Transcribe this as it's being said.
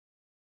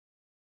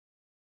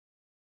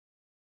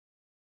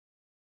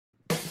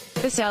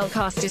The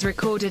Cellcast is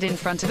recorded in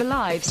front of a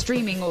live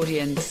streaming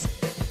audience.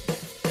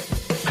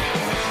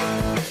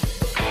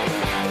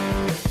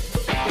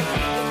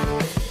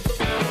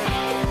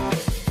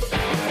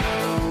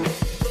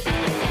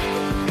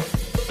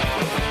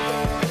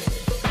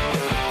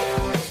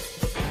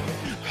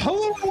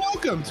 Hello and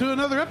welcome to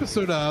another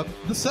episode of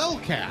The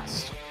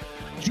Cellcast.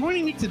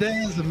 Joining me today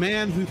is a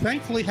man who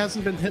thankfully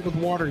hasn't been hit with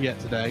water yet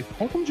today.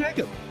 Welcome,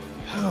 Jacob.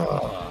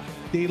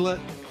 Deela,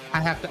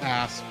 I have to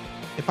ask,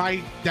 if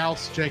I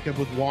douse Jacob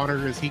with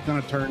water, is he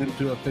going to turn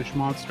into a fish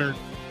monster?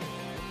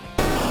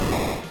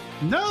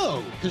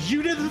 No, because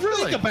you didn't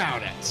think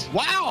about it.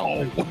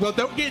 Wow. Well,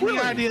 don't get any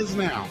ideas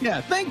now. Yeah,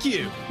 thank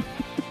you.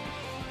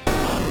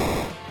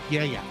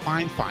 Yeah,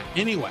 fine.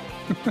 Anyway.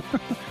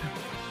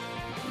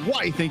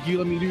 Why, thank you.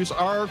 Let me introduce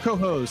our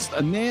co-host,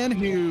 a man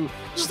who,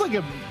 just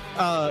like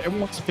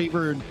everyone's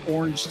favorite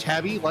orange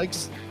tabby,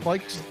 likes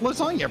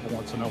lasagna every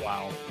once in a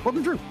while.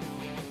 Welcome, Drew.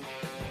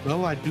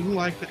 Well, I do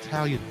like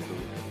Italian food.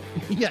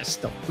 Yes,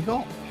 don't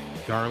forget.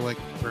 Garlic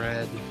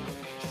bread,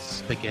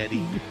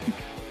 spaghetti,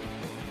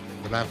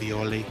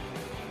 ravioli,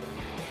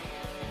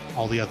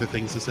 all the other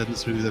things that's in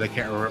this movie that I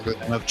can't remember the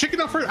name of. Chicken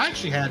Alfredo. I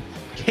actually had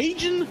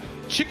Cajun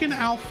chicken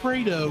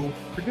Alfredo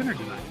for dinner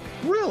tonight.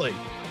 Really?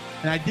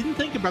 And I didn't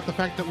think about the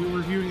fact that we were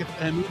reviewing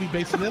a movie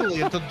based in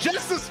Italy until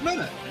just this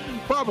minute.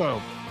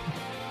 Bravo.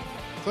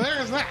 So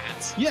there's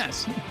that.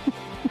 Yes.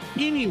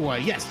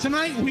 Anyway, yes,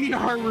 tonight we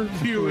are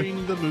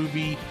reviewing the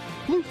movie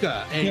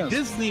Luca, a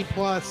Disney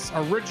Plus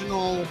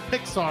original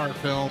Pixar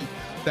film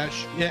that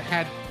it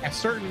had a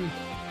certain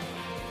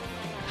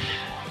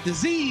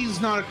disease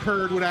not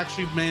occurred would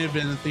actually may have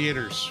been in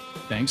theaters.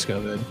 Thanks,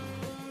 COVID.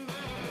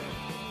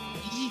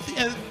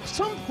 At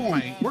some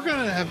point, we're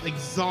going to have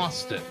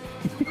exhausted,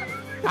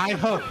 I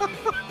hope,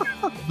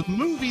 the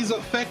movies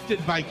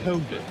affected by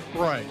COVID.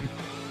 Right.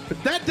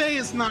 But that day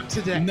is not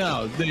today.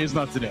 No, that is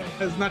not today.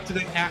 It's not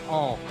today at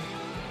all.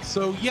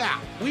 So yeah,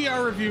 we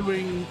are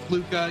reviewing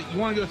Luca. You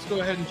want to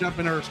go ahead and jump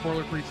into our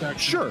spoiler-free section?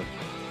 Sure.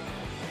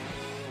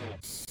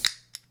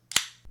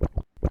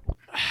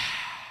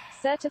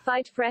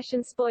 Certified fresh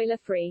and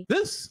spoiler-free.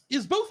 This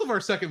is both of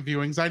our second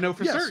viewings, I know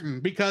for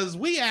certain, because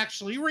we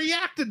actually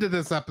reacted to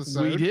this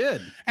episode. We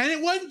did. And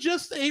it wasn't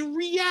just a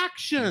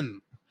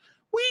reaction.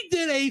 We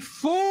did a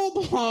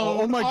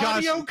full-blown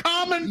audio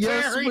commentary.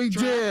 Yes, we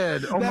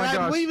did. Oh my gosh.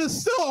 I believe is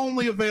still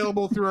only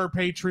available through our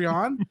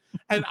Patreon.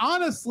 And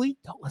honestly,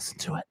 don't listen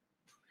to it.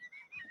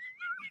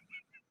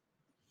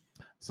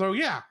 So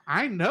yeah,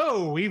 I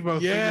know we've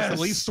both seen this at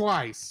least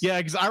twice. Yeah,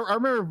 because I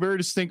remember very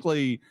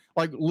distinctly,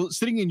 like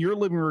sitting in your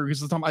living room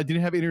because at the time I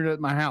didn't have internet at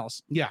my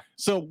house. Yeah.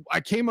 So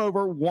I came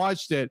over,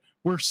 watched it.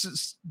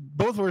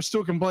 Both of us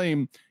still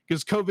complaining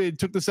because COVID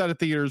took this out of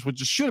theaters, which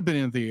should have been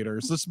in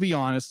theaters. Let's be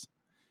honest.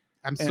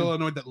 I'm still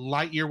annoyed that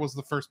Lightyear was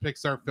the first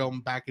Pixar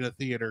film back in a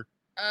theater.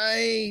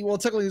 Well,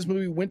 technically this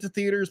movie went to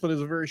theaters, but it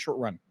was a very short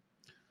run.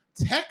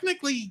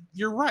 Technically,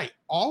 you're right.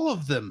 All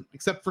of them,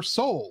 except for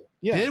Soul.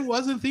 Yeah. It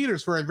was in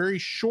theaters for a very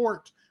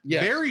short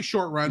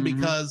run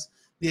because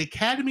the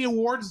Academy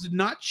Awards did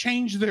not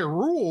change their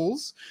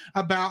rules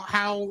about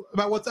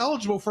what's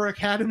eligible for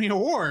Academy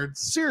Awards.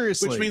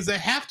 Seriously. Which means they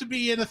have to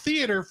be in a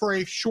theater for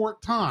a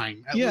short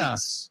time, at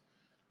least.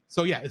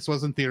 So yeah, this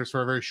was in theaters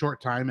for a very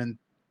short time and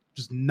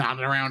just not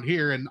around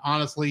here. And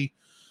honestly,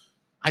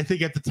 I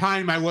think at the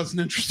time I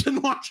wasn't interested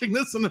in watching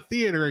this in the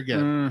theater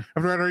again.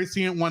 I've already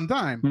seen it one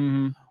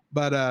time.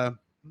 But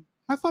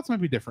my thoughts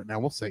might be different now.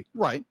 We'll see.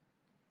 Right.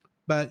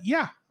 But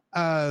yeah,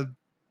 it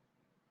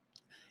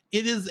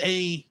is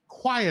a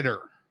quieter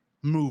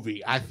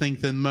movie, I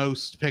think, than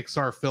most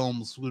Pixar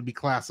films would be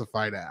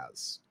classified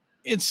as.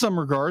 In some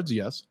regards,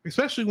 yes.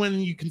 Especially when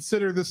you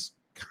consider this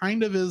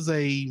kind of is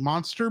a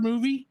monster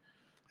movie,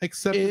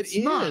 except it's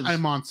not a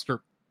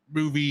monster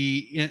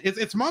movie.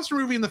 It's a monster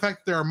movie in the fact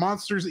that there are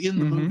monsters in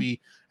the movie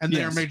and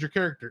they are major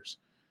characters.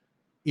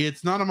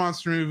 It's not a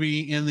monster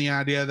movie in the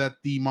idea that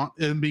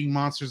them being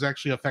monsters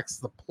actually affects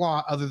the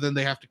plot, other than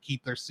they have to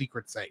keep their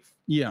secret safe.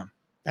 Yeah.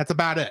 That's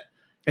about it.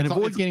 And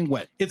avoid getting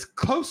wet. It's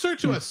closer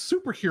to a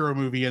superhero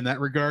movie in that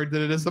regard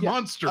than it is a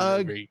monster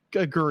movie.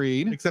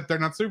 Agreed. Except they're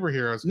not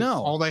superheroes.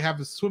 No. All they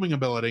have is swimming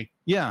ability.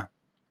 Yeah.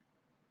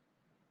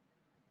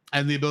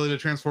 And the ability to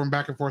transform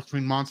back and forth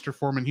between monster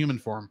form and human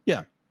form.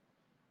 Yeah.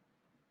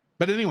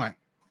 But anyway,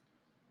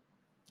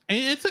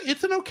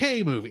 it's an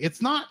okay movie.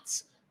 It's not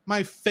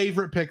my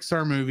favorite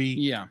Pixar movie.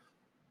 Yeah.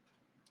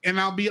 And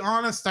I'll be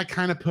honest, I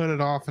kind of put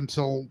it off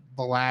until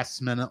the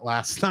last minute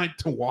last night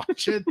to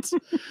watch it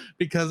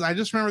because I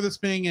just remember this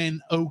being an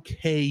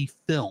okay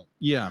film.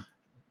 Yeah.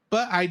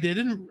 But I did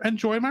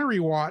enjoy my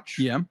rewatch.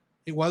 Yeah.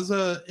 It was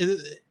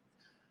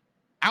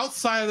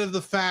outside of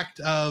the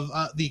fact of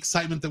the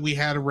excitement that we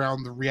had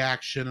around the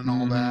reaction and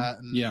all that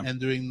and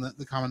doing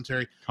the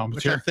commentary,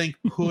 which I think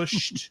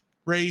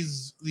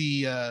raised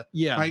the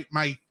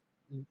my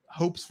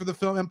hopes for the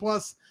film. And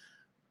plus,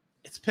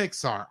 it's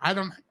Pixar.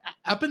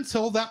 Up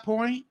until that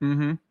point,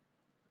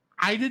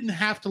 I didn't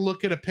have to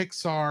look at a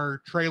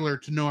Pixar trailer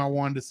to know I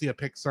wanted to see a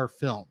Pixar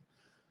film.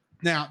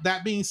 Now,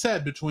 that being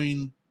said,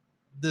 between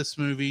this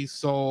movie,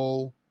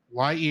 Soul,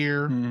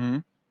 Lightyear. Mm-hmm.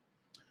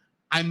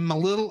 I'm a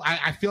little.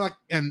 I feel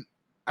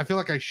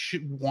like I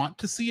should want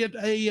to see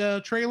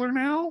a trailer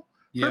now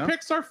for a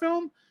Pixar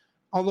film.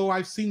 Although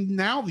I've seen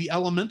now the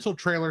Elemental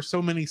trailer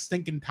so many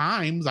stinking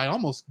times, I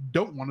almost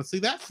don't want to see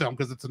that film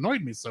because it's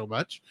annoyed me so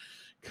much.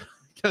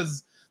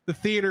 Because the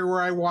theater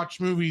where I watch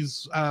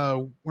movies,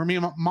 where me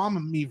and my mom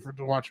and me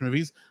to watch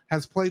movies,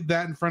 has played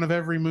that in front of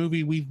every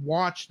movie we've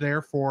watched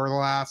there for the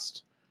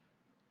last,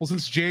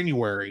 since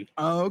January.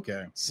 Oh,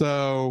 okay.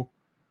 So,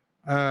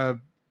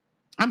 I'm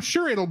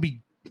sure it'll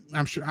be.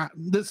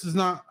 This is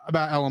not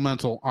about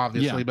Elemental,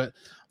 obviously, but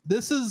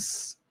this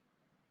is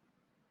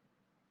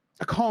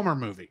a calmer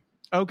movie.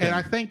 Okay. And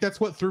I think that's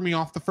what threw me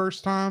off the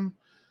first time.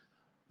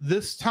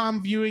 This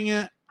time viewing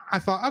it, I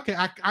thought, okay,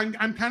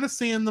 I'm kind of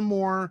seeing the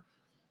more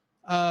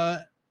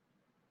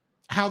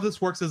how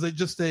this works as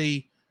just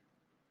a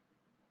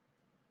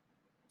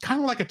kind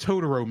of like a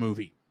Totoro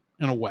movie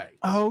in a way.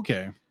 Oh,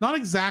 okay. Not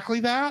exactly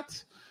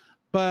that,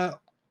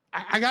 but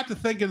I got to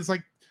thinking, it's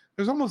like,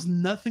 there's almost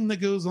nothing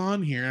that goes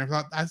on here. And I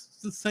thought that's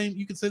the same.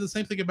 You could say the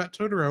same thing about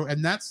Totoro,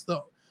 and that's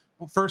the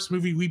first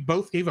movie we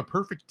both gave a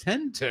perfect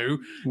 10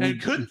 to, and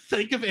couldn't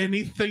think of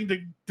anything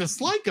to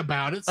dislike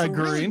about it. So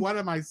really, what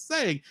am I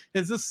saying?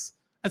 Is this?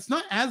 It's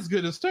not as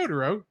good as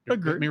Totoro.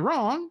 Don't get me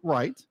wrong,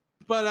 right?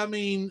 But I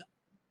mean,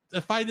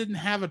 if I didn't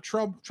have a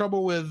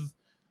trouble with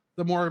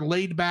the more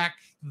laid back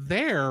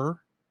there,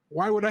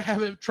 why would I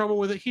have trouble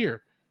with it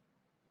here?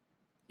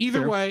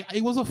 Either way,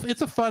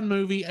 it's a fun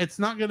movie. It's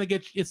not going to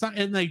get. It's not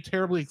in a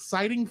terribly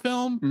exciting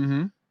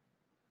film,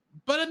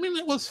 but I mean,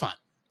 it was fun.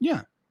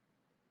 Yeah.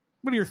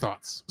 What are your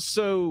thoughts?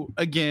 So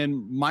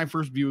again, my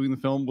first viewing of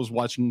the film was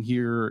watching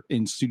here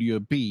in Studio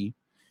B.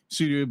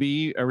 Studio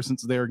B. Ever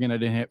since there, again, I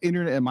didn't have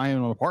internet in my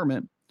own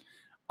apartment.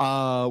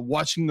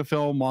 Watching the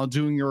film while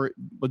doing a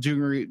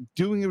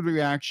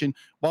reaction,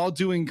 while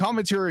doing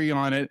commentary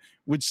on it,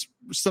 which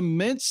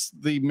cements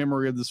the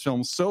memory of this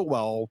film so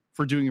well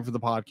for doing it for the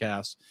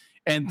podcast.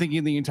 And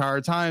thinking the entire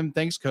time,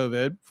 thanks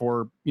COVID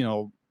for,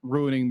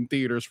 ruining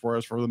theaters for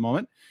us for the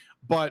moment.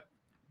 But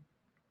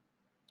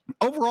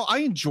overall, I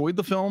enjoyed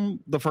the film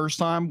the first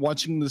time.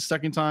 Watching the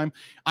second time,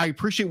 I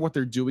appreciate what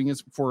they're doing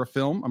is for a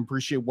film. I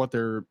appreciate what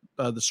they're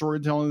the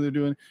storytelling they're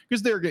doing,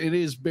 because it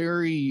is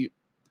very,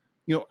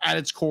 at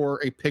its core,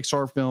 a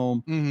Pixar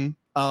film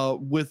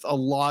with a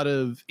lot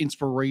of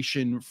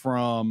inspiration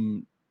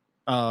from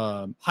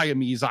Hayao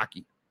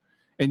Miyazaki,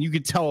 and you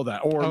could tell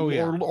that, or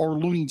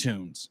Looney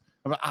Tunes,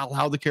 about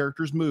how the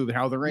characters move and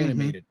how they're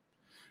animated.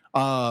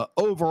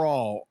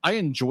 Overall, I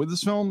enjoyed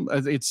this film.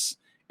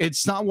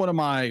 It's not one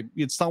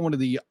of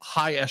the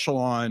high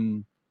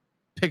echelon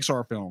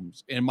Pixar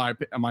films in my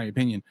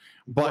opinion,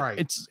 but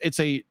it's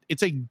a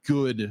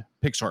good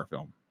Pixar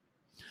film.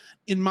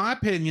 In my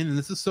opinion, and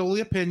this is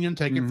solely opinion,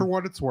 take it for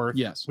what it's worth.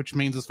 Yes. Which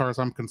means, as far as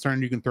I'm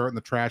concerned, you can throw it in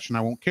the trash and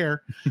I won't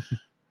care.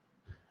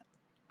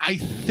 I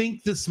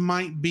think this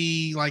might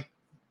be like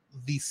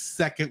the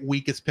second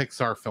weakest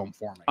Pixar film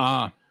for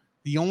me.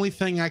 The only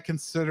thing I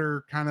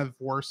consider kind of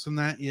worse than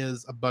that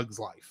is A Bug's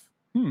Life.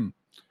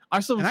 I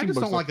just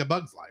don't like A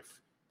Bug's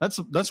Life.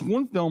 That's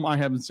one film I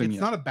haven't seen yet.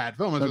 It's not a bad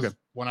film. It's just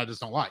one I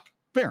just don't like.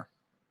 Fair.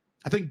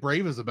 I think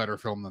Brave is a better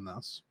film than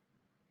this,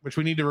 which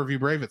we need to review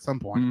Brave at some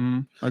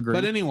point. Agree.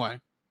 But anyway,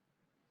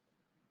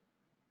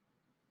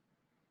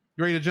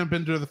 you ready to jump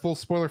into the full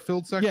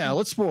spoiler-filled section? Yeah,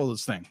 let's spoil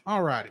this thing.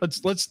 All right.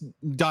 Let's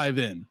dive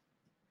in.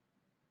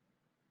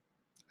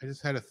 I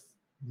just had a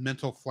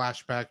mental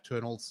flashback to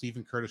an old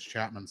Stephen Curtis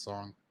Chapman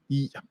song.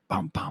 Yeah.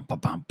 You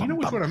know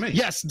which one I mean?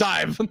 Yes,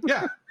 dive.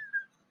 Yeah.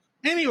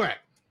 Anyway,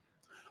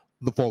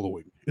 the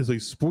following is a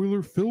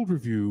spoiler-filled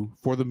review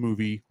for the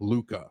movie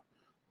Luca.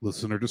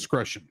 Listener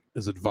discretion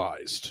is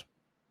advised.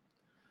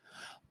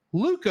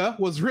 Luca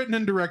was written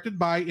and directed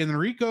by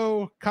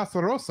Enrico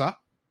Casarosa,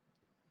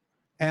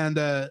 and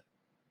the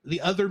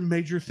other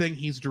major thing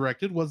he's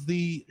directed was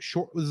the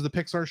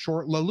Pixar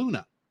short La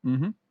Luna,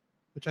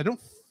 which I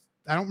don't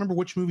remember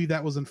which movie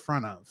that was in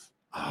front of.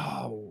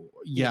 Oh,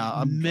 yeah,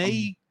 I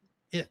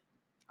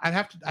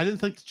didn't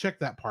think to check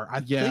that part.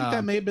 I think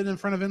that may have been in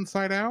front of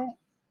Inside Out.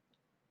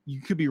 You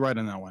could be right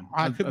on that one.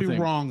 I could be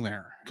wrong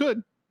there.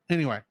 Could.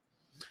 Anyway,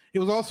 it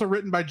was also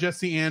written by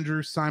Jesse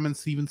Andrews, Simon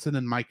Stevenson,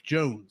 and Mike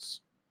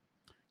Jones.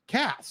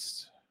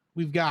 Cast: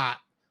 we've got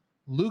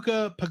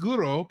Luca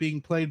Paguro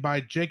being played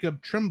by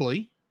Jacob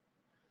Tremblay,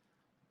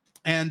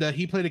 and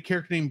he played a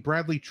character named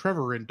Bradley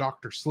Trevor in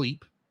Dr.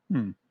 Sleep.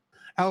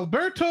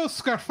 Alberto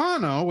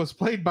Scarfano was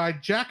played by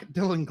Jack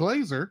Dylan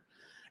Glazer,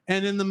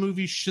 and in the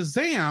movie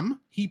Shazam,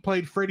 he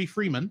played Freddie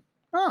Freeman.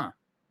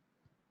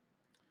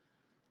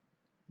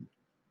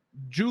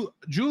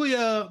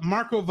 Julia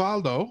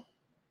Marcovaldo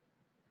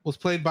was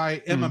played by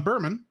Emma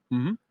Berman,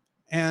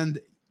 and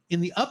in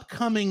the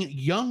upcoming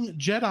Young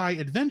Jedi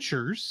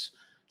Adventures,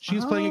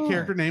 she's playing a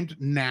character named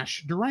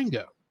Nash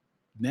Durango.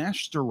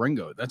 Nash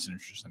Durango, that's an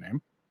interesting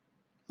name.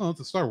 Oh,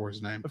 it's a Star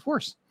Wars name. Of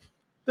course.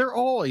 They're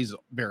always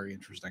very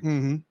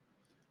interesting.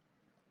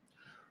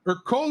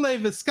 Ercole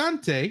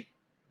Visconti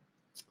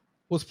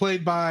was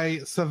played by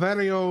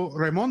Saverio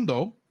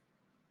Raimondo,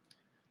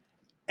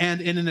 And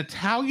in an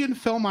Italian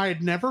film I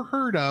had never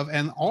heard of,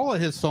 and all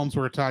of his films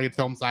were Italian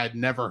films I had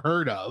never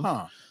heard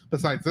of,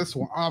 besides this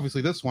one,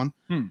 obviously this one,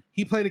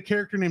 he played a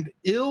character named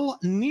Il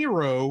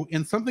Nero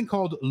in something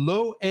called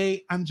Lo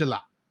e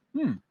Angela.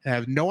 I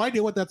have no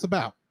idea what that's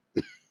about.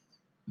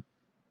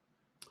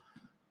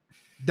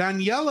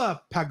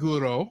 Daniela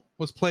Paguro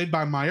was played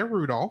by Maya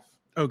Rudolph.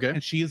 Okay.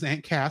 And she is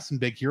Aunt Cass in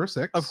Big Hero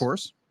 6. Of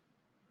course.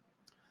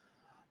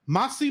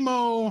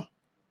 Massimo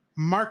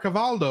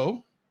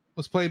Marcavaldo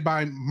was played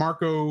by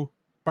Marco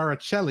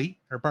Baracelli.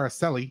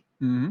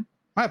 My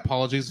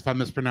apologies if I'm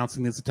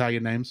mispronouncing these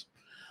Italian names.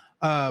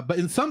 But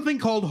in something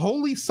called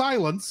Holy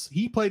Silence,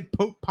 he played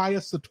Pope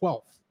Pius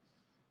XII.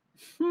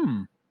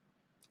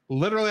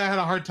 Literally, I had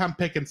a hard time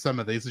picking some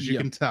of these, as you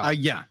can tell.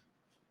 Yeah.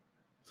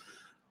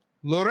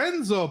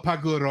 Lorenzo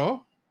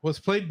Paguro was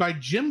played by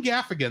Jim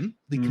Gaffigan,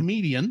 the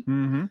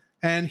comedian.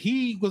 And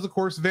he was, of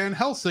course, Van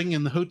Helsing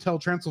in the Hotel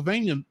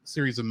Transylvania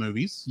series of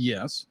movies.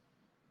 Yes.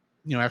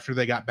 You know, after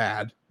they got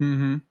bad.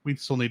 We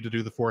still need to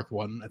do the fourth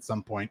one at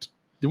some point.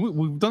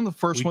 We've done the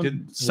first one,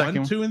 did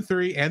second 1, 2, and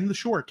 3, and the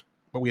short,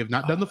 but we have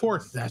not done the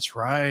fourth. That's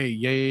right.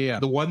 Yeah.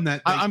 The one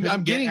that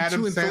I'm getting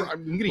Adam 2 and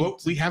 3. Well,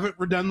 we haven't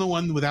done the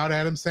one without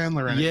Adam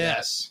Sandler in it.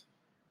 Yes.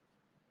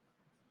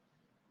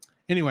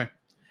 Yet. Anyway,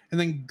 and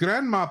then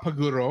Grandma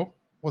Paguro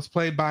was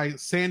played by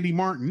Sandy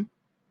Martin,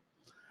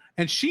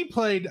 and she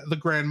played the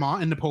grandma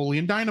in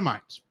Napoleon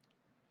Dynamite.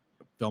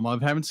 Film I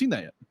haven't seen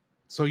that yet.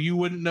 So you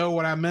wouldn't know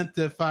what I meant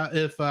if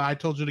I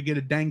told you to get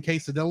a dang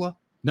quesadilla?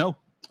 No.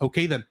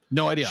 Okay, then.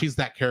 No idea. She's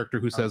that character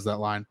who says that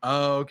line.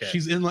 Oh, okay.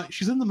 She's in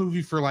the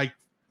movie for like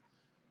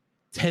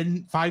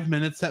 5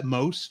 minutes at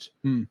most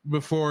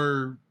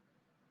before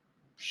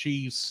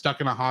she's stuck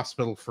in a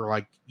hospital for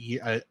like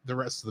the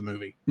rest of the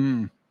movie.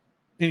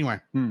 Anyway,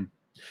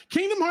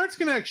 Kingdom Hearts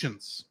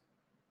connections.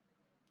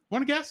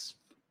 Want to guess?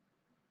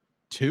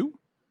 2?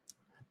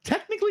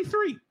 Technically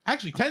 3.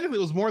 Actually, technically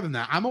it was more than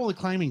that. I'm only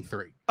claiming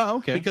 3. Oh,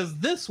 okay. Because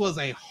this was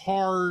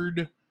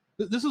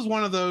this is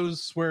one of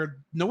those where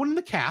no one in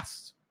the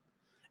cast,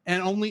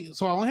 and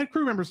so I only had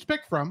crew members to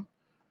pick from,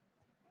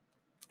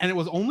 and it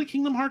was only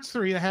Kingdom Hearts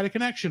 3 that I had a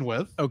connection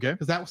with. Okay.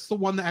 Because that was the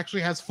one that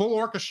actually has full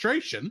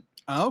orchestration.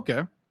 Oh,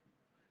 okay.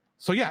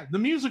 So yeah, the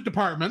music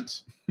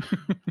department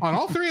on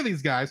all 3 of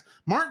these guys,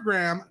 Mark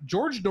Graham,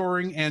 George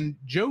Doring, and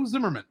Joe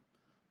Zimmerman.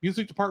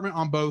 Music department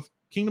on both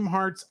Kingdom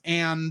Hearts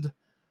and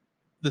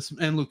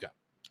Luca.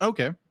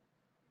 Okay.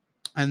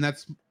 And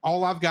that's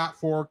all I've got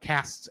for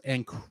casts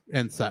and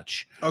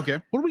such.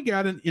 Okay. What do we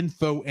got in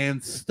info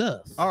and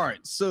stuff? All right.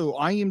 So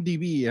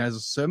IMDb has a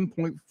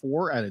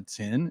 7.4 out of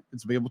 10.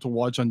 It's available to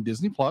watch on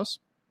Disney Plus.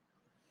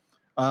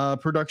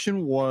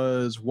 Production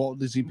was Walt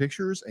Disney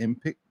Pictures and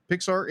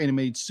Pixar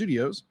Animated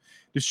Studios,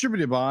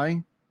 distributed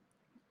by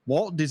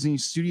Walt Disney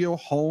Studio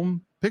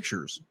Home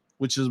Pictures,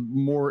 which is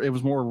more. It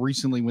was more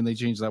recently when they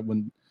changed that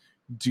when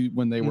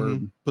they were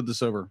put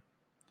this over.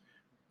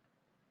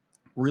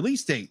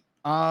 Release date.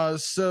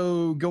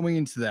 So going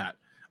into that,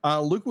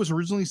 Luca was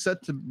originally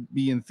set to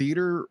be in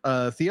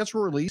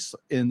theatrical release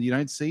in the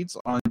United States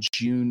on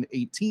June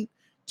 18th,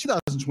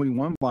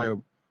 2021 by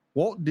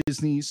Walt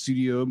Disney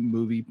Studio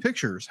Movie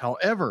Pictures.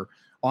 However,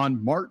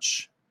 on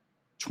March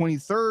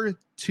 23rd,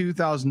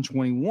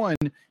 2021,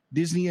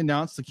 Disney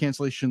announced the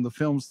cancellation of the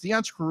film's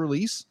theatrical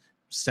release,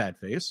 sad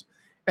face,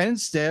 and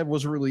instead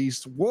was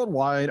released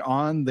worldwide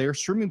on their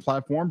streaming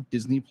platform,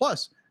 Disney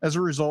Plus, as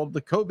a result of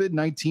the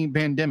COVID-19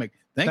 pandemic.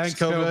 Thanks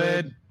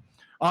COVID.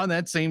 On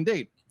that same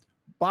date.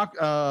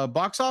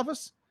 Box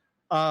office,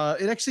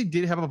 it actually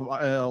did have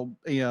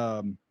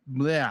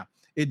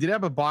it did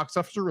have a box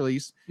office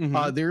release.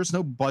 There's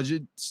no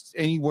budget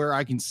anywhere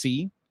I can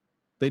see.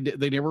 They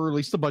never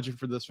released the budget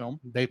for this film.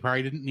 They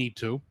probably didn't need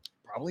to.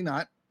 Probably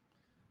not.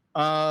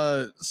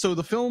 So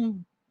the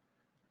film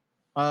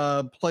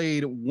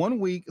played 1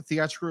 week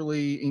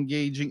theatrically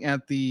engaging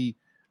at a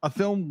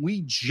film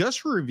we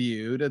just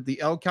reviewed at the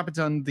El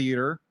Capitan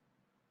Theater.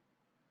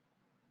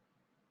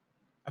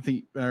 I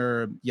think,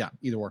 either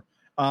or.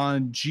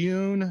 On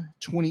June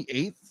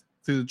 28th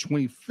through the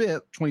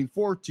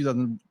 24th,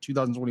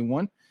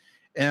 2021,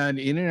 and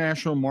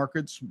international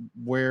markets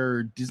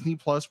where Disney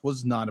Plus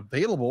was not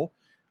available,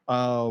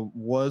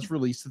 was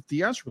released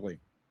theatrically.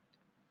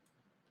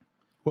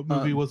 What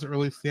movie was it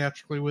released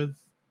theatrically with?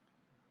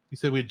 You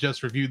said we had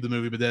just reviewed the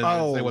movie, but then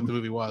didn't say what the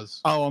movie was.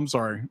 Oh, I'm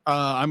sorry.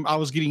 I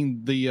was getting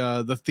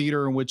the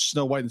theater in which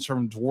Snow White and the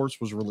Seven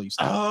Dwarfs was released.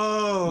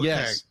 Oh,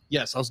 okay.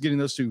 Yes. I was getting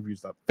those two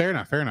reviews up. Fair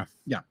enough.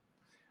 Yeah.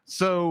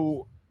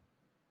 So,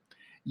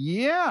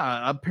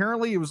 yeah.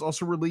 Apparently, it was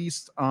also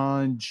released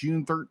on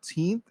June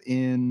 13th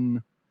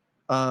in,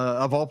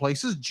 of all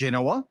places,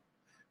 Genoa,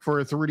 for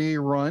a 3-day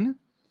run,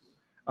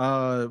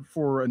 by a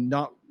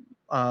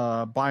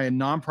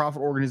nonprofit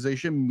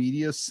organization,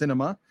 Media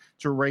Cinema,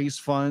 to raise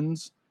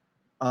funds.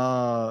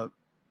 And other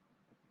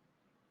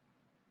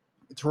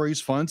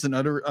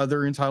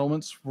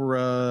entitlements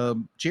for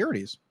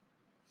charities,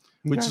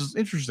 which is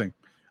interesting.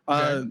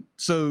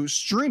 So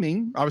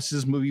streaming, obviously,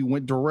 this movie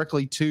went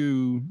directly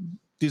to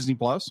Disney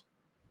Plus.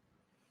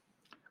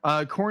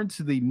 According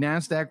to the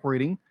NASDAQ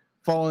rating,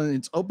 Following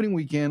its opening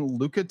weekend,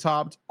 Luca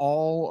topped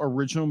all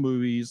original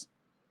movies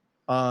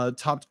in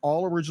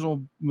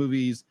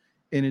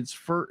its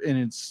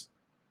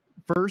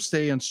first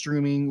day on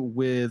streaming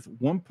with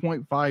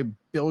 1.5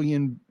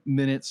 billion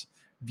minutes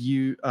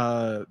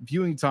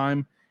viewing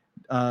time.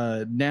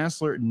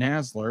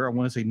 Nasdaq, I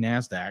want to say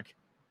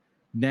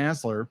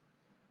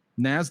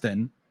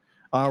Nasdaq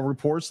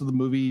reports that the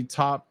movie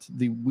topped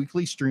the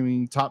weekly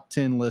streaming top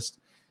 10 list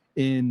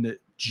in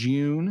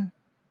June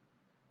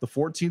the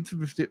 14th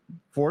through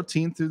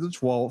the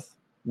 12th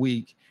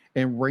week,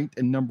 and ranked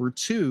at number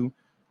 2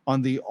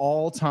 on the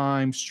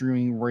all-time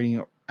streaming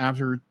rating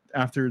after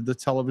the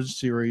television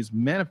series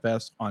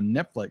Manifest on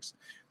Netflix.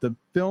 The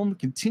film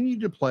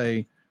continued to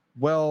play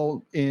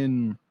well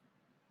in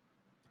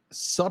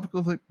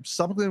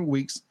subsequent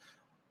weeks,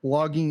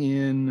 logging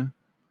in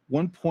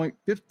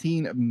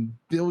 1.15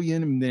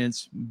 billion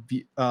minutes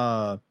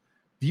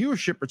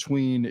viewership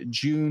between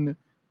June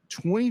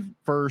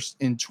 21st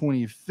and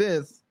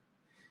 25th,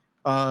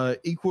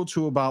 equal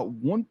to about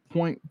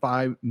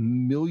 1.5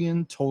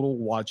 million total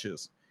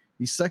watches,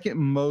 the second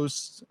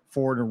most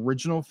for an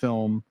original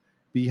film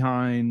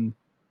behind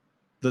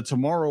The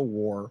Tomorrow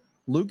War.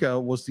 Luca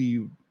was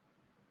the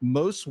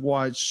most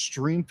watched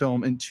stream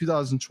film in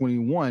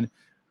 2021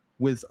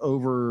 with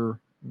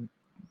over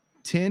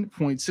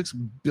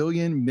 10.6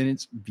 billion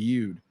minutes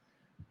viewed.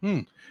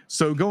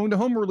 So going to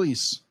home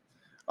release.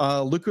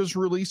 Luca's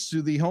released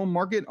to the home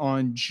market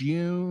on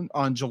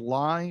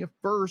July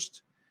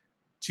 1st,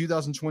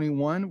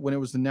 2021, when it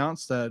was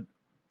announced that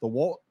the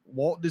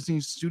Walt Disney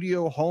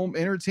Studio Home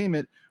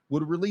Entertainment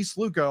would release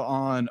Luca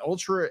on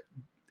Ultra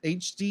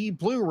HD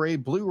Blu-ray,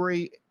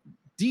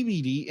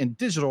 DVD, and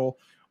digital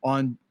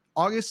on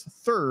August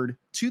 3rd,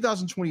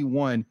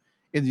 2021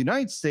 in the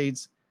United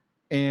States,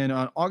 and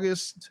on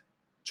August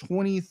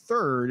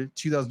 23rd,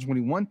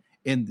 2021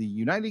 in the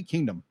United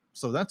Kingdom.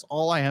 So that's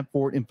all I have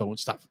for info and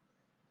stuff.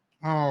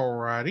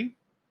 Alrighty.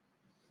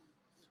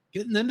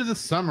 Getting into the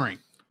summary.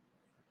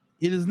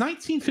 It is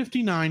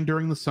 1959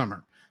 during the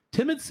summer.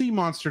 Timid sea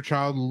monster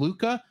child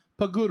Luca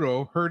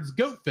Paguro herds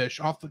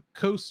goatfish off the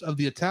coast of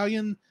the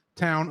Italian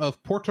town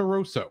of Porto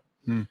Rosso.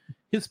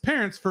 His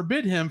parents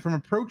forbid him from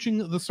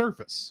approaching the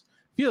surface,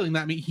 feeling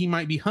that he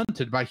might be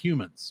hunted by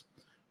humans.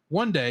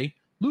 One day,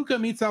 Luca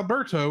meets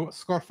Alberto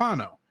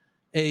Scarfano,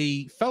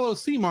 a fellow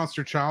sea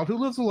monster child who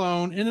lives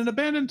alone in an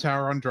abandoned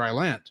tower on dry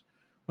land.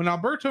 When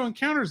Alberto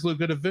encourages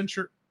Luca to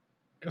venture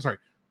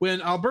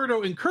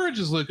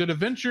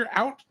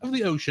out of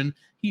the ocean,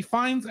 he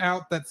finds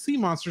out that sea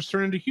monsters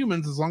turn into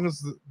humans as long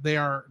as they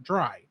are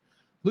dry.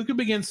 Luca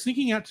begins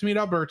sneaking out to meet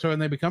Alberto, and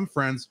they become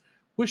friends,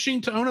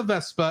 wishing to own a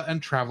Vespa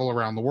and travel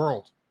around the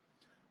world.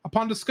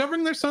 Upon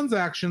discovering their son's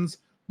actions,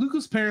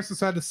 Luca's parents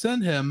decide to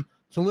send him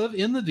to live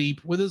in the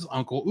deep with his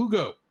uncle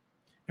Ugo.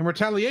 In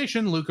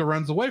retaliation, Luca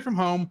runs away from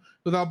home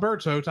with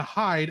Alberto to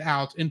hide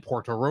out in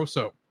Porto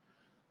Rosso.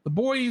 The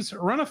boys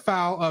run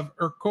afoul of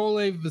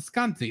Ercole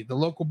Visconti, the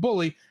local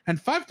bully and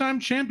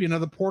 5-time champion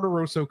of the Porto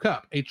Rosso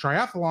Cup, a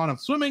triathlon of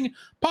swimming,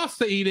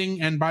 pasta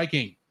eating, and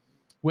biking.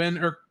 When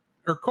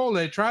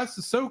Ercole tries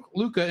to soak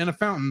Luca in a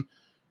fountain,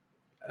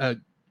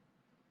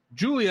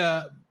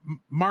 Giulia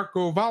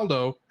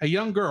Marcovaldo, a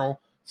young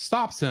girl,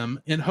 stops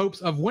him in hopes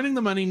of winning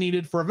the money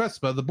needed for a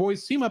Vespa. The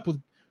boys team up with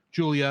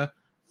Giulia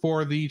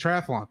for the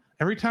triathlon.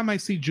 Every time I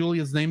see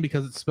Julia's name,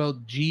 because it's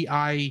spelled Giulia,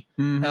 I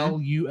keep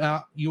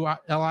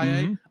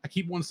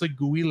wanting to say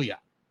Guilia.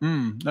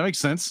 That makes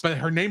sense. But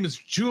her name is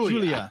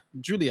Julia.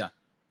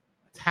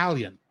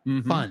 Italian.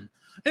 Fun.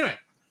 Anyway,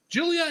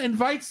 Julia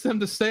invites them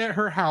to stay at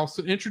her house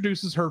and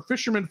introduces her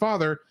fisherman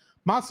father,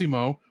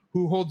 Massimo,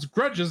 who holds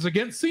grudges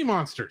against sea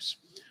monsters.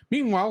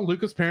 Meanwhile,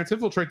 Luca's parents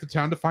infiltrate the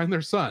town to find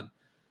their son.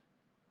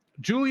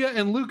 Julia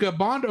and Luca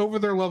bond over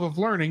their love of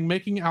learning,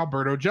 making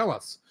Alberto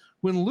jealous.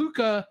 When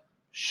Luca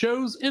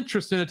shows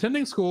interest in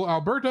attending school,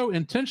 Alberto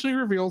intentionally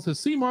reveals his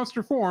sea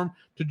monster form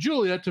to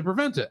Julia to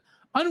prevent it.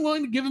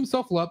 Unwilling to give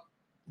himself up,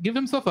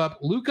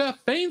 Luca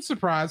feigns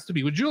surprise to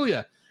be with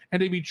Julia,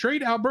 and a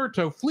betrayed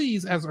Alberto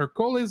flees as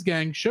Ercole's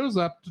gang shows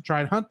up to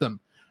try and hunt them.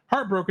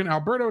 Heartbroken,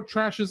 Alberto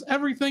trashes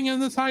everything in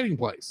this hiding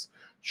place.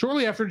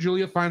 Shortly after,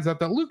 Julia finds out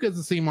that Luca is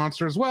a sea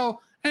monster as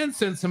well and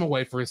sends him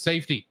away for his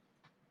safety.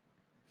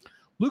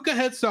 Luca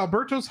heads to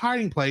Alberto's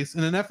hiding place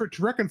in an effort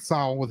to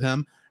reconcile with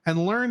him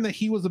and learn that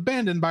he was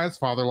abandoned by his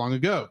father long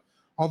ago.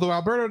 Although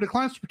Alberto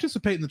declines to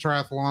participate in the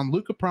triathlon,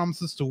 Luca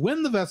promises to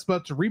win the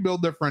Vespa to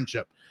rebuild their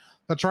friendship.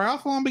 The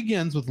triathlon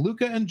begins with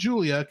Luca and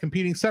Julia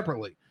competing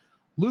separately.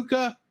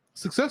 Luca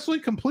successfully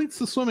completes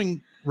the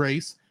swimming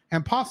race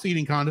and pasta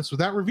eating contest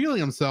without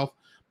revealing himself,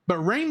 but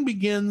rain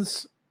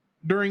begins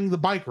during the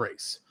bike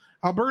race.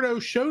 Alberto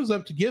shows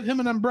up to give him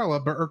an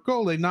umbrella, but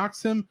Ercole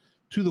knocks him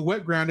to the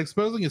wet ground,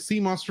 exposing his sea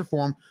monster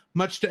form,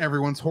 much to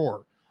everyone's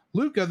horror.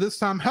 Luca this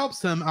time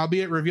helps him,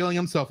 albeit revealing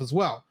himself as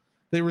well.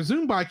 They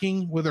resume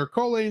biking, with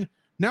Ercole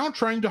now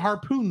trying to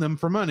harpoon them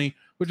for money,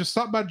 which is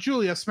stopped by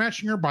Julia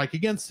smashing her bike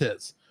against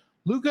his.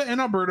 Luca and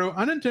Alberto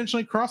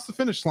unintentionally cross the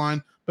finish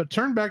line, but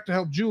turn back to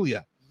help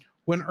Julia.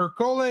 When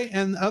Ercole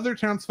and other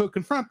townsfolk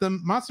confront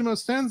them, Massimo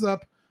stands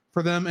up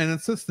for them and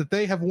insists that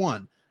they have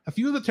won. A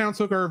few of the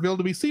townsfolk are revealed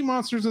to be sea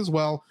monsters as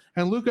well,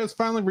 and Luca is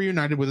finally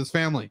reunited with his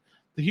family.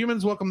 The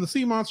humans welcome the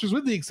sea monsters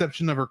with the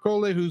exception of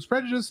Ercole, whose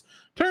prejudice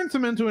turns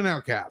him into an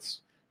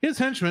outcast. His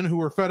henchmen, who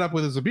were fed up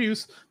with his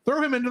abuse, throw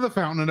him into the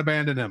fountain and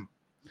abandon him.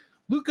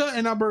 Luca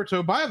and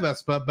Alberto buy a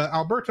Vespa, but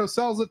Alberto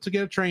sells it to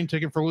get a train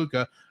ticket for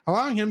Luca,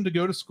 allowing him to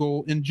go to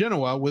school in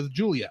Genoa with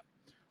Giulia.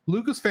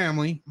 Luca's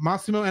family,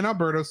 Massimo and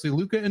Alberto, see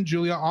Luca and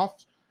Giulia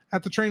off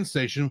at the train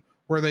station,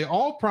 where they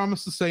all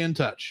promise to stay in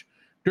touch.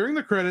 During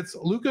the credits,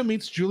 Luca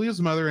meets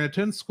Giulia's mother and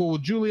attends school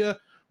with Giulia,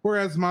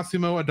 whereas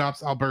Massimo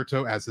adopts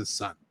Alberto as his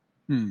son.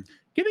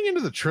 Getting into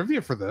the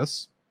trivia for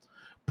this,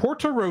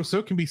 Porto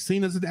Rosso can be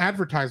seen as an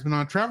advertisement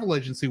on a travel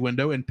agency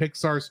window in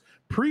Pixar's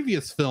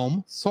previous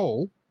film,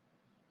 Soul.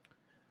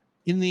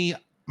 In the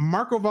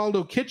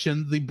Marcovaldo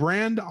kitchen, the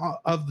brand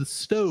of the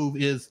stove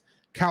is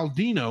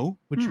Caldino,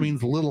 which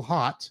means little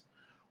hot,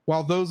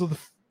 while those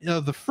of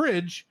the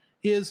fridge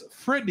is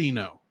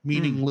Freddino,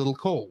 meaning little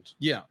cold.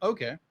 Yeah,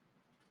 okay.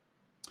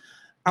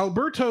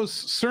 Alberto's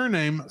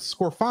surname,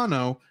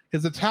 Scorfano,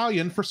 is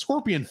Italian for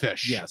scorpion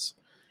fish. Yes.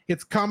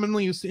 It's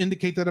commonly used to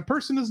indicate that a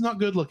person is not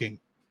good looking.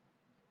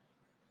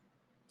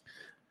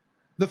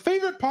 The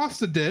favorite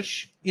pasta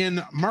dish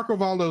in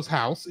Marcovaldo's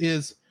house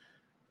is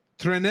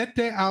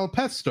Trenette al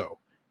pesto.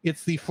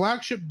 It's the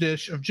flagship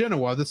dish of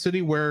Genoa, the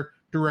city where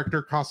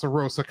director Casa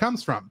Rosa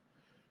comes from.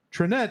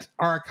 Trenette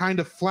are a kind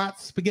of flat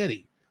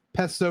spaghetti.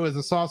 Pesto is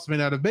a sauce made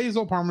out of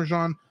basil,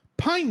 parmesan,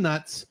 pine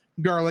nuts,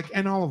 garlic,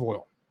 and olive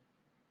oil.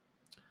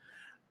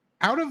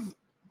 Out of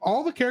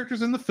all the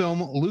characters in the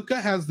film, Luca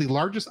has the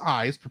largest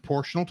eyes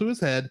proportional to his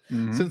head,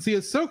 since he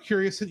is so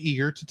curious and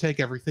eager to take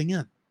everything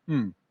in.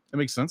 That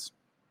makes sense.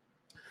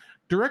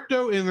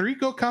 Director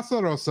Enrico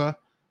Casarosa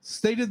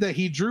stated that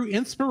he drew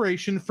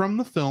inspiration from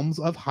the films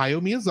of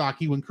Hayao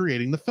Miyazaki when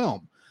creating the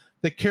film.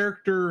 The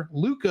character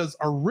Luca's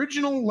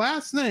original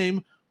last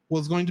name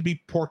was going to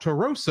be Porto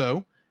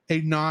Rosso,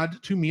 a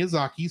nod to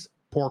Miyazaki's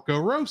Porco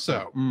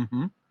Rosso.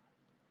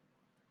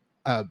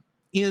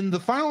 In the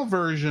final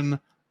version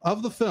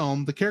of the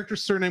film, the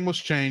character's surname was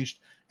changed,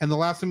 and the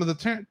last name of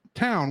the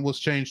town was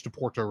changed to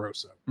Porto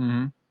Rosso.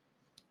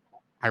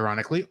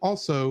 Ironically,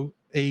 also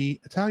a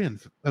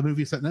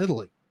movie set in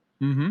Italy.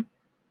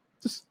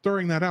 Just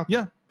throwing that out.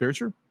 Yeah, very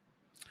true.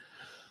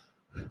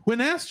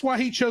 When asked why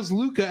he chose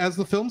Luca as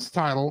the film's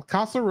title,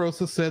 Casa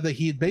Rosa said that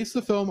he had based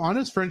the film on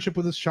his friendship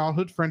with his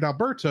childhood friend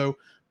Alberto,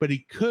 but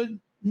he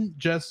couldn't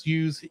just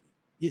use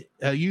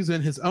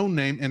in his own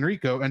name,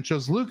 Enrico, and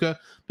chose Luca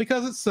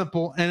because it's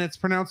simple and it's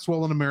pronounced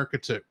well in America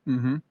too.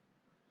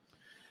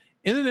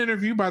 In an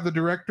interview by the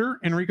director,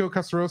 Enrico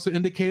Casarosa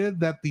indicated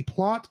that the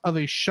plot of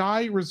a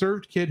shy,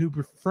 reserved kid who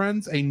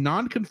befriends a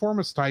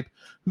nonconformist type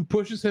who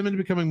pushes him into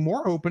becoming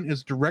more open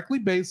is directly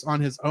based on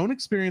his own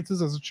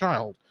experiences as a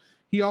child.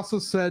 He also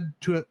said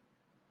to have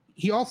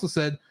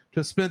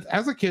spent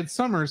as a kid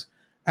summers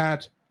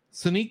at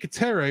Cinque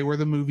Terre, where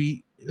the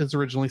movie is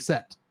originally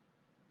set.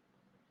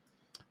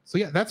 So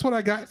yeah, that's what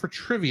I got for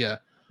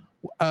trivia.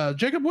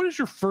 Jacob, what is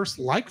your first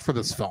like for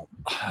this film?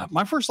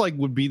 My first like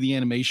would be the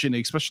animation,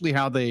 especially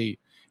how the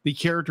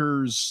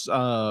characters,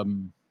 how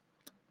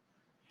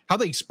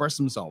they express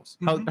themselves,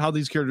 how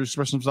these characters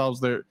express themselves,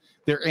 their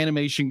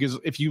animation. Because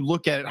if you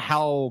look at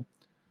how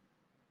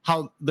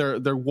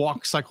their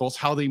walk cycles,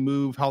 how they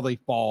move, how they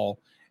fall,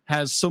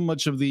 has so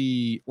much of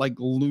the like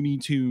Looney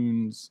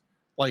Tunes,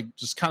 like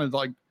just kind of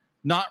like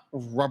not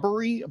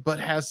rubbery, but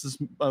has this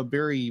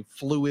very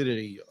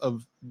fluidity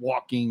of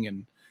walking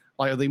and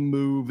like they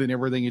move and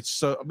everything. It's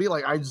so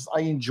I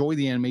enjoy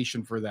the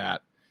animation for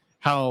that.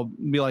 How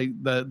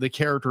the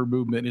character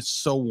movement is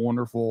so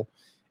wonderful,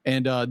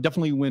 and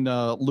definitely when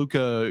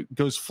Luca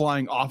goes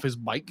flying off his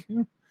bike,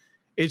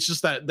 it's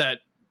just that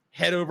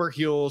head over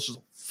heels, just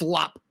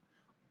flop,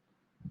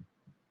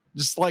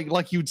 just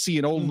like you'd see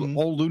in old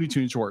Looney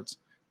Tunes shorts.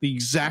 The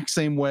exact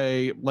same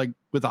way, like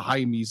with a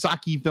Hayao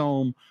Miyazaki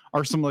film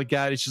or something like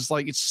that. It's just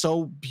like it's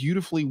so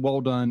beautifully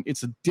well done.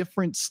 It's a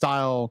different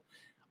style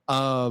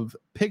of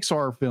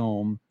Pixar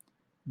film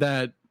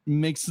that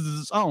makes it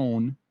its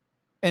own,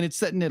 and it's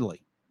set in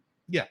Italy.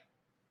 Yeah.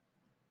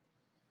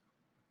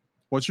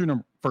 What's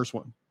your first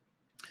one?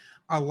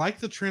 I like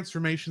the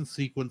transformation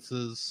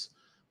sequences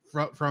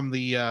from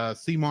the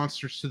sea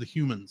monsters to the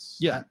humans.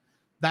 Yeah,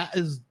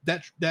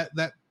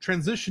 that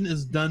transition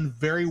is done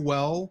very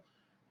well,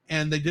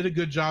 and they did a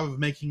good job of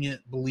making it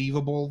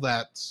believable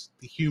that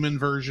the human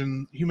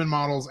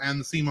models and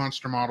the sea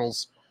monster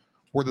models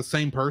were the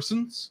same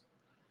persons.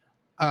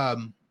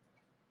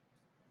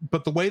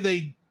 But the way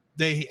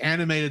they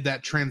animated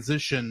that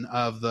transition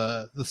of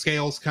the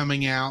scales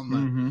coming out,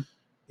 and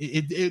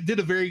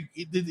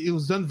it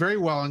was done very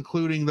well,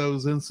 including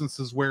those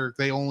instances where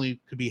they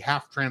only could be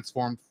half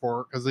transformed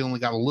because they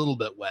only got a little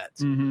bit wet.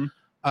 And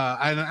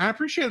I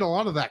appreciated a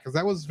lot of that because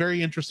that was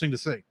very interesting to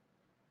see.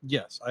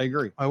 Yes, I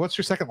agree. What's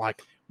your second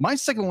like? My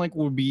second like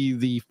would be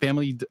the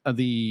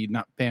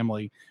not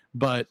family,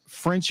 but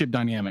friendship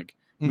dynamic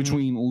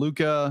between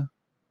Luca,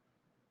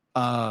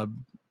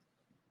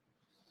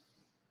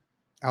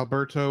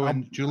 Alberto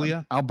and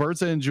Julia.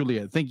 Alberta and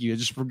Julia. Thank you. I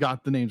just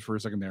forgot the names for a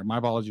second there. My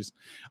apologies.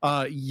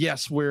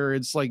 Yes, where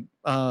it's like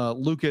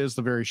Luca is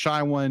the very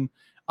shy one.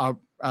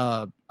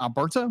 Alberto.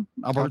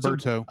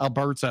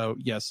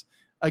 Yes.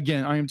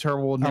 Again, I am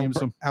terrible with names.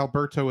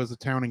 Alberto is a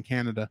town in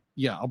Canada.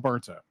 Yeah,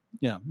 Alberto.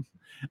 Yeah.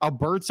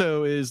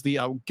 Alberto is the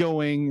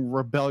outgoing,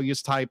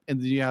 rebellious type, and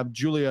then you have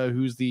Julia,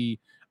 who's the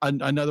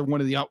another one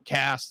of the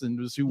outcasts and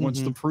who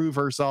wants to prove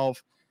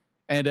herself.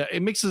 And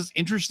it makes this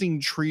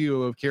interesting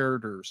trio of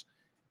characters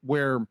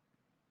where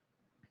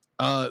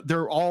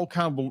they're all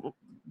kind of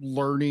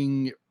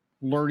learning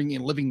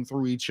and living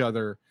through each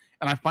other.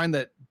 And I find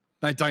that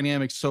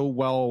dynamic so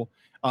well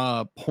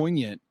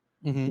poignant,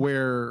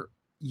 where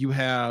you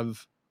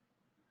have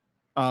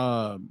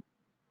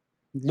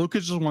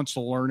Lucas just wants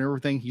to learn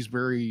everything. He's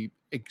very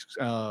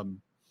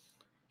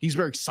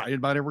excited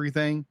about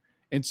everything.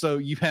 And so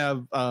you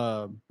have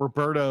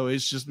Roberto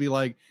is just be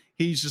like,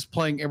 he's just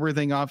playing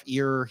everything off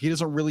ear. He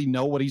doesn't really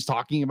know what he's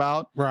talking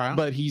about, right?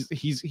 But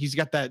he's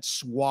got that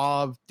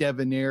suave,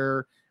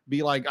 debonair.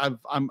 Be like,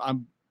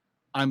 I'm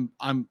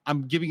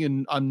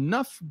giving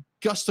enough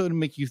gusto to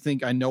make you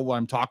think I know what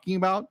I'm talking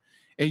about,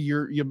 and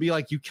you'll be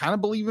like, you kind of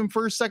believe him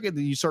for a second,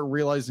 then you start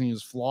realizing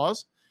his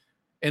flaws,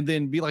 and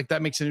then be like,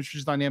 that makes an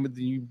interesting dynamic.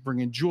 Then you bring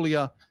in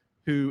Julia,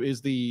 who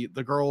is the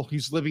girl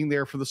who's living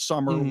there for the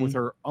summer with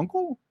her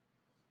uncle.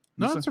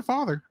 No, it's her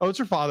father. Oh, it's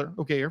her father.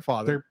 Okay, her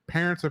father. Their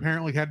parents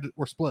apparently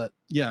were split.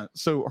 Yeah,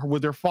 so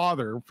with their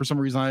father, for some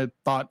reason I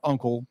thought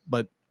uncle,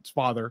 but it's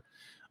father.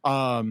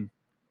 And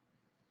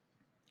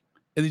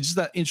it's just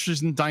that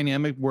interesting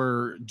dynamic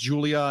where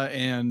Julia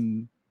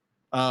and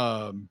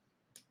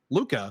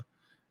Luca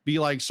be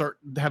like, start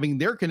having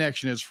their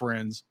connection as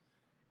friends,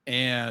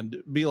 and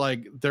be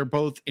like, they're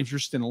both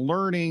interested in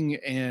learning,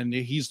 and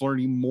he's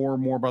learning more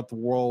and more about the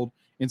world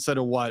instead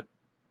of what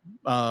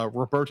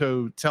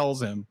Roberto tells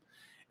him.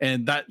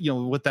 And that,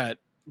 with that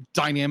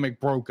dynamic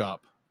broke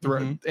up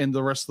throughout in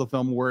the rest of the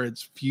film, where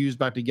it's fused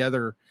back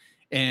together.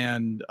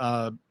 And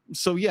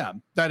so, yeah,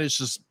 that is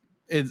just,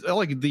 it's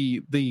like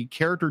the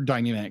character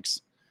dynamics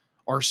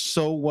are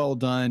so well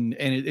done.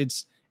 And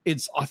it's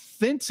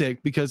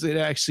authentic because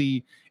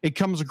it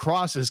comes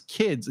across as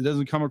kids. It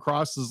doesn't come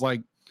across as like,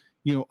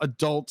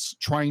 adults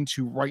trying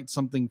to write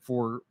something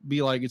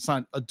it's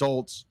not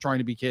adults trying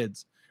to be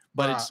kids,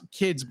 but it's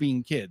kids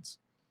being kids.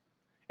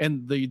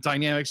 And the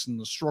dynamics and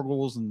the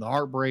struggles and the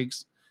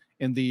heartbreaks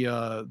and the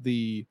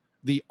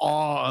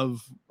awe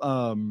of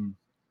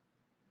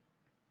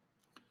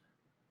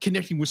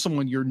connecting with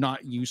someone you're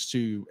not used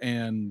to,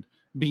 and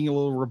being a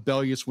little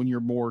rebellious when you're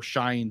more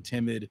shy and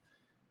timid,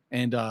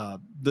 and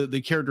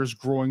the characters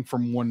growing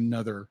from one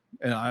another.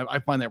 And I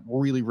find that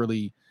really,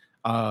 really,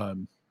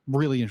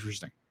 really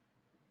interesting.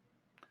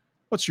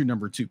 What's your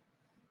number 2?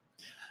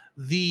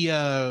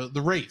 The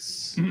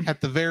race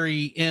at the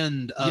very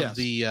end of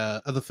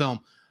the film.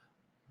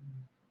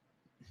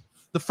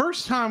 The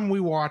first time we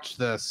watched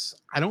this,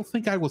 I don't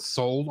think I was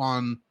sold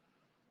on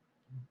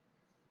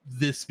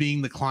this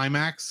being the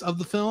climax of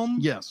the film.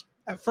 Yes.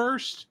 At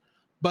first.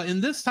 But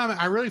in this time,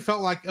 I really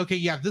felt like, okay,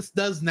 yeah, this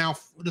does now,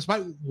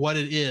 despite what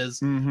it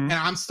is, and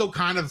I'm still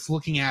kind of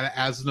looking at it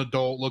as an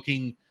adult,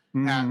 looking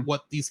at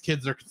what these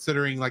kids are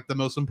considering like the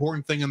most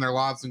important thing in their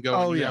lives, and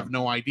going, you have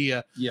no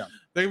idea. Yeah.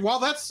 While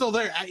that's still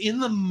there, in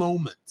the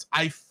moment,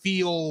 I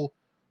feel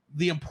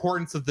the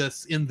importance of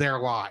this in their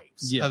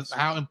lives. Yes. Of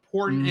how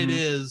important it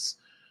is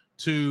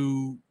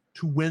to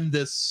win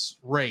this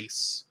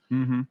race,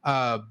 and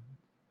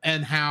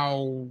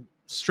how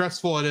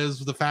stressful it is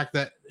with the fact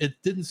that it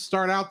didn't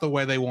start out the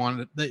way they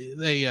wanted.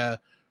 They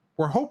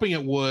were hoping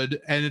it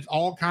would, and it's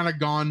all kind of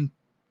gone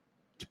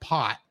to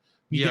pot.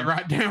 You get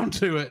right down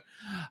to it.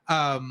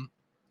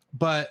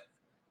 But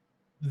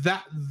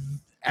that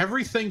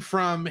everything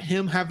from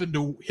him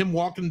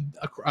walking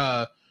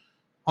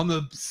on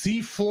the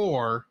sea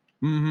floor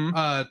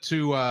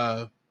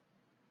to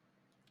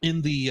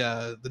in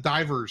the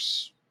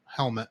diver's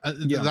helmet,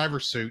 the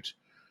diver's suit,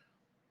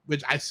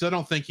 which I still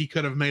don't think he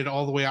could have made it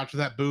all the way out to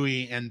that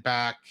buoy and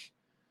back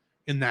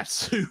in that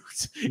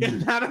suit in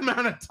that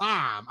amount of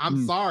time.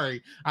 I'm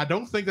sorry. I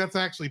don't think that's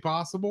actually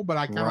possible, but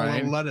I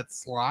kind of let it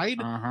slide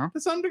to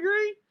some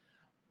degree.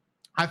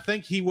 I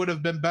think he would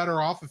have been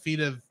better off if he'd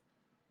have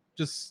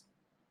just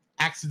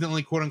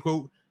accidentally, quote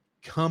unquote,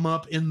 come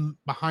up in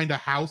behind a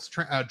house,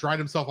 dried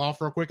himself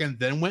off real quick, and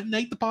then went and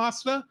ate the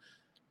pasta,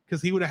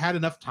 because he would have had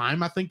enough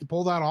time, I think, to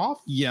pull that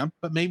off. Yeah.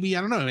 But maybe,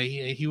 I don't know,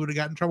 he would have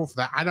gotten in trouble for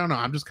that. I don't know.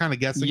 I'm just kind of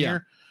guessing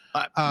here.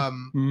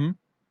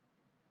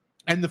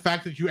 And the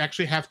fact that you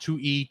actually have to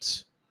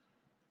eat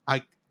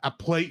like a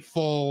plate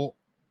full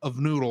of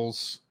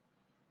noodles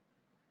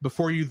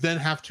before you then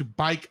have to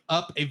bike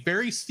up a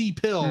very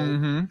steep hill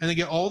and then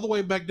get all the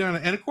way back down.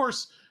 And of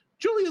course,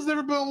 Julia's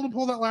never been able to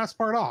pull that last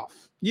part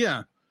off.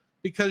 Yeah.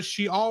 Because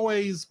she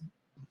always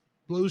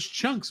blows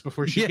chunks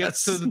before she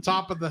gets to the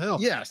top of the hill.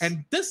 Yes.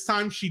 And this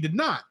time she did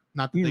not.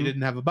 Not that they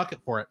didn't have a bucket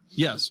for it.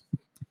 Yes.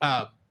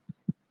 But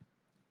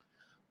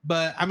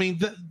I mean,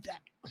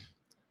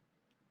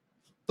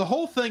 the the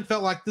whole thing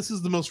felt like this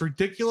is the most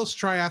ridiculous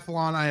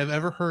triathlon I have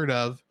ever heard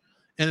of,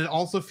 and it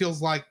also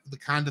feels like the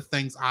kind of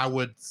things I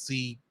would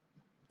see,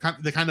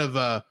 the kind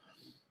of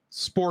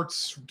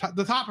sports,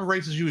 the top of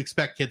races you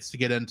expect kids to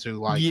get into.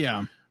 Like,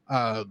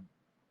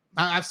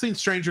 I've seen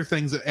Stranger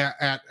Things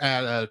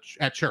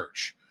at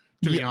church,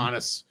 to be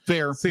honest.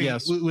 Fair,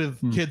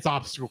 with kids'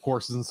 obstacle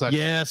courses and such.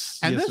 Yes,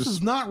 and this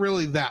is not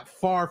really that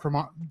far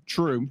from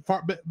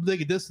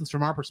big a distance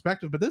from our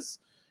perspective, but this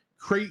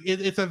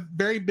it's a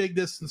very big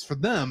distance for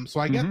them, so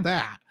I get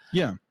that.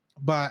 Yeah,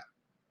 but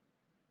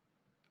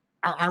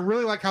I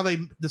really like how they,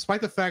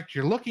 despite the fact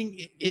you're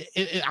looking,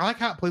 I like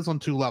how it plays on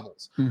two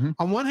levels.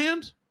 On one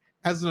hand,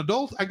 as an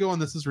adult, I go, and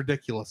this is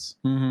ridiculous.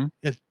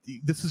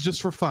 This is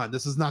just for fun.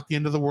 This is not the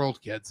end of the world,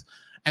 kids.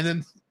 And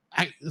then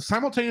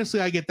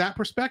simultaneously, I get that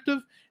perspective,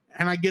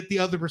 and I get the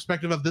other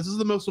perspective of this is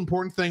the most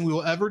important thing we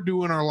will ever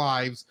do in our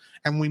lives,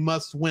 and we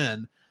must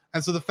win.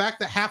 And so the fact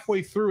that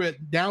halfway through it,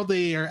 now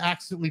they are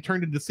accidentally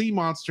turned into sea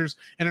monsters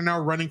and are now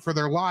running for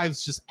their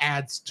lives just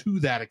adds to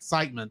that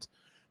excitement,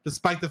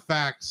 despite the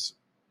fact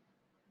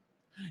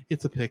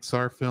it's a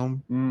Pixar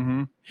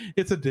film.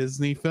 It's a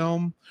Disney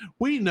film.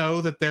 We know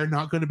that they're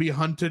not going to be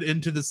hunted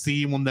into the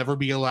sea and will never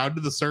be allowed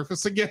to the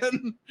surface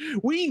again.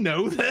 We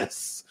know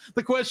this.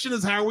 The question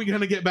is, how are we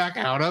going to get back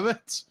out of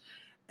it?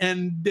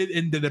 And it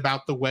ended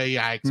about the way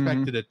I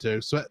expected it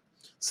to. So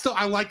still,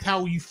 I liked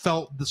how you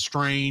felt the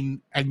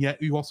strain, and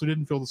yet you also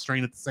didn't feel the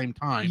strain at the same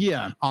time.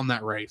 On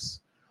that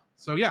race.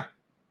 So yeah.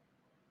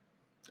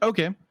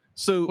 Okay.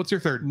 So what's your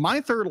third?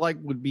 My third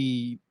would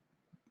be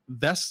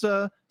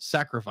Vespa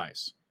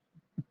Sacrifice.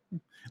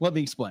 Let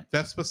me explain.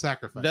 Vespa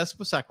Sacrifice.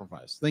 Vespa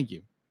Sacrifice. Thank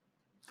you.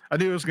 I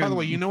knew it was going. By the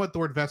way, you know what the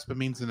word Vespa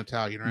means in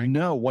Italian, right?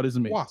 No. What does it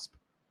mean? Wasp.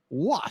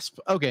 Wasp.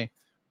 Okay.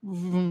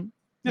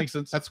 Makes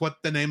sense. That's what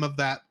the name of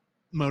that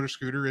motor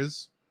scooter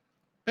is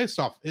based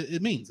off.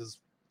 It means is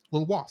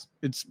little wasp.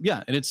 And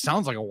it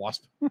sounds like a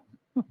wasp.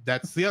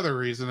 That's the other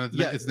reason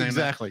it's named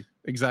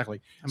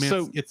exactly. I mean,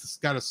 so it's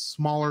got a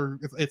smaller.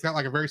 It's got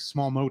like a very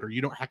small motor.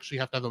 You don't actually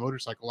have to have a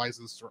motorcycle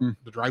license to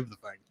drive the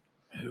thing.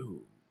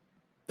 Ooh,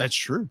 that's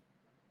true.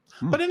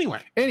 But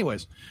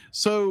anyways,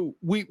 so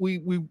we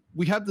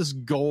have this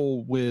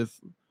goal with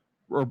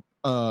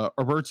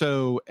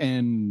Alberto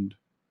and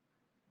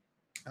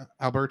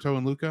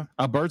Luca.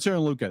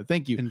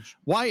 Thank you. And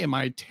why am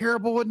I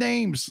terrible with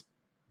names?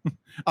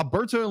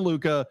 Alberto and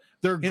Luca,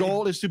 their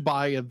goal is to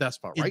buy a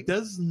Vespa, right? It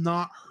does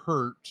not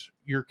hurt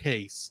your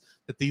case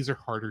that these are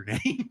harder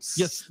names.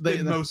 Yes,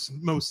 than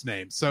most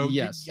names. So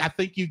yes, I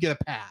think you get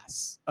a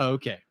pass.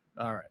 Okay,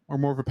 all right, or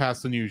more of a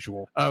pass than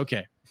usual.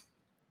 Okay.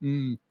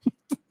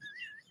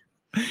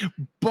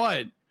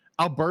 But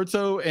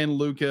Alberto and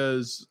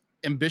Luca's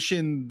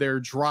ambition, their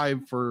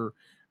drive for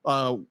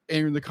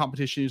entering the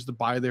competition is to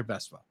buy their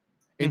Vespa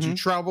and to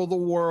travel the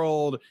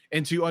world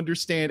and to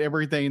understand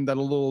everything that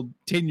a little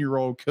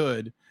 10-year-old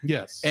could.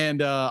 Yes. And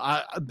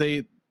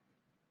they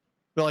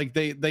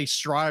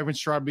strive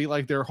to be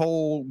like, their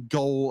whole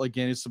goal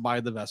again is to buy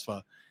the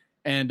Vespa.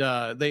 And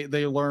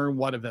they learn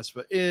what a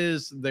Vespa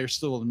is. They're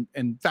still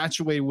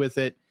infatuated with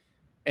it.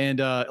 And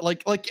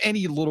like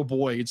any little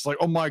boy, it's like,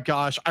 oh my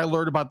gosh, I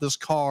learned about this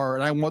car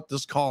and I want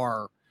this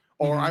car,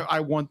 or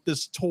I want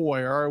this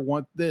toy, or I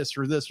want this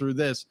or this or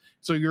this.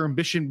 So your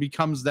ambition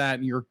becomes that,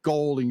 and your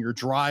goal and your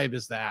drive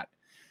is that.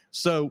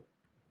 So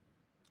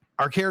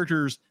our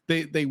characters,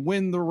 they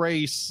win the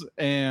race,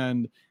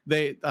 and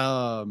they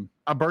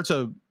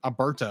Alberto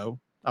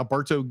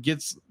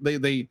gets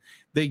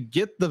they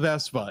get the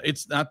Vespa.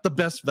 It's not the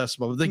best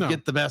Vespa, but they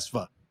get the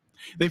Vespa.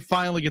 They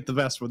finally get the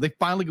Vespa. They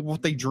finally get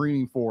what they're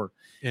dreaming for.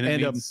 And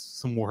it needs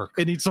some work.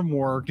 It needs some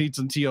work. Needs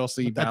some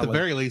TLC. At the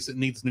very least, it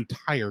needs new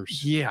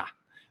tires. Yeah.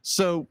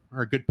 So,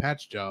 or a good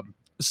patch job.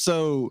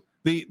 So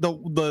the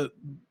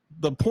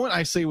point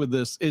I say with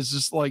this is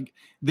just like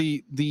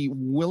the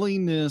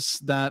willingness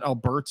that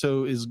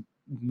Alberto is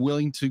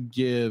willing to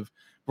give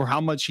for how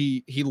much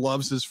he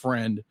loves his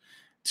friend,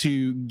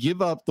 to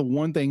give up the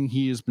one thing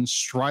he has been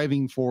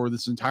striving for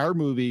this entire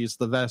movie, is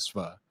the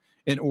Vespa,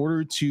 in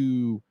order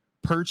to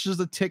purchase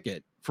a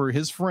ticket for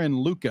his friend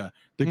Luca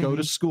to go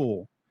to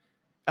school.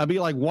 I'd be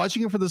like,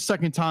 watching it for the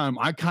second time,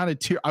 I kind of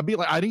I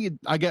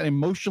got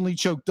emotionally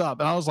choked up,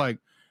 and I was like,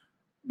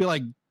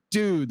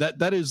 dude,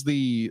 that is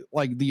the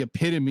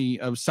epitome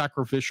of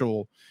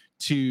sacrificial,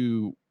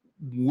 to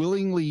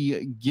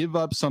willingly give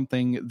up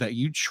something that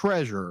you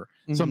treasure,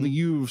 something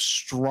you've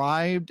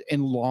strived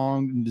and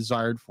longed and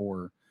desired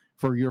for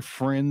your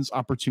friend's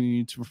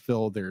opportunity to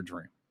fulfill their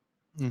dream.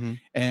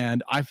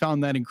 And I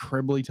found that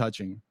incredibly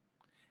touching.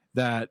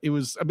 That it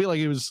was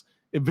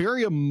a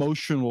very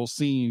emotional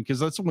scene, because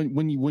that's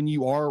when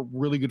you are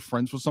really good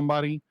friends with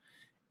somebody,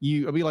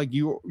 you're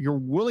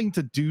willing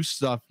to do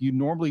stuff you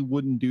normally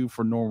wouldn't do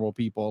for normal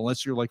people,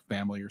 unless you're like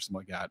family or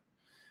something like that.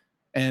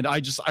 And I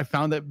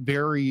found that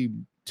very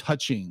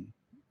touching,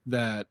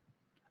 that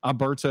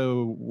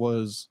Alberto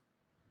was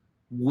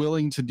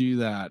willing to do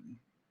that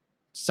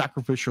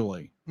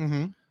sacrificially,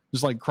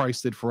 just like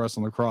Christ did for us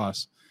on the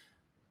cross.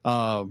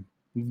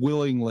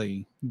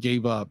 Willingly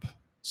gave up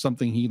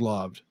something he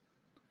loved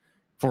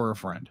for a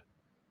friend.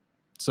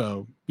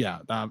 So yeah,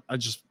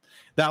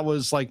 that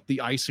was like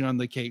the icing on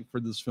the cake for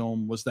this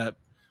film was that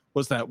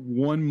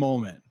one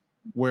moment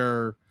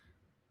where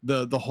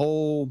the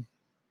whole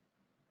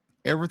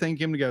everything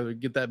came together to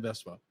get that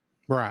Vespa,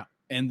 right?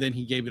 And then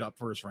he gave it up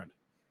for his friend.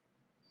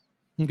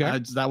 Okay,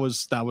 that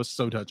was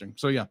so touching.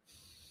 So yeah,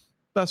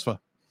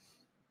 Vespa.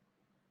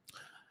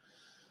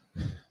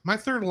 My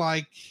third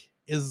like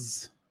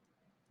is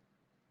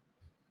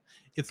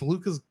it's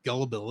Luca's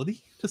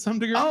gullibility to some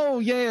degree. Oh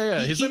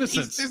yeah. His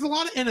innocence. There's a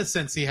lot of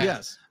innocence he has.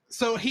 Yes.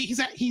 So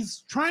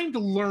he's trying to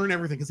learn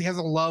everything because he has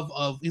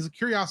a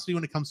curiosity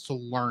when it comes to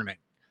learning.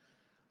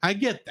 I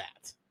get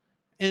that,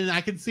 and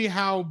I can see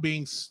how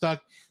being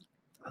stuck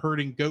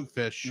herding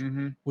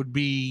goatfish would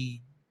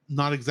be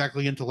not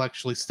exactly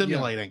intellectually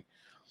stimulating.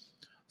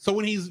 Yeah. So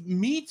when he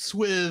meets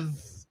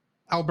with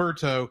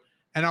Alberto,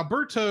 and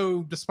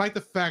Alberto, despite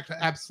the fact of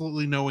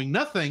absolutely knowing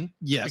nothing,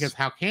 because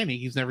how can he?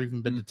 He's never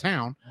even been to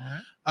town.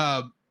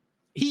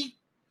 He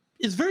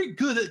is very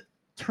good at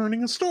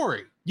turning a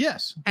story.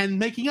 Yes. And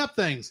making up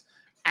things.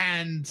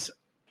 And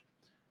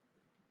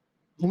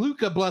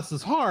Luca, bless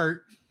his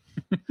heart,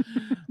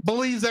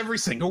 believes every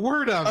single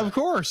word of it. Of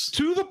course.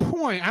 To the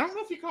point, I don't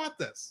know if you caught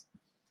this.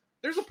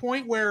 There's a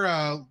point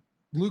where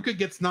Luca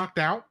gets knocked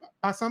out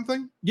by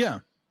something. Yeah.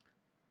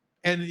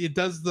 And it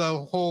does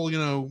the whole,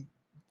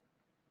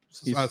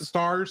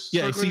 stars.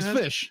 Yeah, he sees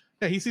fish.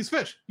 Yeah, he sees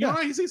fish. You know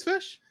why he sees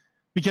fish?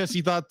 Because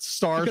he thought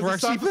stars were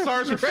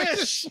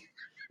fish.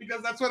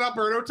 Because that's what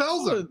Alberto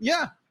tells him.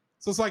 Yeah.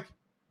 So it's like,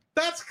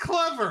 that's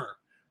clever.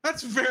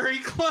 That's very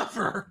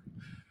clever.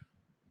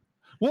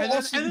 Well,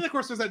 and then of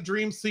course there's that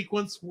dream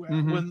sequence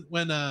when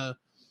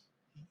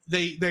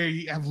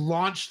they have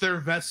launched their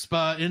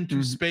Vespa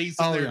into space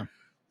and they're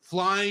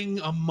flying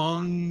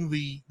among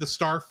the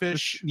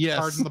starfish,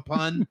 pardon the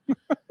pun,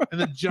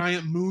 and the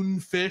giant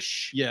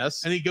moonfish.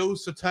 Yes. And he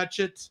goes to touch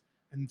it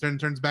and then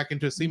turns back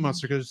into a sea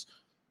monster because,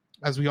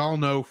 as we all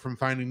know from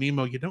Finding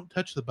Nemo, you don't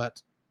touch the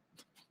butt.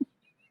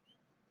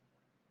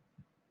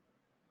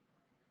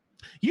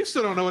 You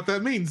still don't know what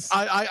that means.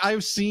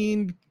 I've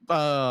seen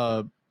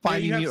Finding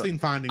Nemo.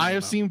 I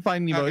have seen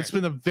Finding Nemo. Okay. It's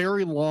been a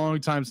very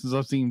long time since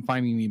I've seen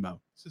Finding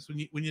Nemo. It's just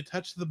when you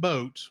touch the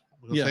boat,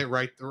 we'll say it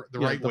right the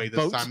right way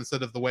this time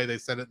instead of the way they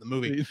said it in the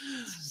movie.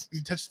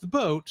 You touch the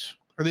boat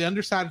or the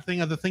underside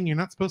thing of the thing you're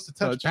not supposed to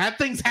touch. Bad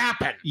things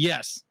happen.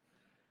 Yes.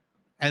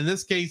 And in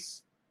this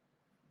case,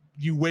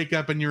 you wake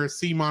up and you're a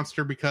sea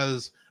monster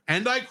because,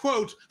 and I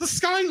quote, the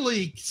sky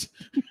leaked.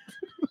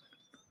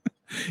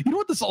 You know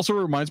what this also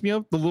reminds me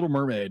of? The Little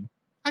Mermaid.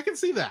 I can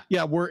see that.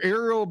 Yeah, where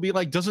Ariel will be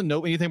like, doesn't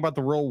know anything about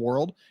the real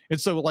world.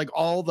 And so like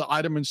all the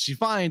items she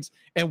finds,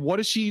 and what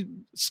does she?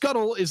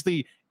 Scuttle is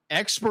the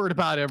expert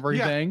about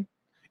everything.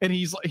 Yeah. And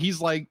he's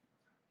like,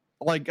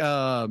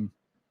 I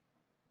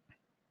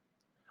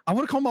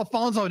want to call him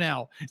Alfonso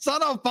now. It's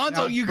not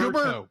Alfonso, you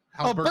goober.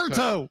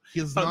 Alberto.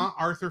 He is not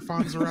Arthur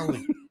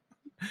Fonzarelli.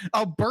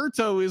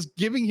 Alberto is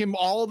giving him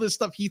all this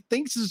stuff he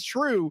thinks is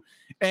true,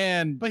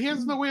 but he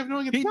has no way of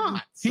knowing it's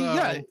not. So.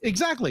 Yeah,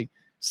 exactly.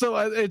 So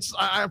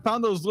I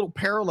found those little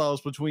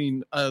parallels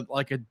between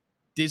like a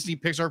Disney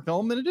Pixar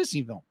film and a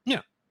Disney film.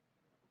 Yeah,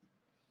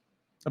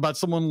 about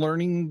someone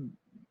learning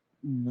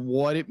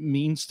what it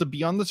means to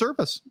be on the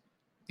surface.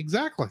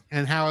 Exactly,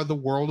 and how the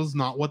world is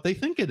not what they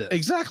think it is.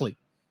 Exactly.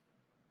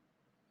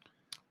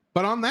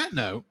 But on that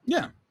note,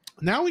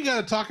 now we got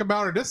to talk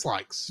about our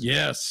dislikes.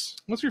 Yes.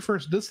 What's your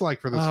first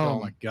dislike for this film? Oh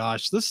my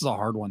gosh, this is a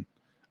hard one.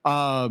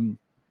 I'll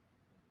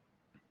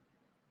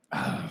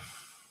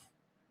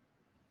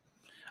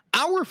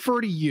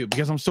refer to you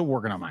because I'm still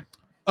working on mine.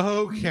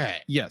 Okay.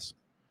 Yes.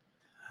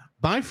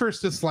 My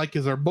first dislike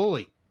is our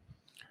bully.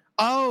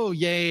 Oh,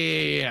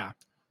 yeah.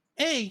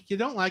 A, you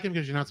don't like him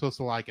because you're not supposed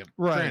to like him.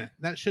 Right. Granted,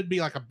 that should be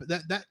like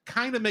that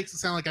kind of makes it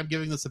sound like I'm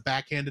giving this a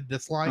backhanded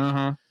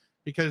dislike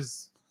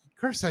because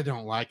of course I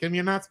don't like him.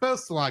 You're not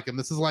supposed to like him.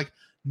 This is like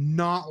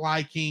not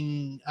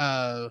liking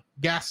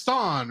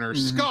Gaston or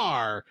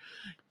Scar.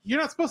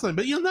 You're not supposed to,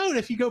 but you'll note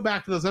if you go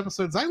back to those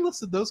episodes, I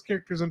listed those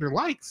characters under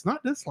likes,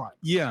 not dislikes.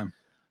 Yeah.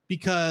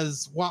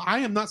 Because while I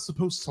am not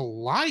supposed to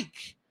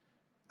like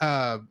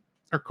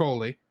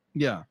Ercole,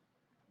 yeah,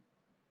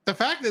 the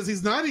fact is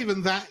he's not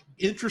even that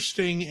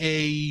interesting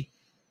a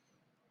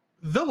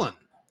villain.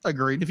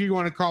 Agreed. If you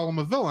want to call him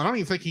a villain, I don't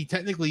even think he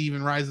technically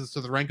even rises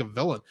to the rank of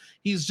villain.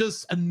 He's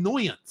just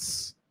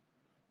annoyance.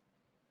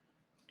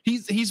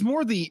 He's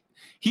more he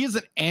is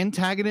an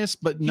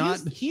antagonist, but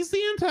he's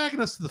the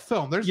antagonist of the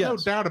film. There's no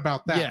doubt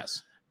about that.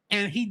 Yes.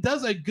 And he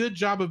does a good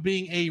job of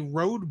being a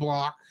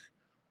roadblock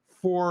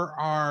for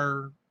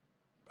our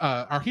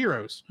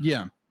heroes.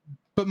 Yeah.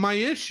 But my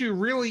issue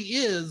really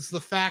is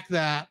the fact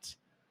that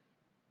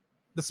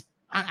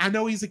I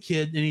know he's a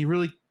kid and he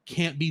really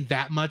can't be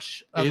that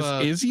much of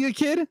is he a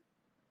kid?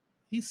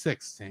 He's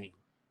 16.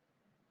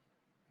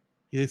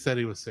 They said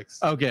he was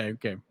 16. Okay.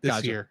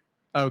 This year.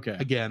 Okay.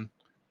 Again.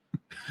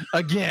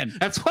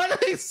 That's what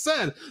they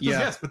said. Yeah.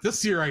 Yes, but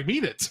this year I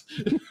mean it.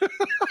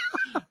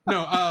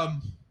 No,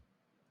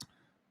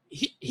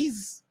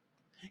 he's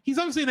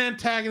obviously an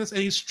antagonist,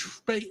 and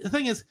the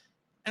thing is,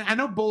 and I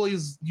know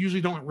bullies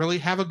usually don't really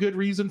have a good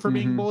reason for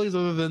being bullies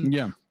other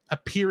than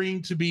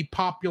appearing to be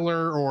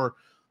popular or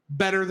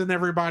better than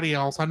everybody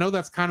else. I know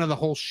that's kind of the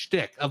whole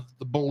shtick of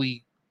the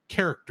bully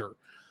character.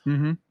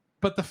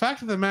 But the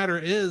fact of the matter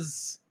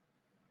is,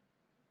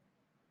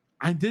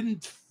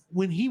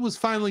 when he was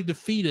finally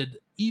defeated,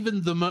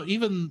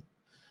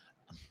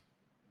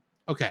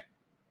 okay.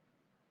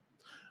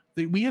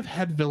 We have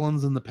had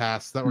villains in the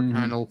past that were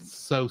kind of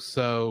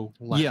so.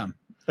 Yeah,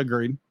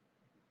 agreed.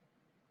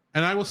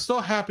 And I was still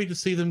happy to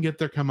see them get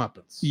their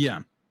comeuppance.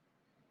 Yeah.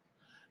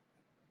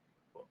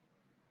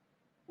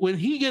 When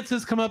he gets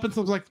his comeuppance,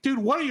 I was like, dude,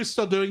 what are you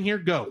still doing here?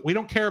 Go. We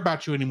don't care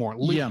about you anymore.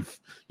 Leave. Yeah.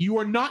 You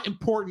are not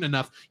important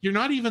enough. You're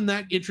not even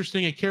that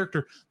interesting a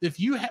character. If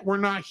you were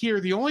not here,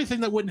 the only thing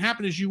that wouldn't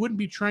happen is you wouldn't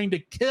be trying to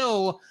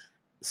kill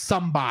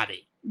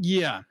somebody.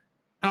 Yeah.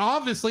 And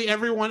obviously,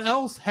 everyone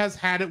else has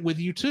had it with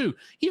you too.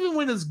 Even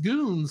when his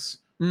goons,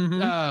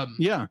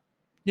 yeah,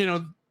 you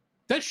know,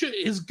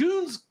 his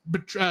goons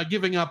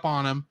giving up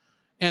on him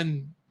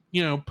and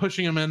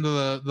pushing him into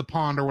the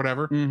pond or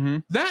whatever.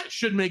 That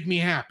should make me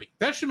happy.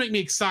 That should make me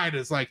excited.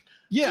 It's like,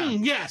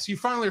 yes, you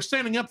finally are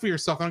standing up for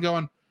yourself. And I'm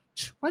going,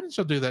 why didn't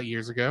you do that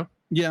years ago?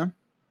 Yeah,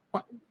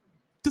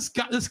 this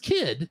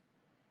kid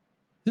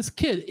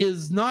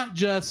is not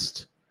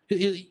just.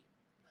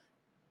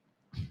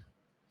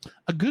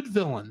 A good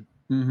villain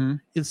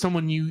is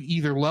someone you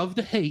either love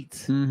to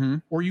hate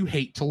or you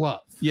hate to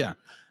love. Yeah.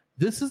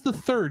 This is the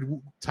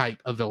third type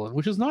of villain,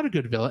 which is not a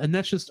good villain, and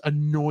that's just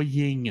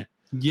annoying.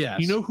 Yes.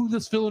 You know who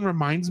this villain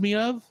reminds me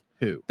of?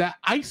 Who? That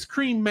ice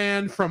cream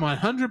man from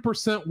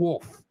 100%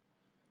 Wolf.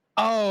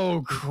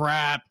 Oh,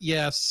 crap.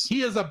 Yes.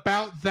 He is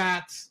about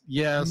that.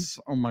 Yes.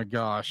 Oh, my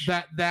gosh.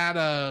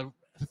 That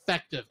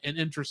effective and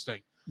interesting.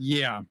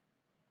 Yeah.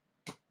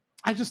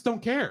 I just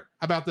don't care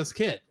about this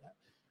kid.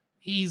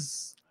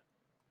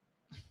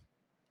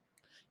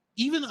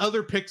 Even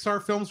other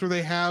Pixar films where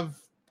they have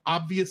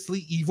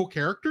obviously evil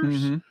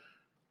characters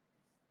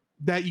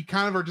that you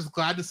kind of are just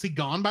glad to see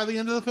gone by the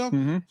end of the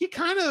film, you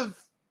kind of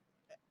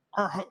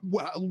are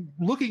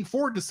looking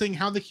forward to seeing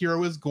how the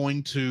hero is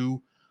going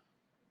to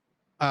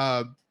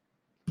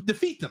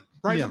defeat them,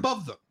 rise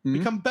above them,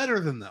 become better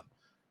than them.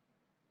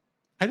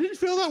 I didn't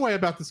feel that way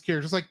about this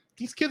character. It's like,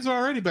 these kids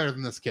are already better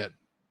than this kid.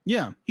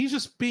 Yeah. He's a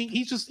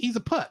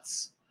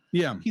putz.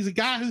 Yeah. He's a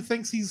guy who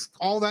thinks he's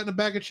all that in a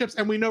bag of chips.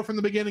 And we know from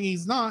the beginning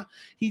he's not.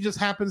 He just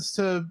happens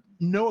to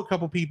know a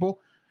couple people.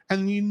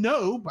 And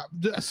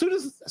as soon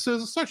as it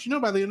starts,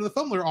 by the end of the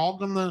film, they're all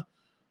going to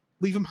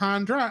leave him high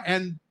and dry.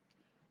 And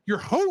your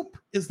hope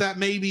is that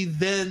maybe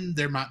then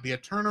there might be a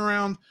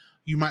turnaround.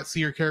 You might see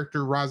your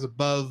character rise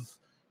above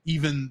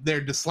even their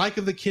dislike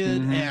of the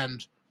kid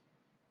and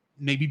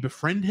maybe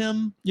befriend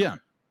him. Yeah.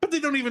 But they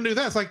don't even do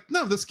that. It's like,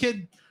 no, this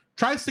kid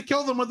tries to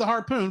kill them with the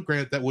harpoon.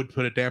 Granted, that would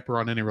put a damper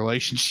on any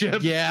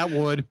relationship. Yeah, it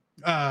would.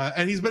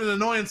 And he's been an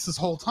annoyance this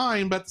whole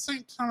time, but at the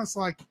same time, it's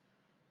like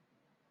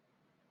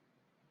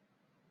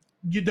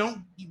we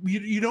don't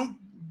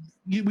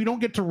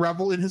get to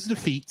revel in his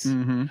defeats.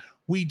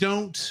 We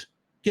don't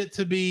get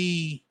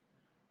to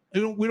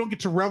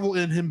revel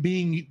in him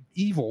being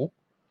evil,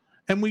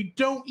 and we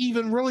don't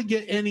even really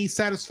get any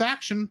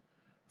satisfaction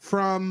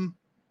from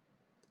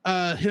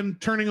him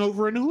turning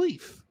over a new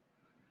leaf.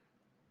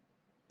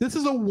 This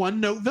is a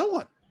one-note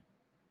villain.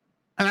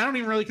 And I don't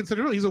even really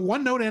consider it. He's a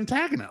one-note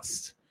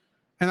antagonist.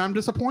 And I'm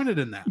disappointed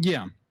in that.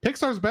 Yeah.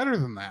 Pixar's better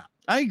than that.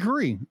 I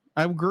agree.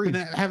 And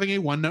having a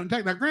one-note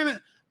antagonist. Now,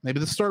 granted, maybe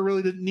the story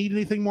really didn't need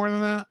anything more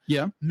than that.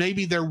 Yeah.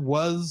 Maybe there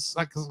was,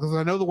 because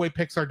I know the way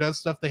Pixar does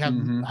stuff, they have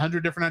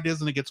 100 different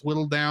ideas and it gets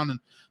whittled down. And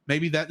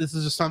maybe this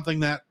is just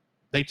something that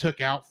they took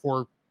out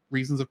for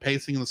reasons of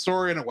pacing in the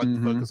story and it wasn't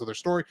the focus of their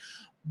story.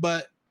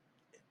 But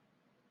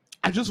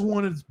I just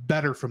wanted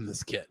better from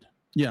this kid.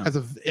 Yeah,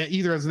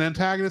 either as an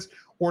antagonist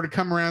or to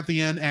come around at the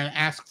end and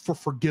ask for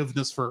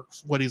forgiveness for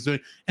what he's doing,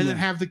 and then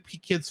have the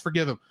kids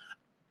forgive him.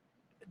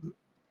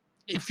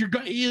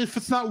 If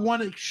it's not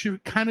one, it should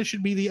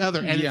be the other,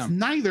 and it's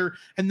neither,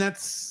 and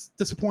that's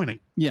disappointing.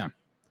 Yeah,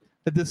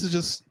 that this is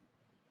just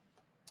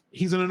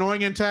he's an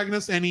annoying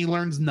antagonist, and he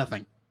learns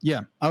nothing.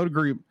 Yeah, I would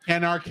agree.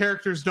 And our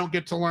characters don't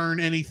get to learn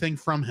anything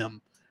from him.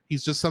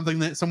 He's just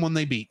someone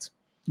they beat.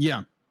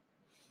 Yeah.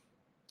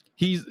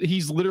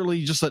 He's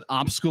literally just an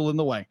obstacle in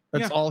the way.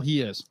 That's all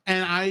he is.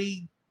 And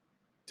I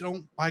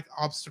don't like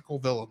obstacle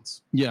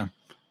villains. Yeah.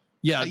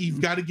 Yeah.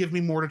 You've got to give me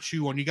more to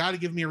chew on. You got to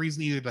give me a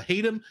reason either to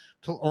hate him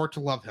or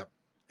to love him.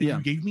 And you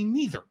gave me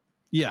neither.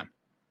 Yeah.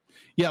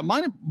 Yeah.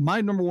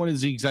 My number one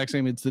is the exact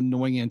same. It's the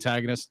annoying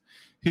antagonist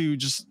who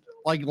just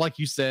like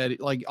you said,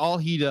 like all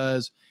he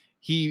does,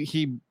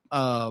 he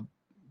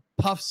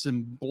puffs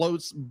and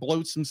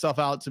bloats himself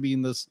out to be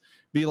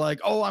like,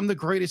 oh, I'm the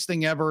greatest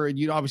thing ever.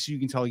 And obviously you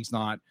can tell he's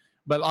not.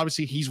 But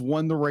obviously he's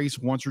won the race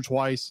once or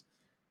twice,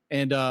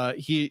 and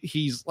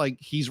he's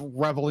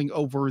reveling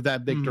over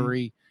that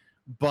victory,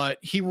 but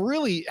he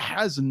really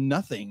has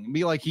nothing.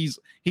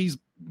 He's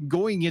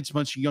going against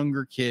much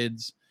younger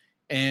kids,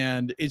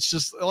 and it's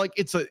just like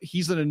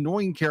he's an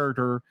annoying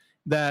character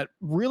that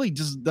really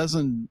just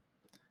doesn't.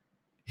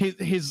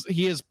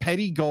 he has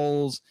petty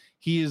goals.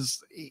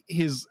 His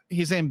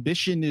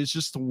ambition is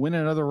just to win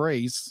another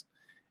race,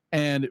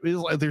 and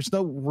there's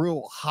no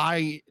real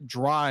high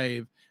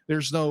drive.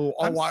 There's no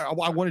I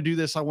want to do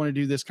this. I want to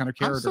do this kind of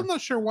character. I'm still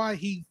not sure why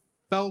he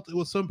felt it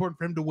was so important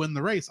for him to win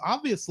the race.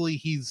 Obviously,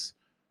 he's,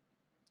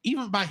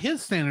 even by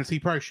his standards, he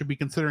probably should be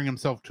considering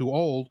himself too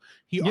old.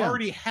 He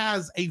already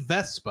has a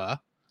Vespa,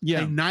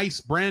 a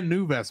nice brand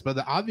new Vespa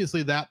that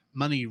obviously that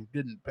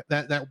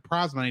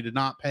prize money did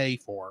not pay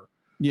for.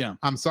 Yeah,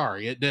 I'm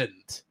sorry, it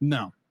didn't.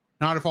 No,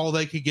 not if all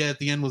they could get at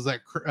the end was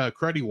that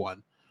cruddy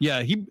one.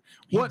 Yeah,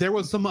 there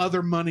was some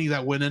other money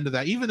that went into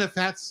that, even if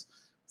that's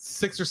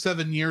 6 or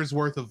 7 years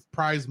worth of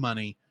prize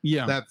money.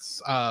 Yeah,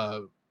 that's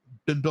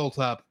been built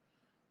up.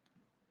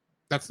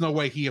 That's no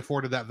way he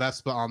afforded that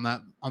Vespa on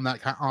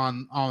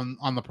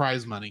the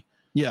prize money.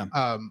 Yeah.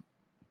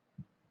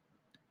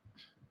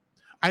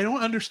 I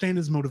don't understand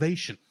his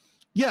motivation.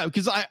 Yeah,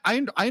 because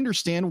I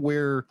understand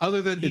where,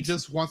 other than he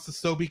just wants to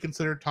still be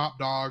considered top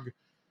dog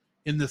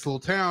in this little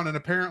town, and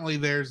apparently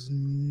there's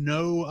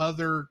no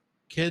other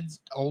kids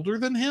older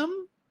than him.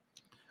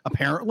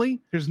 Apparently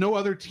there's no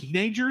other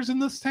teenagers in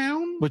this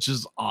town, which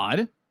is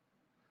odd.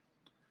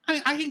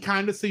 I can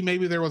kind of see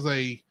maybe there was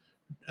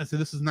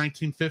this is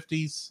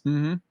 1950s.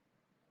 Mm-hmm.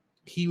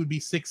 He would be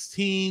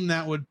 16.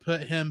 That would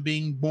put him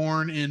being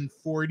born in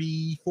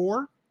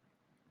 44.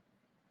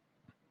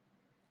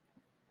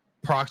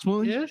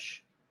 Approximately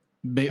ish.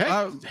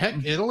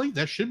 Heck, Italy,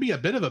 there should be a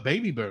bit of a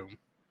baby boom.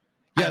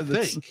 Yeah,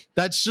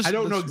 that's just. I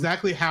don't know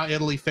exactly how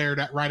Italy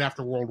fared right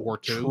after World War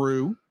II.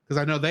 True, because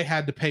I know they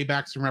had to pay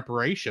back some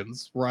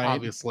reparations, right?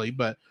 Obviously,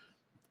 but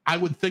I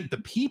would think the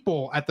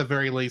people, at the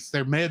very least,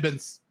 there may have been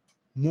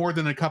more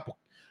than a couple.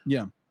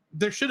 Yeah,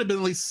 there should have been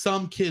at least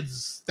some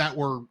kids that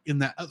were in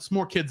that.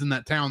 More kids in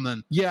that town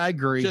than. Yeah, I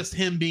agree. Just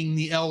him being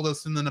the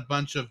eldest, and then a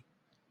bunch of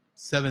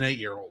 7-8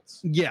 year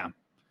olds. Yeah.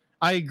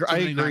 I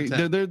agree.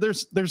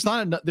 There's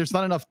not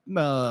enough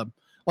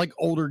like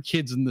older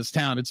kids in this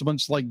town. It's a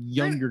bunch of like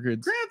younger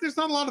kids. There's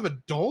not a lot of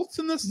adults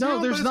in this town. No,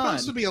 there's not.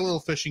 It's supposed to be a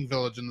little fishing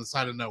village in the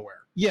side of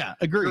nowhere. Yeah,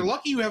 agree. You're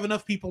lucky you have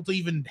enough people to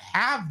even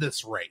have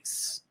this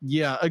race.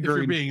 Yeah, agree. If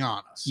you're being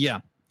honest. Yeah,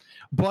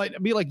 but I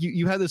mean, like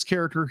you have this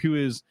character who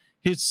is,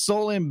 his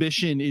sole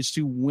ambition is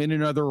to win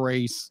another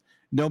race,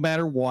 no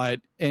matter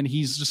what, and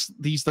he's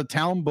the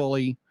town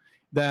bully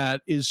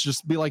that is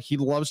just be like, he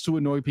loves to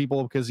annoy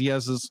people because he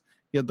has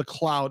the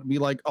clout, be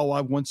like, oh,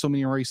 I've won so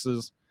many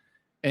races,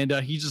 and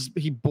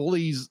he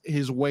bullies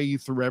his way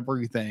through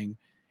everything,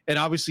 and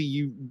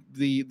obviously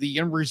the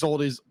end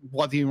result is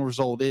what the end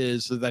result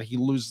is, so that he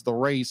loses the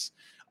race.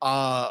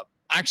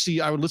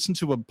 Actually, I would listen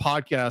to a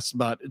podcast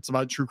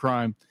about true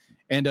crime,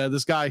 and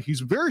this guy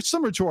who's very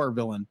similar to our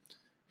villain,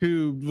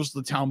 who was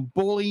the town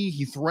bully.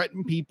 He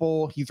threatened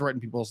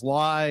people's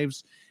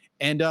lives,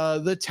 and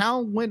the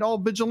town went all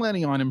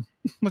vigilante on him.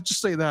 Let's just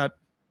say that.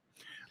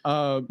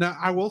 Now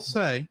I will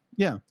say,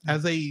 yeah,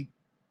 to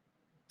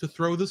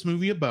throw this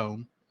movie a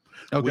bone,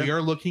 we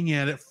are looking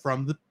at it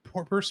from the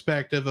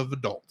perspective of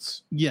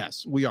adults.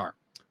 Yes, we are.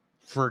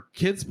 For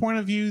kids' point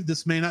of view,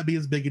 this may not be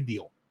as big a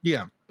deal.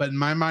 Yeah, but in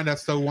my mind, I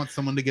still want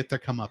someone to get their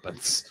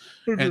comeuppance.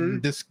 Mm-hmm.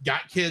 And this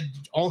kid,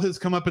 all his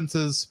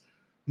comeuppances,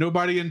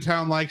 nobody in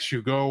town likes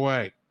you. Go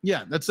away.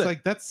 Yeah, that's it.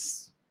 Like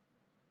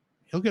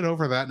he'll get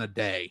over that in a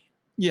day.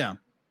 Yeah.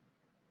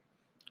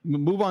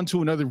 Move on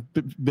to another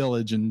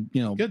village, and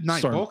good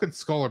night. Bulk and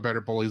Skull are better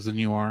bullies than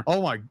you are.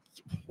 Oh my,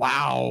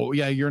 wow.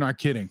 Yeah, you're not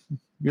kidding.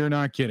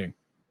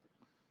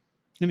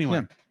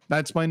 Anyway,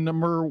 that's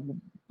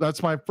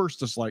my first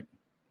dislike.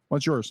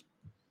 What's yours?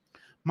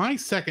 My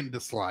second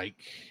dislike.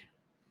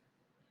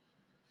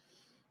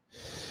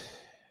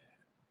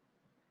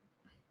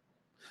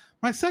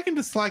 My second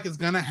dislike is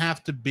gonna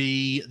have to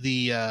be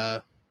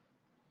the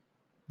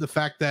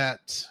fact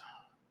that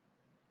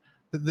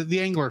the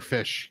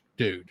anglerfish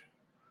dude.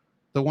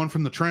 The one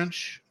from the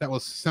trench that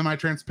was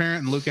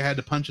semi-transparent, and Luca had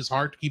to punch his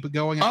heart to keep it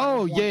going.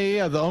 Oh,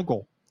 yeah, the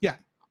uncle. Yeah.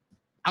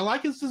 I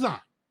like his design.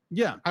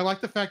 Yeah. I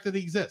like the fact that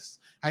he exists.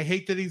 I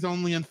hate that he's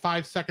only in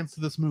 5 seconds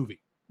of this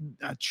movie.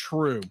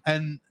 True.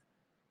 And,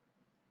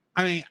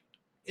 I mean,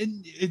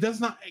 it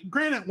does not...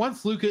 Granted,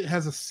 once Luca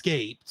has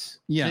escaped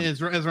and has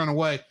run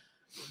away,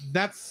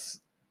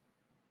 that's...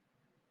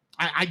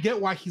 I get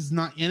why he's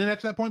not in it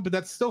at that point, but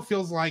that still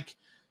feels like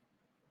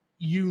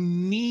you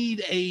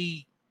need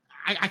a...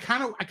 I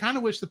kind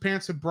of wish the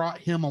parents had brought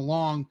him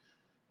along,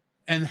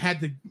 and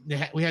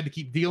we had to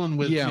keep dealing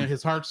with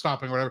his heart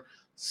stopping or whatever,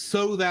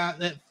 so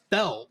that it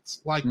felt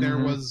like there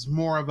was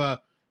more of a,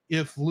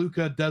 if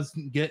Luca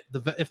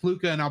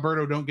and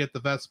Alberto don't get the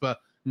Vespa,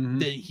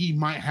 that he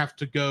might have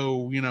to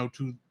go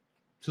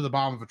to the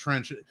bottom of a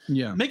trench.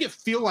 Yeah, make it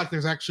feel like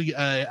there's actually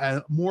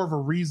a more of a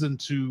reason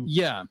to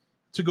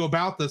go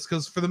about this,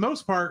 because for the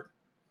most part,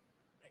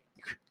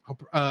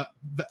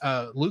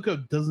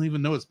 Luca doesn't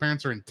even know his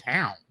parents are in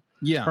town.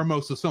 Yeah, for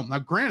most of the film. Now,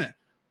 granted,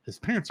 his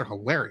parents are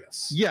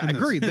hilarious. Yeah, I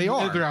agree. They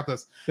are throughout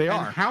this. They and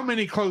are. How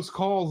many close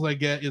calls they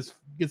get is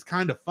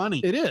kind of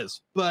funny. It is,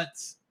 but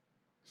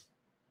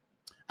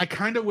I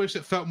kind of wish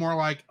it felt more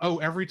like, oh,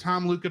 every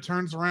time Luca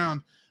turns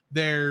around,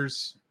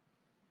 there's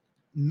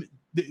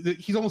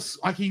he's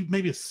almost like he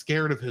maybe is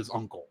scared of his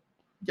uncle.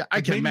 Yeah,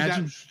 I can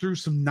imagine through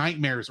some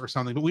nightmares or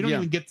something, but we don't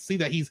even get to see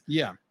that.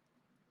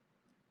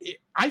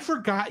 I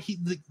forgot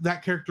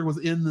that character was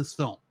in this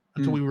film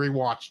until we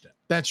rewatched it.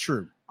 That's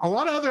true. A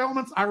lot of other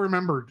elements I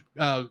remembered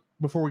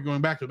before we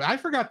going back to it, but I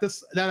forgot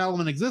that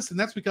element exists, and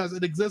that's because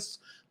it exists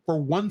for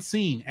one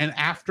scene, and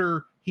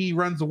after he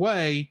runs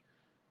away,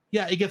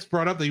 it gets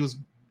brought up that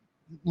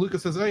Luca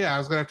says, "Oh yeah, I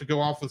was gonna have to go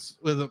off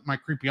with my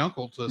creepy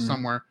uncle to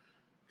somewhere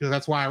because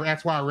that's why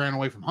I ran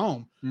away from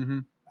home."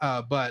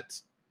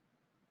 But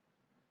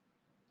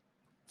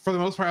for the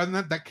most part, other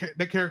than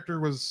that character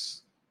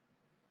was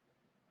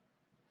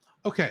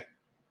okay.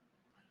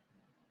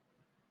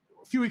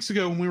 A few weeks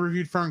ago when we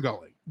reviewed Fern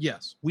Gully,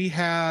 yes, we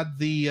had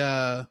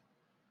that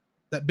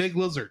big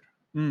lizard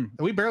that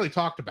we barely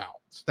talked about.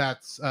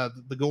 That's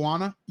the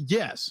goanna.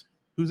 Yes,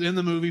 who's in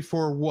the movie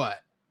for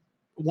what?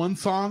 One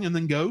song and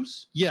then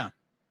goes. Yeah,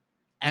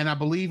 and I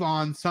believe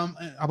on some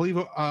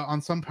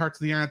parts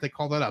of the internet they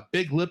call that a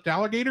big lipped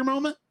alligator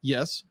moment.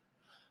 Yes.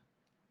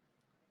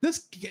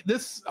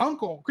 This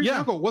uncle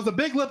was a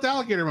big lipped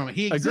alligator moment.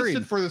 He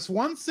existed for this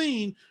one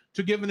scene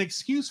to give an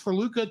excuse for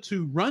Luca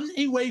to run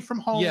away from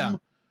home. Yeah.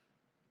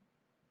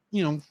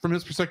 From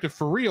his perspective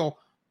for real,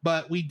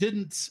 but I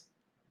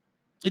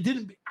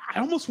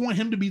almost want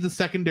him to be the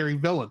secondary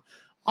villain.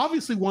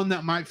 Obviously one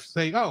that might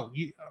say,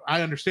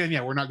 I understand.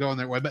 Yeah, we're not going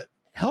that way, but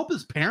help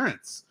his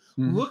parents.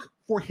 Look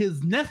for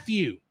his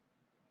nephew.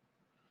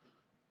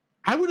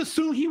 I would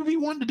assume he would be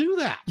wanting to do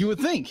that. You would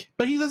think.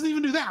 But he doesn't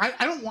even do that.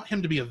 I don't want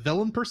him to be a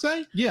villain per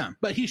se. Yeah.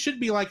 But he should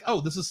be like,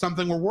 this is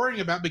something we're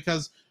worrying about,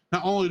 because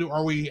not only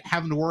are we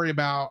having to worry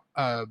about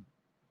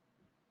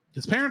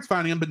his parents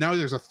finding him, but now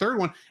there's a third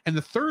one. And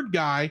the third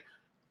guy,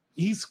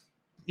 he's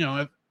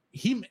even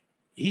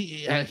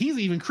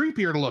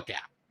creepier to look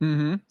at.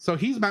 So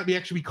he might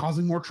actually be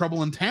causing more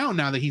trouble in town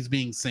now that he's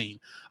being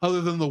seen,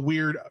 other than the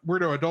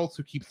weirdo adults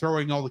who keep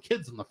throwing all the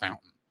kids in the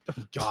fountain. Oh,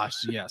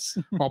 gosh, yes.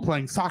 While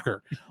playing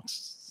soccer.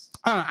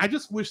 I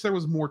just wish there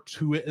was more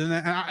to it, and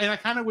I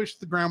kind of wish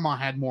the grandma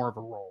had more of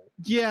a role.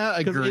 Yeah,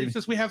 agreed. It's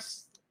just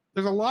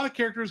there's a lot of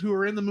characters who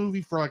are in the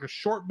movie for like a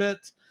short bit,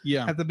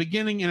 at the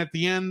beginning and at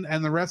the end,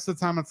 and the rest of the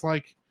time it's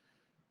like,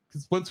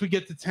 because once we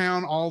get to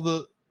town, all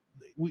the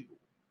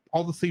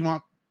sea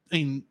monster. I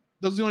mean,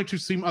 those are the only two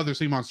other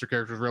sea monster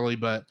characters, really.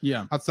 But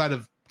outside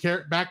of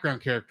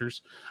background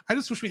characters, I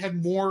just wish we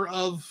had more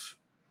of.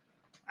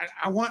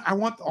 I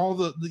want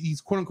all these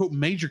quote unquote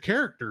major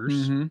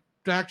characters to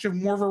actually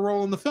have more of a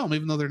role in the film,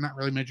 even though they're not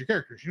really major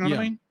characters. You know what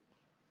I mean?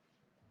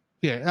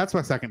 Yeah, that's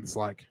my second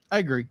dislike. I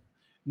agree.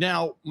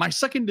 Now, my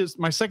second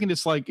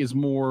dislike is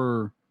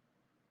more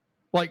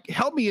like,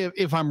 help me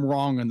if I'm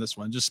wrong on this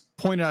one. Just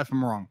point out if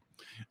I'm wrong.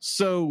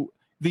 So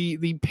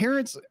the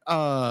parents,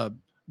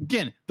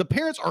 again, the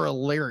parents are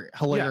hilarious.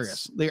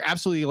 Yes. They're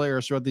absolutely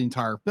hilarious throughout the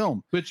entire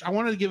film. Which I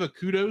wanted to give a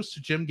kudos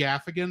to Jim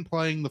Gaffigan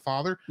playing the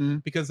father,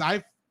 because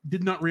I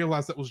did not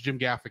realize that was Jim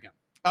Gaffigan.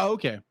 Oh,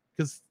 okay.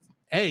 Because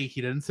he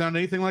didn't sound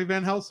anything like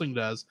Van Helsing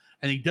does,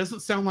 and he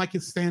doesn't sound like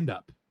his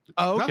stand-up.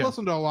 Oh, okay. I've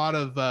listened to a lot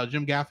of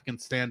Jim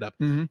Gaffigan's stand-up.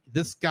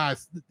 This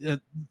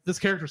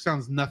character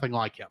sounds nothing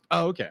like him.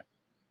 Oh, okay.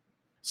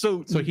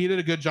 So he did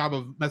a good job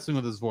of messing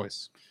with his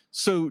voice.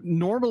 So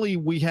normally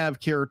we have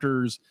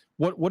characters.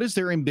 What is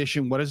their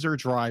ambition? What is their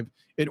drive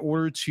in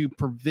order to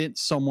prevent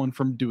someone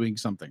from doing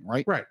something?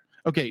 Right. Right.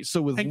 Okay.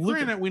 So with Luca,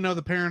 granted, we know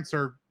the parents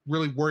are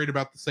really worried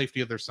about the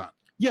safety of their son.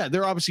 Yeah,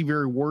 they're obviously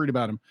very worried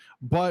about him,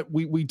 but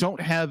we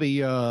don't have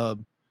a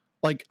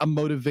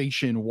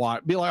motivation. Why?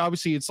 Be like,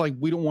 obviously, it's like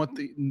we don't want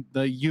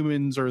the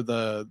humans or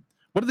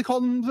what do they call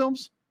them in the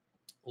films?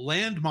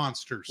 Land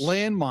monsters.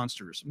 Land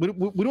monsters. We don't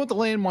want the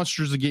land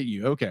monsters to get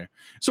you. Okay,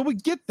 so we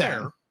get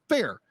there,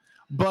 fair,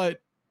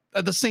 but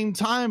at the same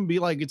time, be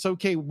like, it's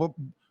okay,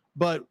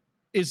 but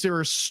is there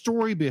a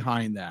story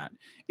behind that?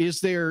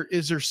 Is there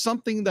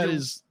something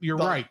that you're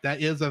right?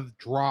 That is a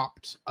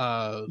dropped.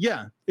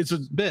 It's a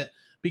bit.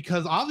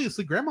 Because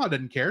obviously grandma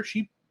didn't care.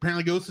 She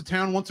apparently goes to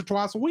town once or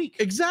twice a week.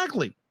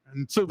 Exactly.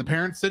 And so the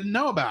parents didn't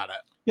know about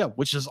it. Yeah,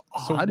 which is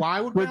odd. So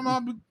why would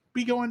grandma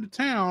be going to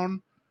town?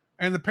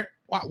 And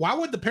why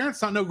would the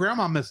parents not know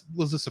grandma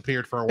was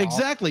disappeared for a while?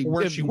 Exactly.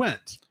 Where she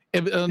went.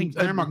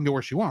 Grandma can go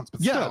where she wants,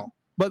 but still.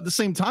 But at the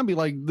same time, you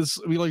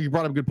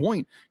brought up a good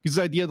point, because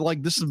the idea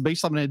that this is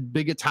based on a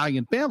big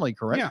Italian family,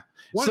 correct? Yeah.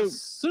 One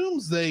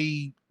assumes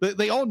they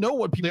all know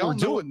what people are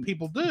doing. What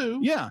people do.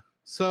 Yeah.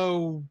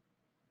 So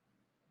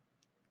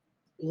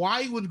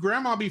why would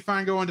grandma be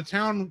fine going to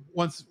town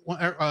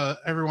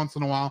every once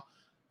in a while,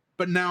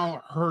 but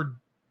now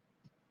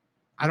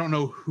I don't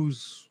know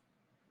whose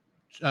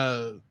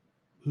grandmother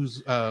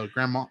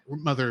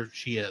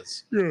she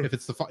is. Yeah. If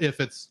it's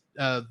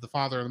the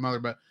father or the mother,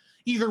 but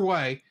either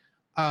way,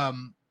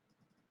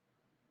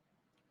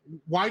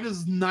 why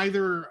does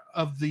neither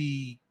of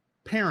the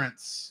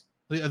parents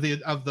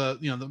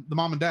the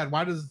mom and dad,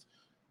 why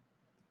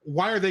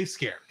are they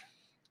scared?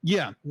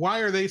 Yeah. Why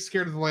are they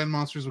scared of the land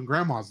monsters when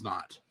grandma's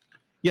not?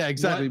 Yeah,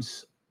 exactly.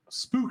 What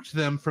spooked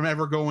them from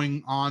ever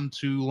going on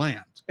to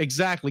land.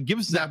 Exactly. Give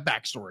us that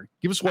backstory.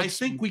 Give us what I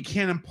think we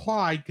can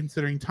imply,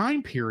 considering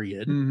time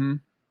period. Mm-hmm.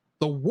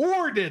 The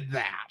war did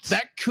that.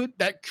 That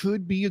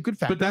could be a good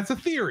factor. But that's a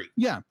theory.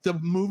 Yeah. The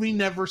movie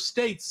never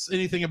states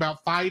anything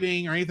about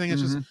fighting or anything.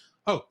 It's just,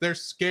 they're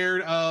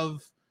scared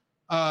of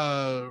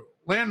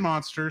land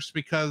monsters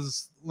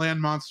because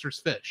land monsters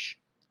fish.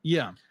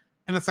 Yeah.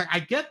 And it's like, I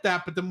get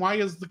that, but then why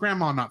is the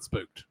grandma not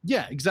spooked?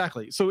 Yeah,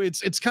 exactly. So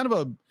it's kind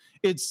of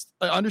it's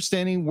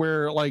understanding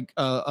where, like,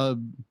 how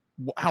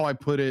I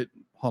put it.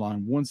 Hold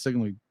on 1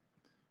 second.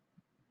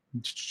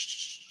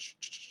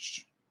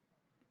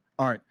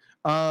 All right.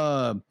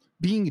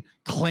 Being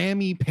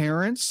clammy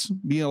parents,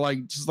 being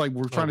like, just like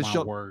we're trying to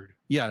shelter.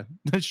 Yeah,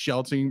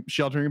 sheltering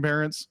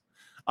parents.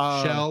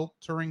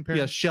 Sheltering parents.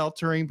 Yeah,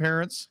 sheltering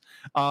parents.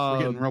 We're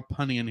getting real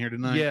punny in here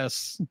tonight.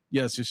 Yes.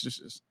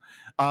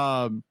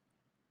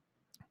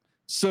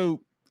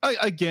 So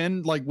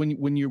again, like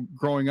when you're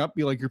growing up,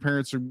 be like your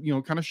parents are,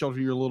 kind of shelter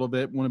you a little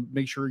bit. Want to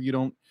make sure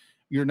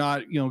you're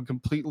not,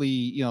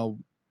 completely,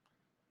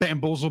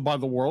 bamboozled by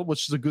the world,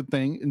 which is a good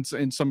thing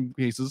in some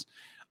cases.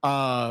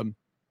 But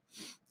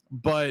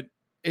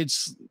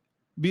it's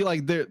be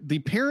like the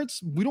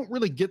parents, we don't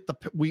really get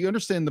we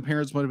understand the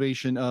parents'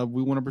 motivation of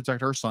we want to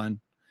protect our son,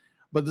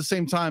 but at the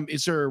same time,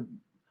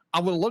 I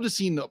would love to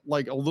see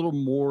like a little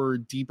more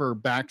deeper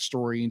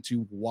backstory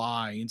into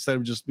why, instead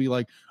of just be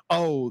like,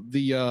 oh,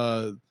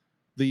 the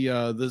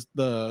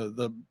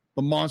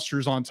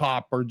monsters on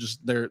top are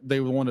just they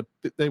want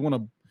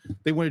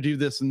to do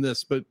this and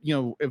this. But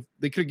if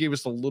they could have gave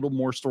us a little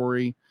more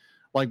story,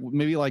 like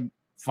maybe like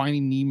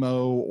Finding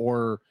Nemo,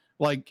 or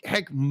like,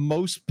 heck,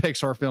 most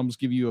Pixar films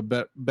give you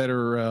a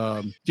better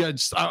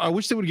I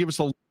wish they would give us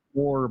a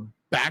more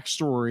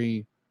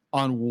backstory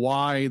on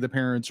why the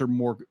parents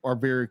are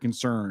very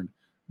concerned,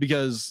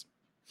 because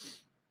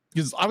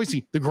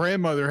obviously the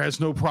grandmother has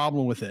no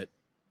problem with it,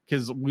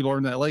 because we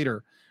learned that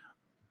later.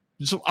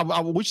 So I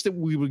wish that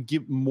we would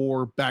give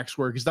more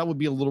backstory, because that would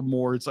be a little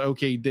more. It's like,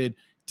 okay, did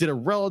a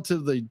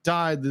relative that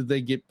died, did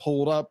they get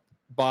pulled up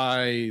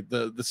by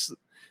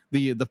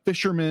the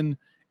fishermen,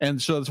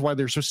 and so that's why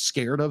they're so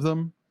scared of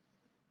them?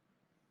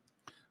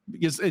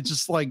 Because it's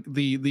just like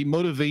the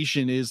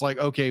motivation is like,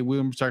 okay, we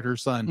want to protect her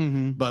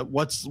son, but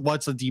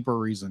what's a deeper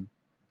reason?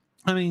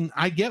 I mean,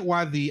 I get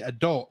why the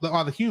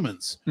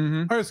humans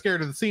are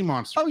scared of the sea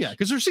monsters. Oh yeah,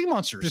 because they're sea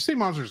monsters. They're sea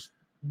monsters.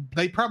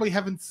 They probably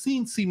haven't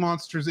seen sea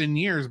monsters in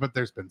years, but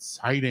there's been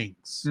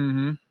sightings.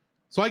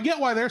 So I get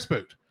why they're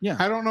spooked. Yeah,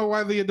 I don't know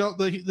why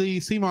the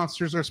sea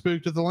monsters are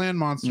spooked at the land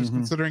monsters,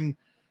 considering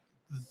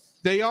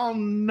they all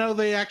know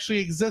they actually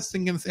exist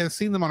and have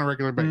seen them on a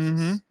regular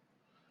basis.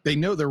 They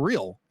know they're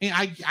real. And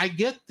I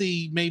get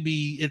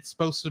maybe it's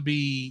supposed to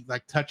be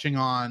like touching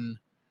on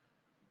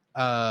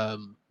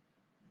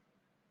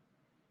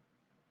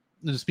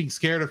just being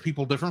scared of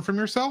people different from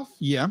yourself.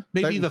 Yeah.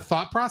 Maybe the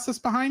thought process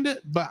behind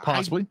it, but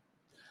possibly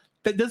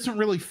that doesn't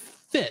really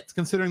fit,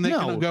 considering they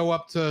can go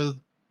up to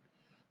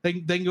they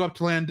can go up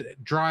to land,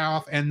 dry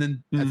off, and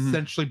then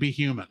essentially be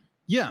human.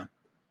 Yeah.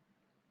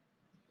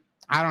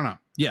 I don't know.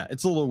 Yeah,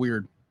 it's a little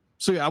weird.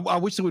 So yeah, I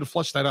wish they would have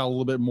fleshed that out a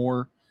little bit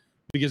more,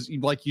 because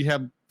like you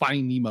have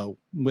Finding Nemo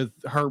with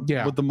her,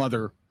 with the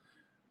mother.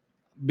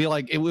 Be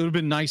like, it would have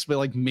been nice, but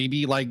like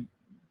maybe like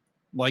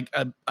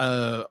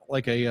a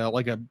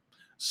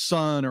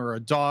son or a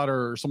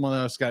daughter or someone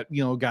else got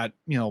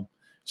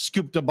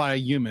scooped up by a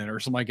human or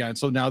something like that.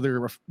 So now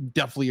they're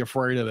definitely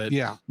afraid of it.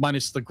 Yeah.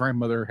 Minus the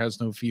grandmother has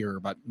no fear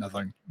about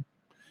nothing.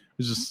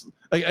 It's just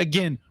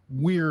again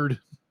weird.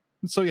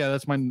 So yeah,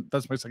 that's my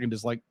second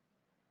dislike.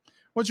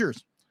 What's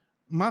yours?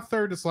 My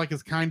third dislike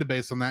is kind of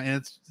based on that, and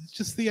it's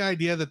just the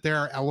idea that there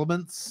are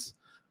elements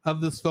of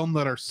this film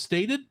that are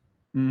stated.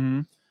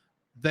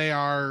 They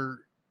are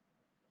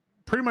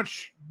pretty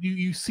much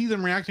you see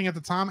them reacting at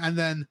the time, and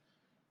then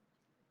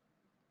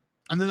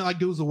it like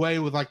goes away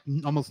with like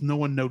almost no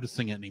one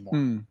noticing it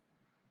anymore.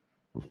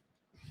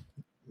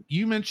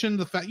 You mentioned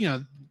the fact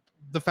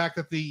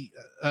that the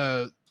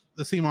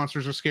sea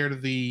monsters are scared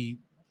of the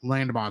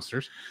land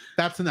monsters.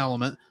 That's an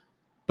element,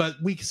 but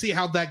we can see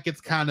how that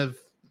gets kind of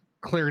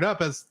cleared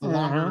up as the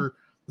longer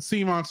the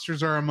sea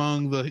monsters are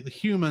among the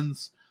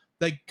humans.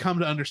 They come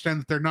to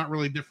understand that they're not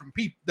really different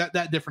people,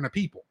 that different of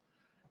people,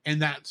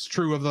 and that's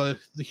true of the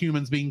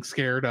humans being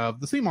scared of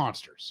the sea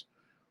monsters.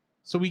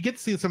 So we get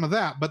to see some of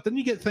that, but then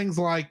you get things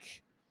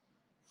like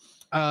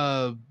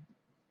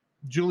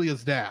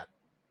Julia's dad.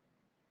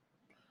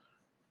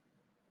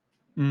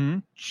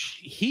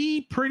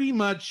 He pretty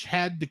much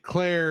had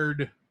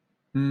declared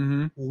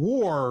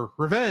war,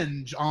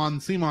 revenge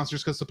on sea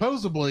monsters, because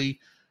supposedly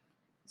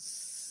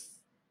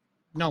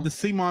the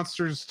sea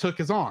monsters took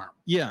his arm.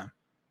 Yeah.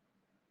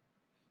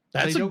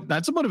 That's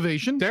a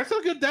motivation. That's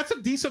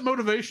a decent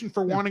motivation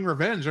for wanting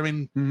revenge. I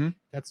mean,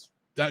 that's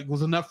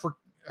enough for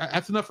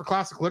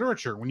classic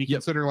literature when you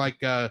consider like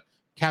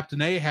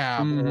Captain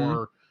Ahab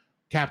or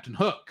Captain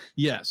Hook.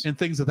 Yes. And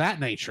things of that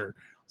nature.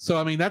 So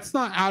I mean, that's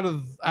not out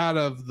of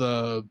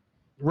the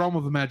realm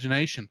of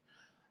imagination.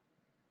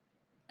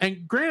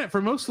 And granted,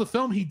 for most of the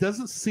film, he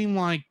doesn't seem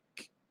like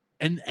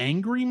an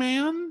angry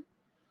man,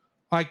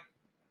 like,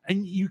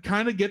 and you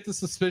kind of get the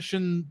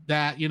suspicion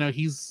that, you know,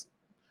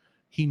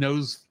 he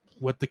knows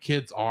what the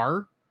kids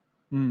are,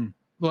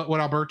 what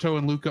Alberto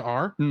and Luca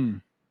are.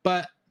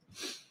 But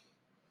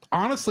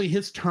honestly,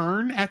 his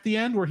turn at the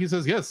end where he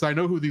says, yes, I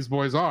know who these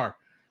boys are.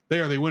 They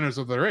are the winners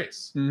of the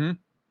race.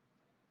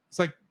 It's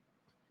like,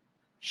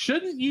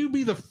 shouldn't you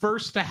be the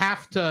first to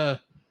have to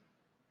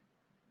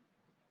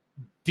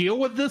deal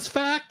with this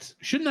fact?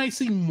 Shouldn't I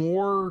see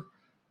more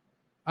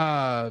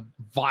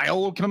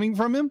vile coming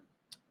from him?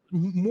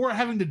 More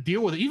having to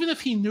deal with it, even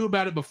if he knew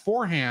about it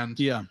beforehand.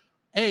 Yeah.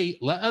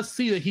 Let us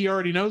see that he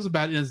already knows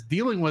about it and is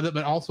dealing with it,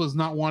 but also is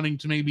not wanting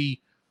to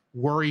maybe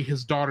worry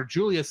his daughter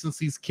Julia, since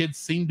these kids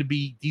seem to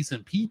be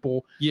decent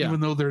people, even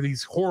though they're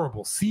these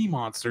horrible sea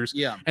monsters.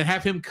 Yeah. And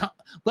have him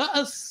let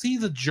us see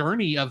the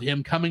journey of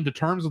him coming to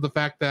terms with the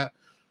fact that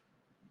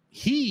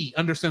he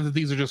understands that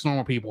these are just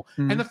normal people.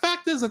 And the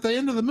fact is, at the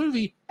end of the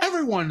movie,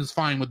 everyone is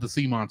fine with the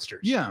sea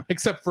monsters. Yeah.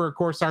 Except for, of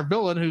course, our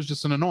villain, who's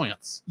just an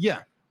annoyance.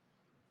 Yeah.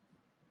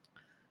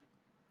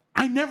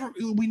 We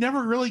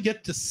never really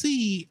get to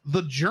see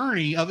the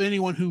journey of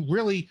anyone who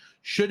really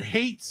should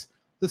hate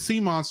the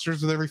sea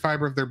monsters with every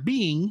fiber of their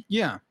being.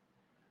 Yeah.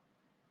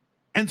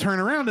 And turn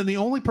around, and the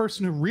only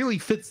person who really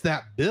fits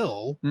that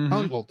bill,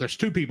 well, there's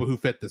two people who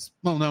fit this.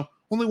 Well, no,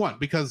 only one,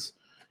 because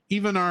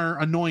even our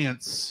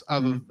annoyance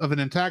of an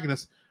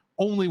antagonist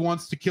only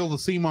wants to kill the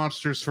sea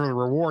monsters for the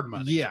reward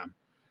money. Yeah.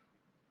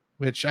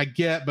 Which I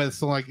get, but it's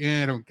still like,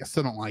 I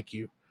still don't like you.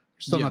 You're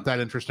still not that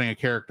interesting a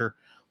character.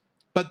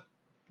 But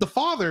the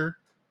father,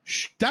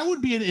 that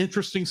would be an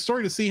interesting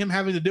story to see him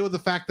having to deal with the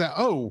fact that,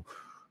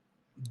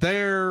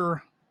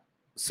 they're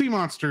sea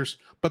monsters,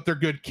 but they're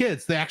good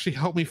kids. They actually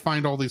help me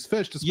find all these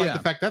fish, despite the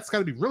fact that's got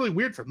to be really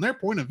weird from their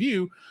point of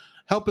view,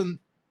 helping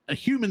a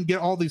human get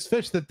all these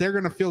fish that they're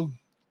going to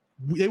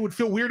they would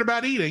feel weird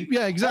about eating.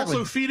 Yeah, exactly.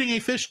 Also feeding a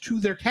fish to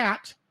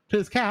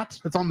his cat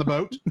that's on the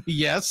boat.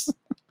 Yes.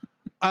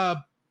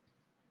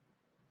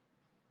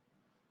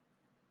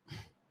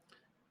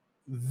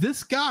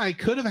 This guy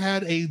could have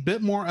had a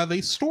bit more of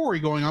a story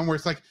going on where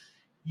it's like,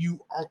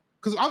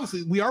 because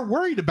obviously we are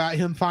worried about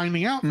him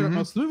finding out throughout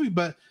most of the movie,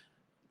 but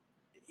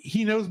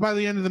he knows by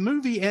the end of the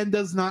movie and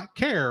does not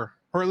care,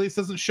 or at least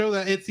doesn't show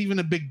that it's even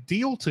a big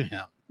deal to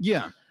him.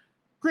 Yeah.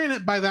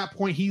 Granted, by that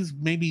point, he's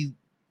maybe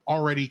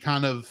already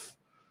kind of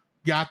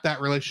got that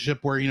relationship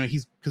where,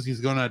 he's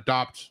going to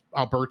adopt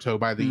Alberto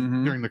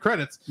during the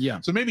credits. Yeah.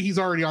 So maybe he's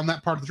already on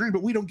that part of the journey,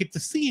 but we don't get to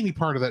see any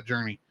part of that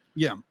journey.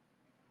 Yeah.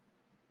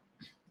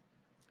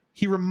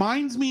 He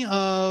reminds me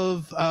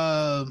of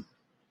the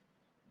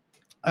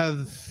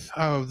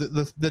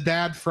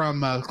dad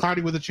from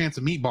Cloudy with a Chance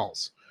of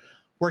Meatballs,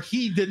 where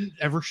he didn't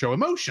ever show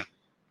emotion.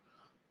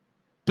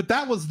 But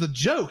that was the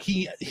joke.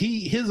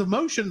 His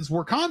emotions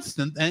were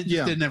constant and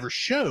it never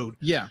showed.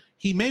 Yeah.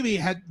 He maybe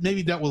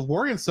dealt with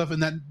worry and stuff,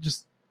 and it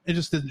just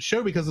didn't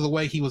show because of the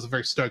way he was a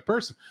very stoic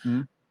person.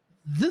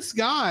 This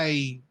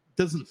guy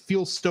doesn't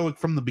feel stoic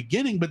from the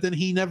beginning, but then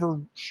we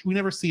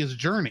never see his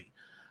journey.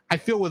 I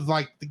feel with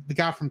like the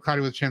guy from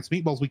Cloudy with a Chance of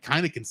Meatballs, we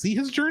kind of can see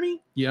his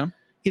journey. Yeah.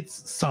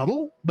 It's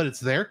subtle, but it's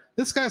there.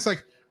 This guy's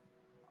like,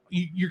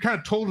 you're kind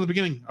of told in the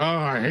beginning,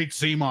 I hate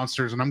sea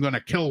monsters and I'm going to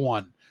kill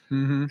one.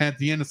 And at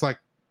the end, it's like,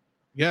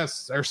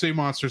 yes, they're sea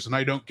monsters and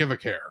I don't give a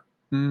care.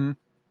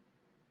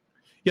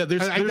 Yeah,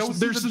 I don't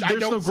see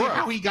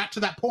how he got to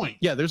that point.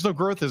 Yeah, there's no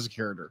growth as a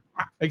character,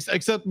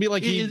 except be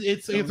like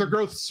it's a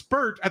growth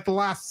spurt at the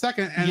last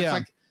second, and it's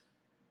like,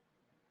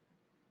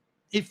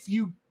 if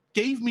you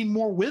gave me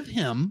more with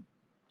him,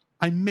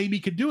 I maybe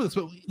could do this.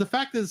 But the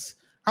fact is,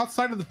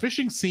 outside of the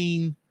fishing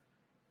scene,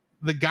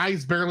 the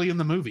guy's barely in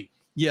the movie.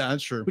 Yeah,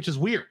 that's true. Which is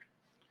weird.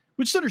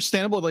 Which is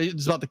understandable.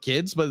 It's about the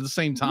kids, but at the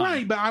same time,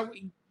 right? But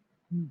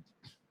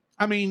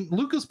I mean,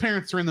 Luca's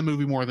parents are in the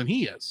movie more than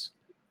he is.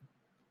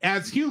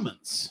 As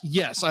humans.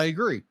 Yes, I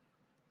agree.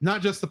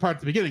 Not just the part at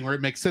the beginning where it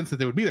makes sense that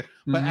they would be there,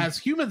 but as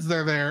humans,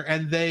 they're there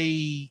and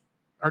they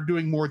are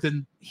doing more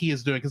than he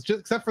is doing. Because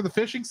except for the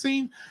fishing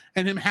scene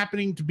and him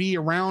happening to be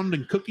around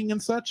and cooking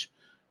and such,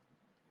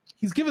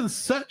 he's given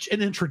such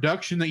an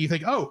introduction that you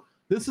think,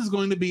 this is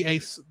going to be a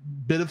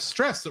bit of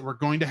stress that we're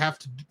going to have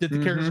to, that the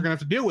characters are going to have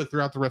to deal with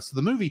throughout the rest of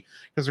the movie,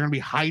 because they're going to be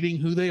hiding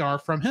who they are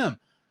from him.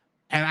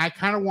 And I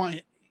kind of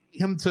want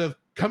him to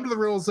come to the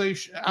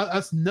realization,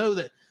 us know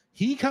that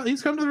he's come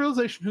to the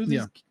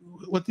realization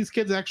what these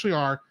kids actually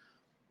are.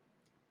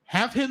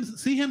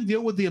 See him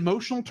deal with the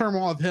emotional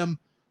turmoil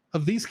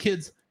of these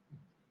kids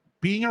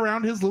being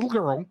around his little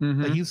girl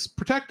that he's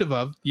protective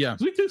of. Yeah.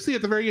 So we do see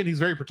at the very end, he's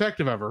very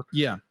protective of her.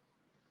 Yeah.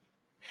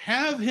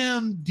 Have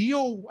him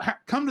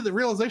come to the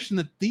realization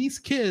that these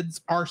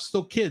kids are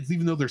still kids,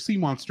 even though they're sea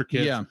monster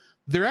kids. Yeah.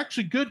 They're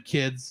actually good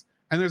kids.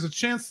 And there's a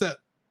chance that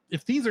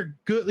if these are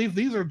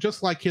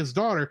just like his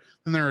daughter,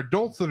 then they're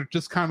adults that are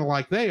just kind of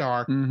like they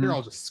are. They're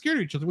all just scared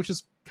of each other, which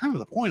is kind of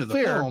the point of the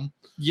film.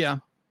 Yeah.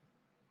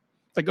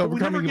 Like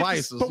overcoming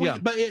vices.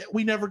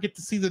 We never get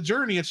to see the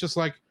journey. It's just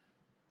like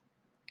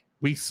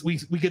we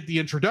get the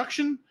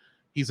introduction.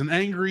 He's an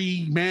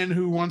angry man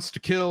who wants to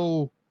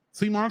kill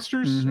sea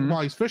monsters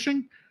while he's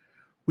fishing.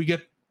 we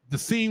get the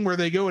scene where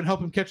they go and help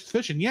him catch the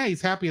fish, and yeah,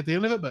 he's happy at the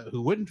end of it, but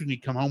who wouldn't when you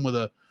come home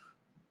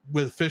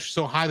with fish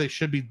so high they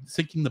should be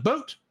sinking the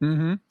boat?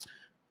 Mm-hmm.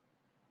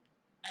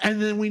 And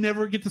then we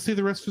never get to see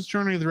the rest of his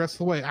journey the rest of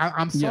the way.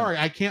 I'm sorry.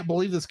 I can't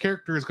believe this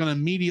character is going to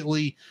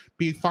immediately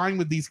be fine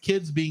with these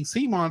kids being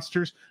sea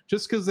monsters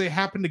just because they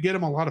happen to get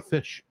him a lot of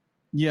fish.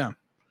 Yeah.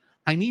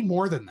 I need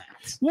more than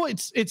that. Well,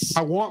 it's.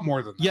 I want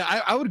more than that.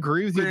 Yeah, I would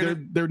agree with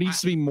you. There needs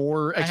to be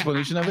more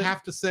explanation of it. I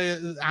have to say,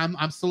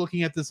 I'm still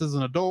looking at this as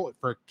an adult.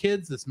 For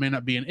kids, this may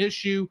not be an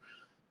issue,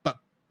 but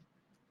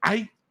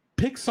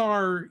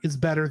Pixar is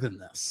better than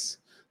this.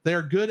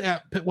 They're good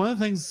at one of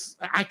the things.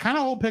 I kind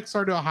of hold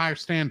Pixar to a higher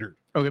standard.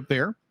 Okay,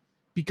 fair.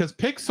 Because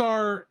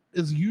Pixar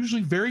is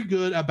usually very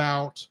good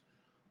about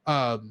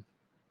playing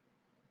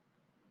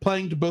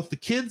to both the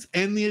kids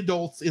and the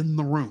adults in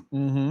the room.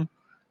 Mm-hmm.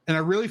 And I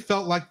really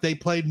felt like they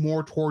played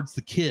more towards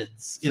the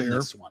kids in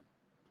this one.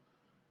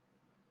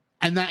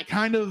 And that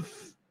kind of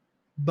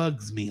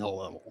bugs me a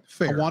little.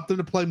 Fair. I want them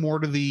to play more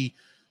to the...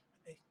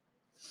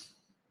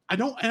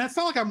 and it's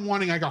not like I'm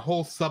wanting like a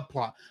whole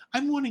subplot.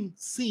 I'm wanting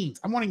scenes.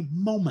 I'm wanting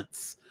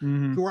moments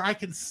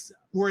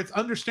where it's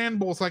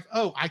understandable. It's like,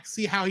 oh, I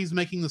see how he's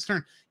making this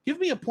turn. Give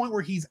me a point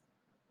where he's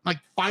like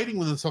fighting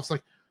with himself. It's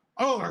like,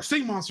 oh, they're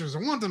sea monsters. I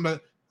want them,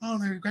 but oh,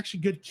 they're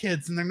actually good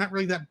kids and they're not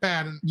really that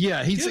bad. And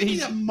yeah, give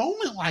me a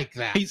moment like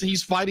that.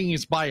 He's fighting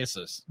his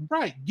biases.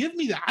 Right. Give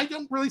me that. I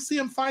don't really see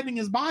him fighting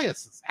his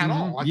biases at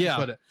all. I can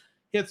put it.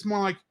 It's more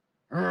like,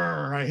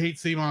 I hate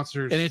sea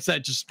monsters. And it's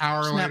that just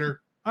hour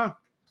later. Oh,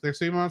 they're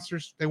sea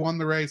monsters. They won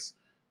the race.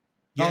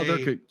 Yay. Oh,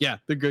 they're good. Yeah,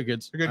 they're good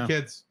kids. They're good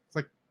kids. It's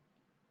like,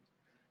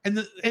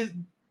 and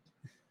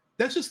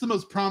that's just the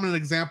most prominent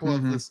example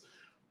of this.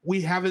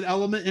 We have an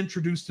element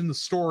introduced in the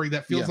story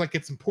that feels like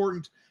it's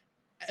important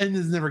and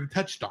is never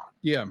touched on.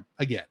 Yeah.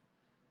 Again,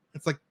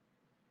 it's like,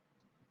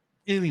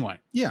 anyway.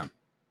 Yeah.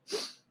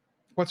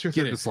 What's your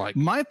third dislike?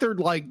 My third,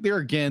 like, there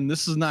again,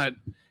 this is not.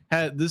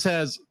 This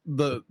has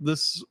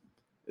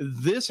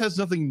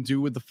nothing to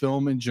do with the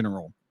film in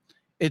general.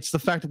 It's the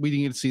fact that we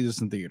didn't get to see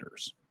this in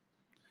theaters.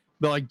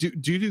 But like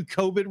due to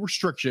COVID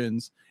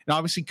restrictions, and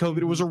obviously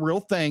COVID was a real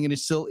thing, and it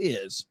still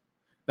is.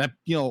 That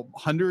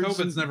hundreds.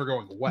 COVID's never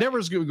going away.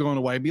 Never going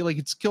away. It'd be like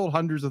it's killed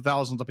hundreds of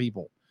thousands of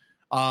people.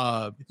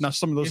 Now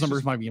some of those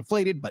numbers might be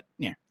inflated, but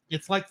yeah,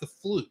 it's like the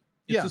flu.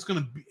 It's just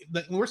going to be.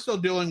 We're still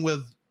dealing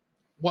with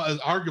what is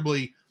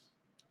arguably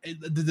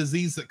the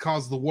disease that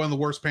caused one of the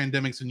worst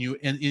pandemics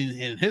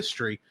in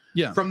history.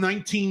 Yeah, from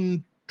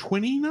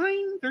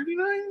 1929,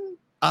 39.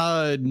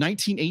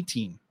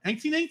 1918.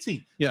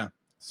 1918. Yeah.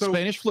 So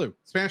Spanish flu.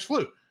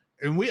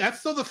 And that's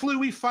still the flu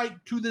we fight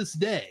to this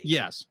day.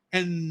 Yes.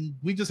 And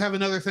we just have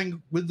another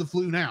thing with the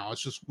flu now.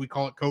 It's just we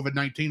call it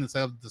COVID-19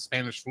 instead of the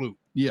Spanish flu.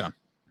 Yeah.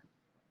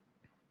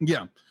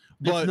 Yeah.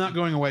 But it's not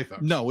going away,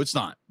 folks. No, it's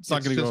not. It's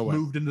not going to go away.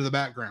 It's moved into the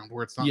background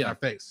where it's not in our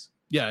face.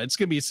 Yeah, it's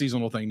going to be a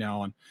seasonal thing now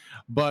on.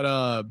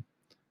 But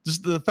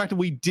just the fact that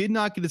we did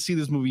not get to see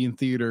this movie in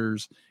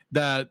theaters,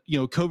 that,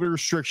 COVID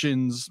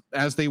restrictions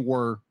as they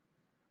were,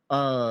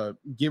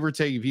 give or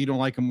take if you don't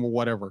like them or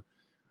whatever,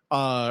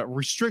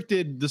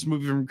 restricted this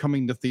movie from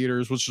coming to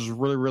theaters, which is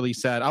really, really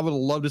sad. I would have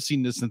loved to have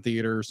seen this in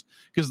theaters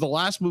because the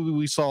last movie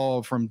we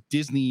saw from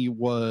Disney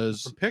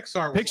was from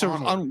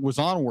Pixar. Was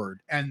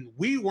Onward, and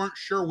we weren't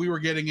sure we were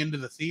getting into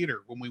the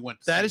theater when we went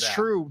to see that. That is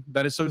true.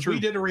 That is so true. We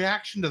did a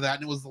reaction to that,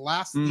 and it was the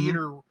last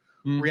theater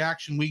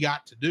reaction we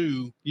got to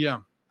do. Yeah,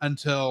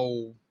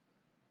 until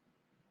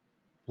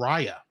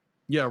Raya.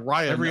 Yeah,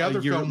 Raya.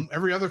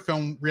 Every other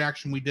film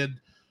reaction we did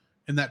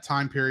in that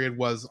time period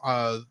was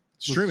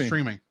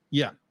streaming.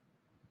 Yeah.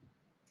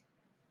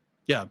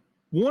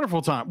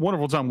 Wonderful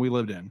time we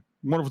lived in.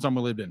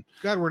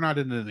 God, we're not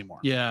in it anymore.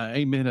 Yeah,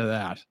 amen to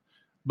that.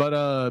 But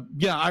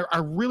I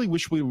really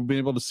wish we would have been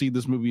able to see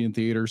this movie in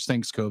theaters.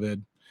 Thanks,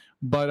 COVID.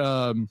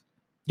 But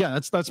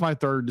that's my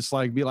third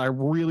dislike. I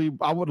would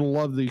have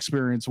loved the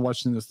experience of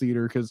watching this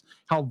theater because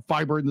how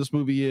vibrant this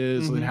movie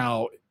is and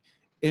how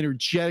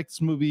energetic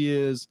this movie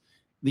is.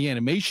 The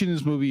animation in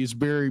this movie is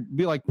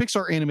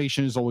Pixar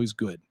animation is always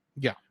good.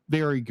 Yeah,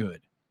 very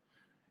good.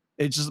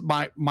 It's just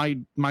my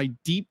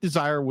deep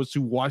desire was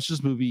to watch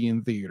this movie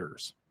in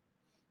theaters,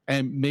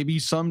 and maybe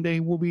someday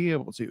we'll be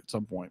able to at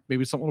some point.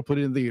 Maybe someone will put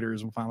it in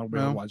theaters and finally be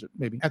able to watch it.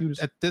 Maybe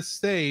at this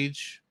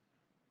stage,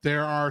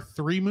 there are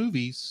three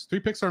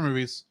Pixar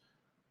movies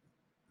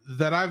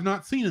that I've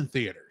not seen in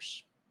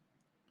theaters.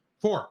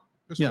 Four.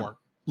 There's four.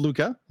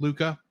 Luca,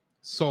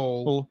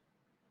 Soul,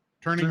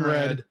 Turning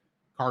Red,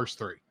 Cars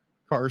 3.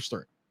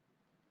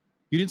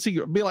 You didn't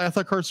see? I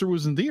thought Cars 3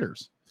 was in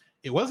theaters.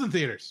 It was in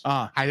theaters.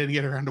 I didn't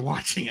get around to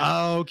watching it.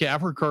 Oh, okay. I've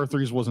heard Cars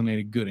 3 wasn't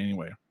any good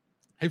anyway.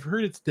 I've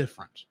heard it's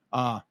different.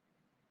 But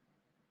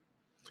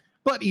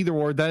either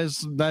or, that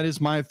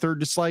is my third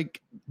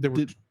dislike. There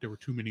were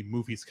too many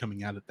movies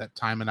coming out at that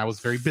time, and I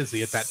was very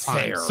busy at that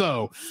time.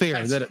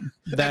 Fair that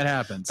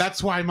happens.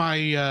 That's why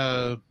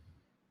my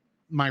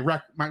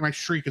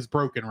streak is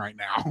broken right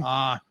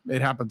now.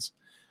 It happens.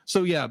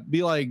 So yeah,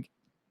 be like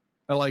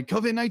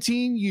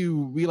COVID-19,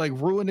 you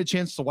ruined a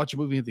chance to watch a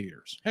movie in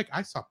theaters. Heck,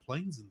 I saw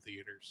Planes in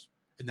theaters.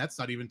 and that's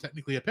not even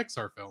technically a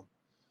Pixar film.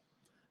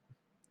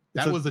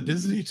 That was a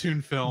Disney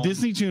Toon film.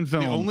 Disney Toon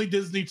film. The only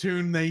Disney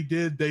Toon they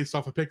did based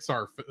off a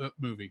Pixar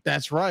movie.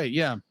 That's right.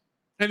 Yeah.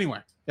 Anyway.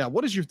 Yeah.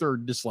 What is your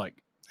third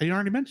dislike? I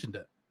already mentioned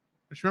it.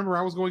 Just remember,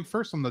 I was going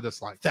first on the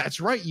dislike. That's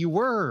right. You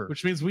were.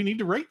 Which means we need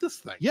to rate this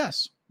thing.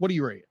 Yes. What do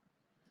you rate?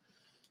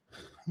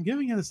 I'm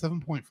giving it a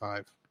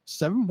 7.5.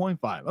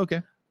 7.5.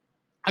 Okay.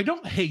 I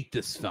don't hate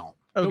this film.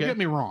 Okay. Don't get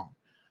me wrong.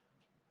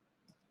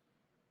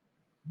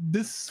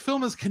 This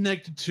film is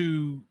connected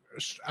to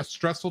a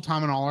stressful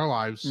time in all our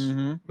lives,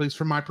 at least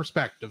from my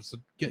perspective. So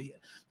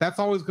that's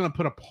always going to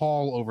put a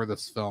pall over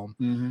this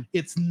film.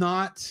 It's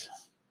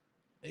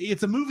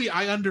a movie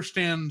I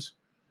understand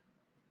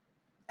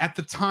at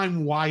the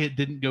time why it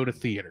didn't go to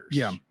theaters.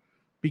 Yeah.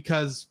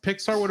 Because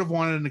Pixar would have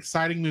wanted an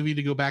exciting movie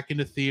to go back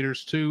into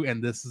theaters too,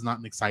 and this is not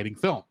an exciting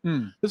film.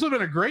 This would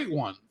have been a great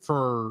one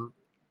for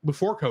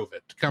before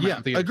COVID to come out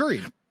in theaters.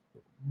 Agreed.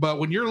 But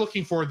when you're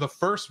looking for the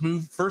first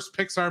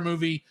Pixar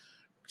movie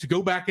to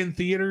go back in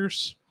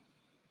theaters,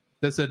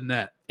 this isn't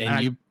it.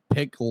 And you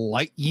pick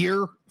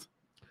Lightyear,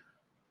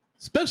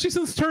 especially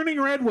since Turning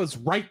Red was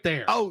right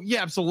there. Oh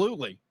yeah,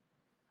 absolutely.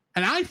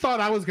 And I thought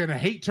I was going to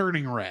hate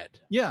Turning Red.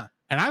 Yeah,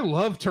 and I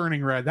love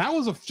Turning Red. That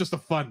was just a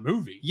fun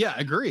movie. Yeah,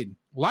 agreed.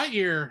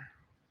 Lightyear,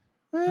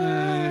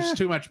 there's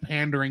too much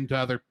pandering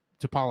to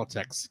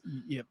politics.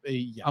 Yeah,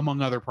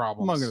 among other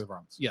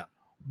problems. Yeah,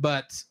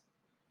 but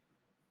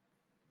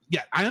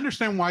yeah, I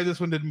understand why this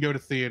one didn't go to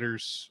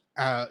theaters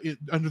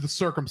under the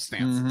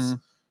circumstances.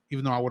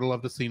 Even though I would have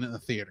loved to seen it in the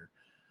theater.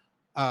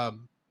 And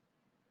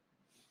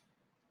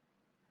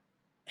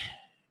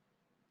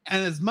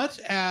as much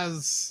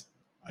as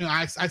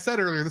I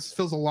said earlier, this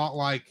feels a lot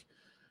like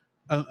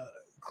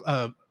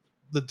the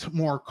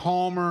more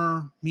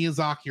calmer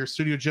Miyazaki or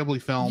Studio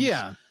Ghibli films.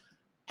 Yeah.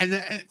 And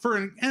it's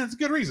a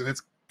good reason.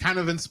 It's kind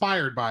of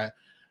inspired by it.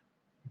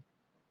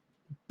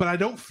 But I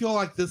don't feel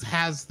like this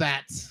has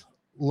that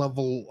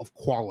level of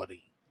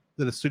quality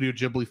that a Studio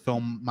Ghibli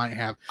film might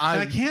have. And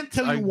I can't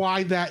tell you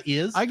why that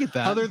is. I get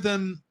that. Other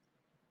than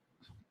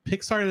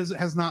Pixar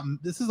has not,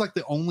 this is like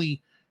the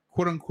only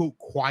quote unquote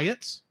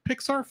quiet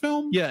Pixar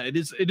film. Yeah, it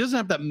is. It doesn't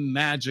have that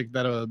magic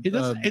that a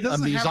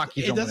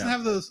Miyazaki film doesn't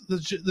have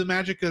the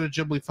magic that a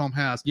Ghibli film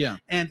has. Yeah.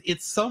 And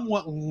it's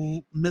somewhat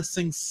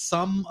missing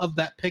some of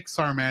that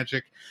Pixar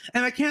magic.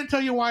 And I can't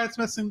tell you why it's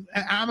missing.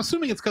 I'm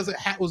assuming it's because it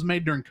was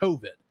made during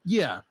COVID.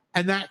 Yeah.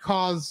 And that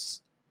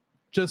caused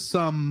just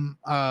some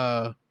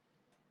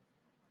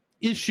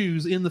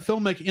issues in the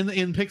filmmaking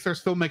in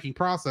Pixar's filmmaking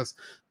process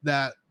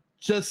that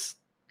just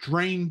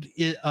drained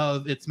it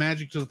of its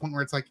magic to the point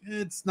where it's like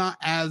it's not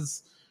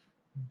as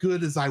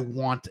good as I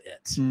want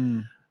it.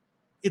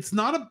 It's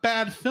not a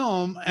bad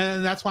film,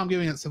 and that's why I'm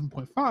giving it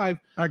 7.5.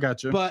 I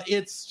got you. But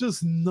it's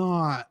just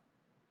not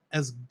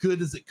as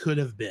good as it could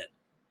have been.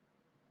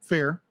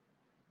 Fair.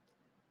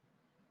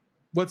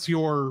 What's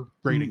your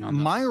rating on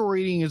this? My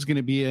rating is going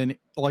to be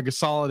a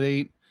solid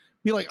 8.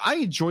 I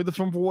enjoyed the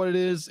film for what it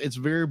is. It's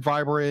very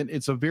vibrant.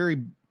 It's a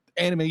very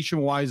animation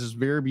wise, it's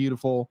very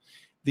beautiful.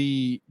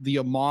 The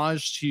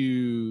homage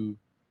to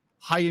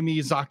Hayao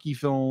Miyazaki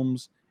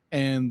films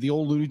and the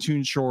old Looney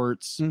Tunes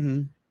shorts,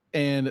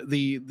 and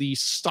the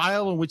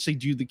style in which they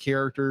do the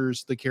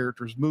characters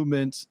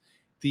movements,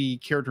 the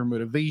character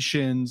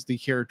motivations, the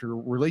character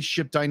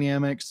relationship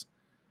dynamics,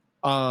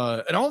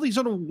 and all these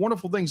other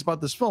wonderful things about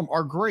this film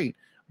are great.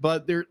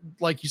 But they're,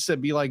 like you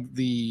said,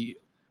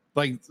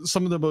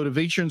 some of the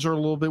motivations are a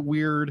little bit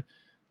weird.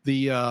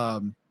 The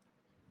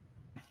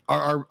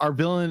our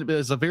villain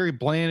is a very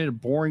bland and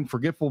boring,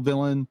 forgetful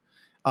villain.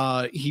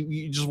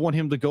 You just want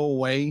him to go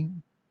away,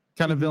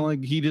 kind of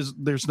villain.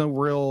 There's no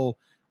real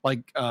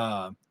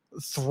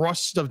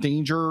thrust of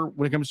danger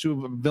when it comes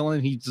to a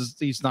villain.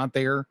 He's not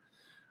there.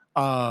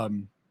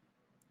 And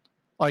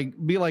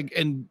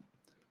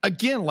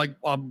again, one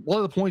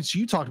of the points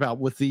you talked about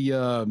with the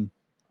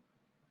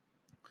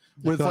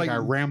I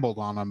rambled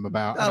on him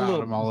about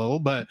him a little,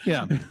 but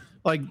yeah,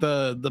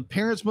 the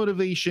parents'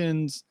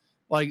 motivations,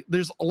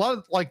 there's a lot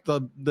of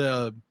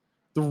the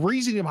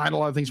reasoning behind a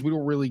lot of things.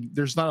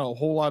 There's not a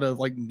whole lot of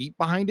meat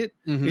behind it.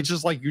 It's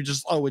just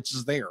it's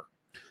just there.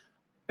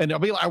 And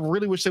I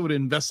really wish they would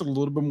have invested a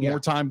little bit more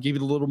time, gave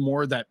it a little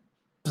more of that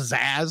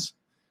pizzazz,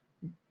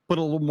 put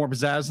a little more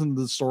pizzazz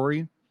into the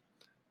story,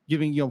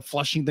 giving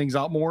fleshing things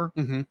out more.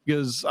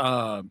 Because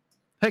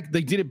heck,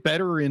 they did it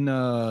better in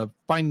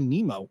Finding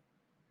Nemo.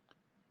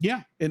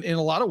 Yeah, in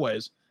a lot of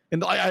ways,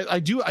 and I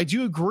do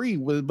agree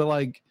with,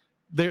 but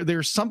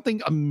there's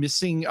something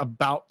missing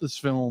about this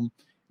film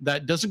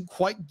that doesn't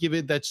quite give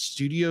it that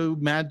Studio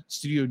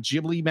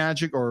Ghibli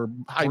magic or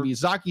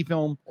Miyazaki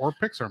film or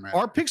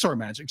Pixar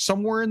magic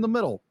somewhere in the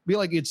middle.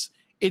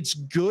 It's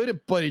good,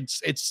 but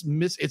it's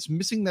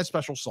missing that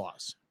special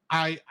sauce.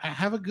 I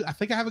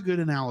think I have a good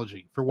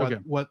analogy for what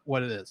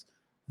it is.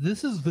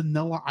 This is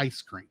vanilla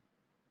ice cream.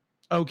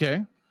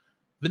 Okay,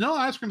 vanilla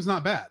ice cream is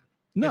not bad.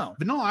 No, if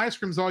vanilla ice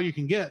cream is all you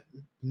can get,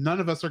 none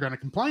of us are going to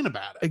complain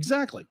about it.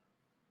 Exactly.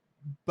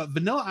 But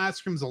vanilla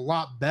ice cream is a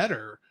lot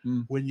better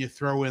when you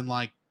throw in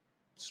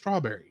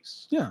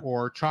strawberries,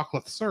 or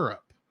chocolate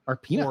syrup, Or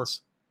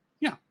peanuts.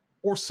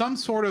 Or some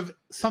sort of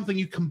something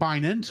you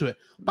combine into it.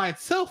 By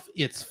itself,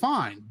 it's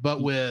fine.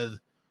 But with,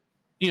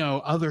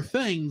 other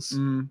things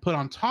put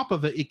on top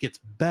of it, it gets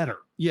better.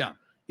 Yeah.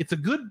 It's a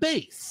good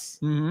base.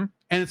 And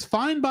it's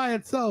fine by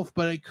itself,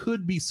 but it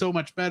could be so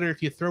much better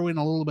if you throw in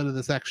a little bit of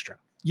this extra.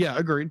 Yeah,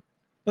 agreed.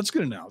 That's a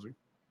good analogy.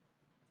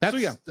 That's,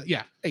 so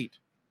 8.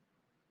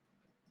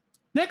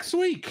 Next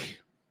week,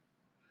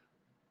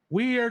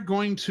 we are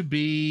going to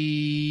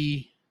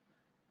be,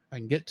 if I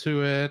can get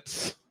to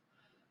it,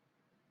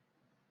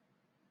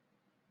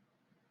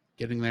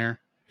 getting there.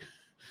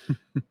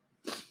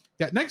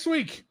 Next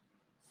week,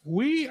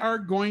 we are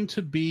going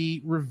to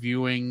be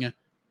reviewing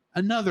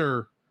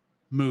another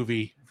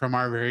movie from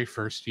our very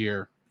first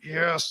year.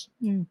 Yes.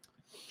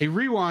 A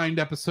rewind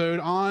episode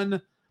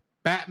on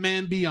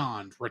Batman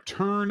Beyond,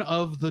 Return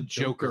of the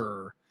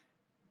Joker.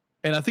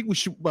 And I think we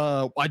should,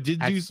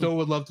 I still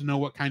would love to know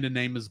what kind of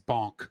name is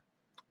Bonk.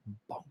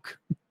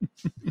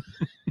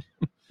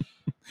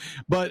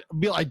 But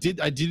Bill, I did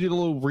a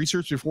little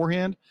research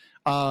beforehand.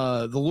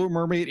 The Little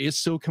Mermaid is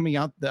still coming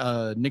out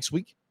next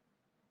week.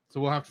 So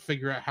we'll have to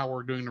figure out how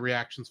we're doing the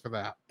reactions for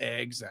that.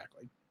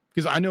 Exactly.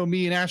 Because I know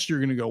me and Ashley are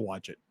going to go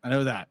watch it. I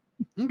know that.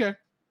 Okay.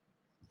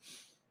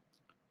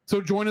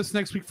 So join us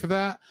next week for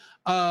that.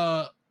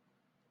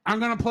 I'm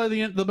going to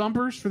play the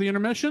bumpers for the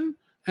intermission.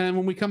 And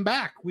when we come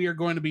back, we are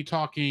going to be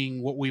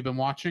talking what we've been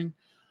watching,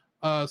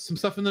 some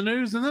stuff in the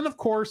news, and then, of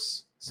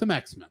course, some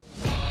X-Men.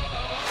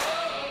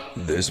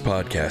 This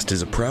podcast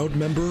is a proud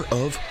member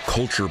of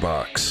Culture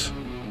Box.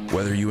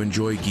 Whether you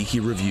enjoy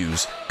geeky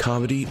reviews,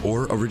 comedy,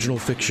 or original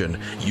fiction,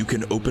 you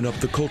can open up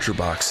the Culture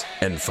Box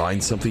and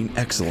find something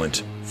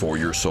excellent for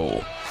your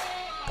soul.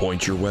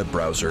 Point your web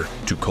browser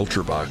to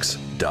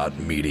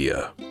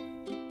culturebox.media.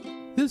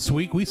 This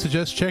week, we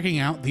suggest checking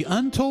out The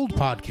Untold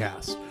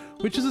Podcast,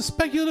 which is a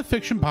speculative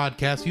fiction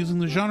podcast using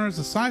the genres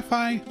of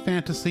sci-fi,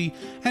 fantasy,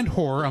 and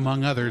horror,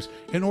 among others,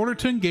 in order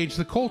to engage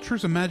the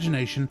culture's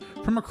imagination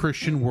from a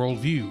Christian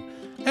worldview.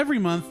 Every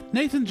month,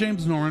 Nathan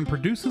James Norman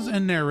produces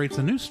and narrates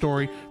a new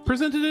story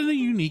presented in a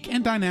unique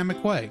and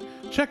dynamic way.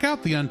 Check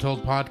out The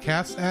Untold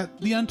Podcast at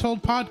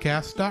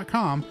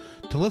theuntoldpodcast.com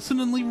to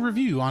listen and leave a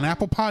review on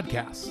Apple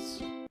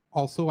Podcasts.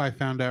 Also, I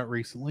found out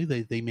recently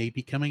that they may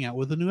be coming out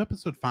with a new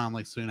episode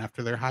finally soon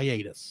after their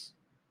hiatus.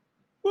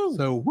 Woo.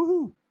 So,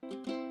 woohoo!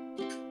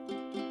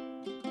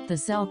 The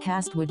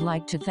Cellcast would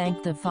like to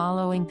thank the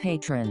following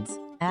patrons: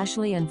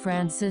 Ashley and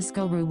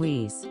Francisco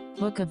Ruiz,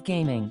 Book of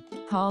Gaming,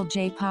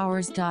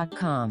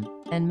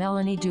 PaulJPowers.com, and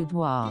Melanie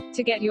Dubois.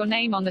 To get your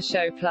name on the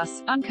show,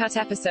 plus uncut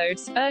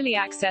episodes, early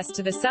access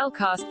to the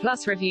Cellcast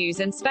Plus reviews,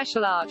 and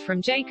special art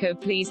from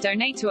Jacob, please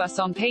donate to us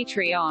on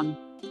Patreon.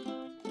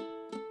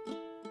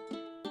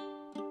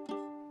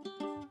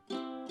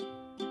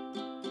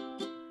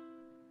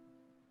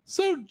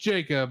 So,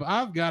 Jacob,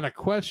 I've got a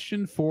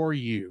question for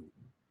you.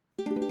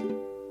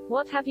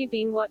 What have you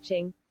been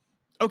watching?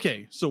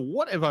 Okay, so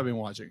what have I been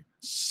watching?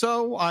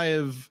 So I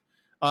have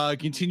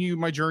continued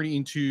my journey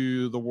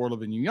into the world of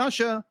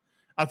Inuyasha.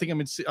 I think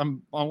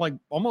I'm like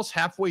almost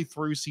halfway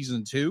through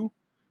season 2.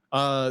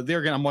 There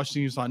again, I'm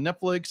watching these on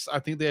Netflix. I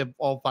think they have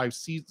all 5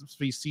 seasons,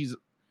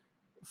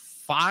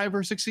 5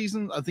 or 6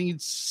 seasons. I think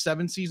it's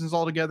 7 seasons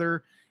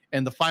altogether.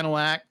 And the final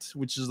act,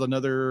 which is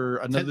another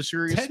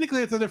series.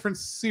 Technically, it's a different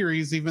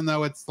series, even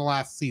though it's the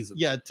last season.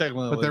 Yeah,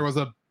 technically. But there's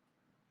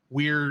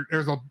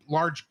a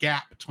large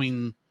gap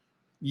between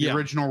the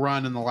original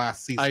run and the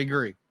last season. I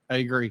agree.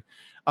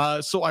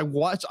 So I'm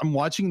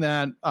watching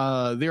that.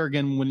 There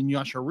again, when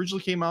Inuyasha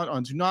originally came out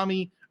on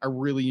Toonami, I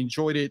really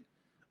enjoyed it.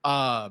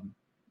 There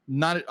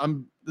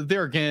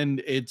again,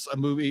 it's a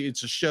movie,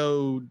 it's a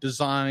show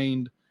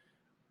designed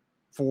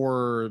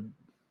for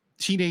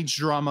teenage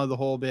drama, the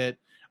whole bit.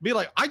 Be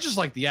like, I just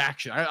like the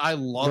action. I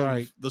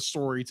love the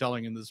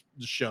storytelling in this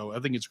show. I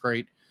think it's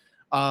great.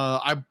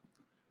 An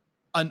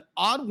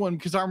odd one,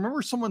 because I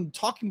remember someone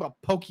talking about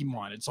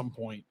Pokemon at some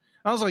point.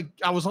 I was like,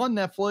 I was on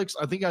Netflix.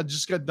 I think I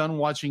just got done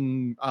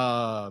watching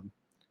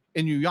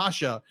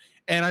Inuyasha,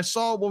 and I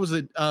saw, what was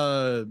it,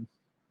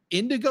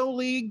 Indigo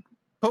League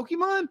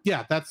Pokemon?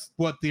 Yeah, that's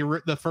what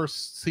the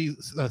first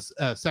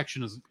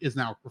section is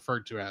now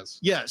referred to as.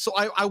 Yeah, so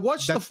I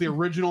watched. That's the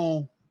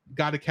original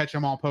Got to Catch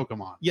 'Em All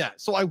Pokemon. Yeah,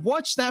 so I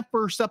watched that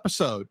first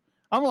episode.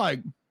 I'm like,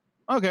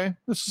 okay,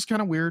 this is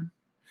kind of weird.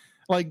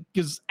 Like,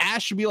 because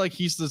Ash should be like,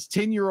 he's this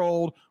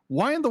 10-year-old.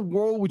 Why in the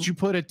world would you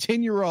put a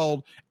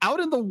 10-year-old out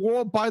in the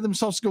world by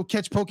themselves to go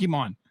catch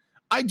Pokemon?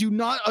 I do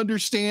not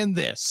understand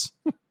this.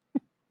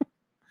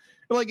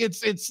 Like,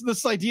 it's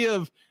this idea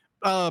of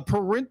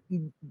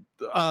parental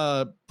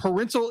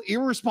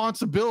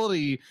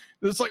irresponsibility.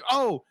 It's like,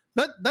 oh,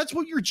 that's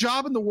what your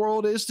job in the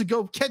world is, to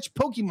go catch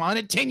Pokemon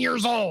at 10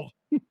 years old.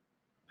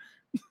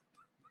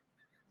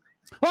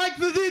 Like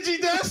the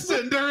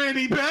Digidestined or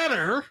any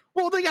better.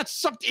 Well, they got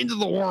sucked into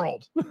the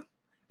world.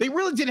 They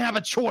really didn't have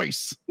a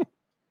choice.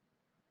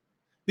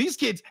 These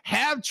kids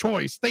have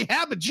choice. They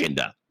have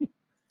agenda.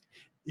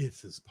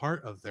 This is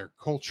part of their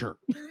culture.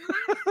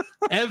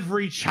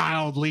 Every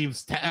child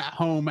leaves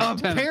home at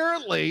 10.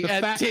 Apparently,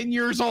 at 10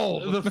 years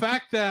old. The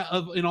fact that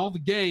in all the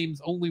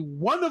games, only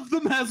one of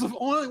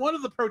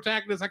the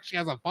protagonists actually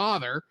has a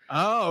father.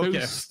 Oh, okay.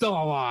 Who's still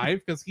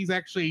alive because he's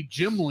actually a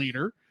gym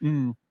leader.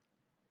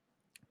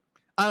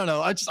 I don't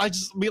know. I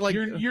just be like,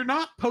 you're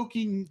not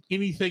poking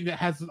anything that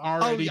hasn't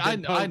already. I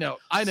know.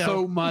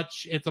 So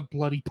much. It's a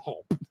bloody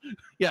pulp.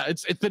 Yeah,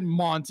 it's been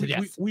mauled to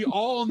death. We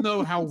all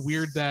know how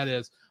weird that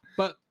is,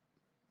 but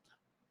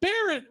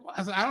Barrett,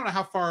 I don't know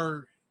how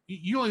far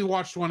you only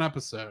watched one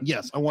episode.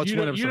 Yes, I watched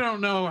one episode. You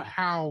don't know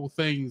how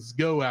things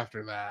go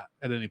after that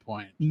at any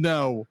point.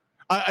 No,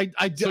 I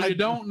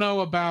don't know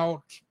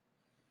about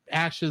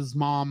Ash's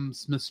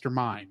mom's Mr.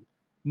 Mime.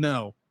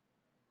 No.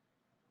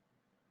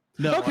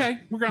 Okay,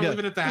 we're gonna leave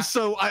it at that.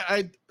 So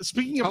I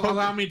speaking of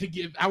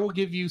I will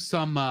give you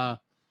some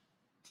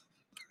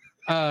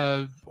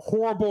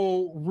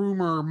horrible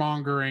rumor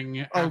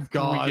mongering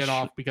after we get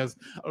off because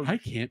I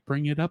can't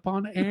bring it up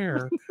on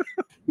air.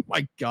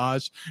 My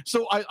gosh.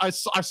 So I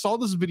saw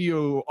this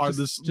video or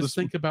just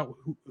think about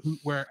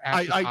where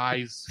Ash's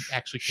eyes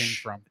actually came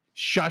from.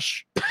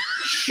 Shush.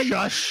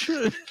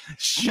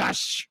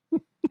 Shush.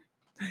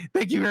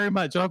 Thank you very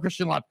much. Oh,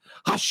 Christian Love.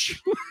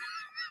 Hush.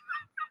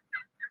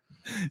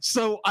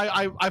 So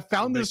I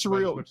found this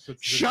real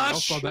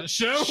shush on that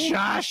show.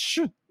 Shush.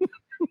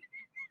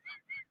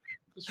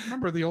 Just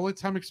remember, the only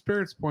time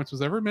experience points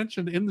was ever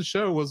mentioned in the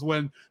show was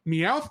when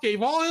Meowth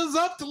gave all his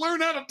up to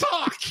learn how to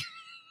talk.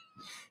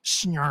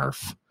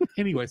 Snarf.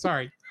 Anyway,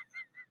 sorry.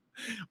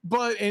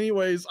 But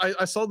anyways,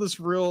 I saw this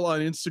reel on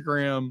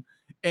Instagram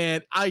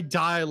and I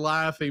die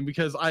laughing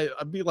because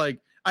I'd be like,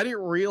 I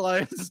didn't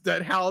realize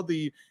that how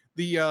the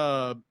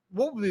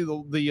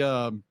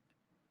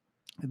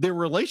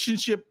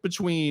relationship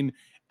between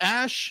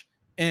Ash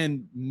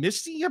and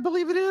Misty, I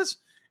believe it is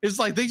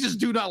like they just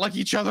do not like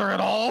each other at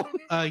all.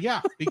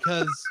 Yeah,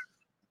 because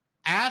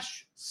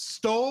Ash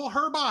stole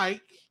her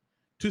bike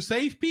to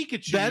save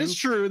Pikachu. That is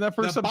true.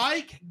 The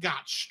bike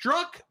got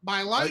struck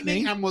by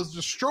lightning and was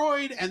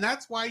destroyed, and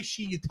that's why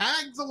she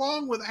tags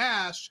along with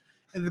Ash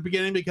in the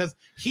beginning because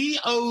he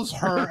owes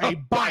her a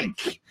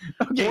bike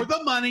for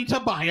the money to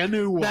buy a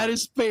new one. That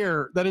is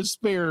fair,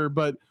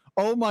 but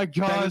oh my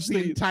gosh, that is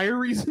the entire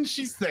reason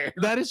she's there.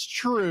 That is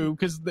true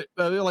because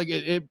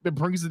it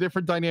brings a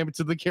different dynamic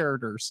to the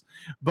characters.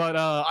 But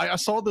I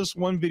saw this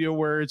one video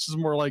where it's just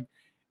more like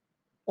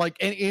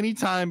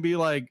anytime be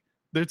like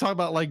they're talking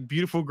about like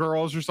beautiful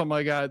girls or something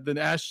like that, then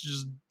Ash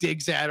just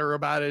digs at her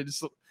about it.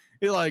 It's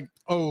like,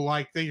 oh,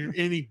 like they're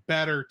any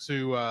better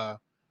to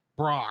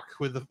Brock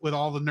with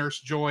all the Nurse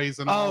Joys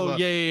and all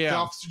the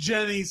Officer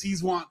Jennies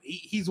he's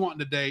wanting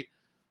to date.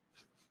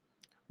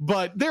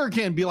 But there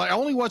again, be like, I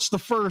only watched the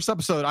first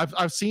episode.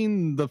 I've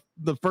seen the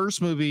first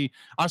movie.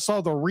 I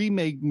saw the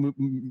remake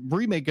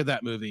of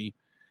that movie,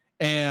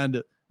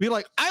 and be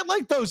like, I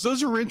like those.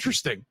 Those are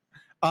interesting.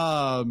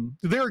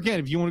 There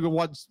again, if you want to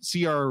go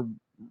see our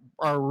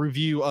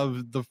review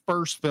of the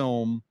first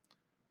film,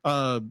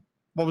 what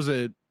was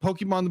it?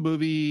 Pokemon the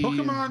movie.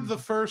 Pokemon the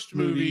first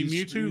movie,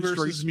 Mewtwo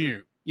versus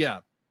Mew. Yeah.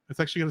 It's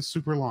actually got a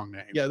super long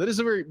name. Yeah, that is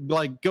a very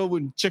go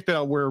and check that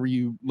out wherever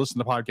you listen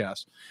to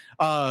podcasts.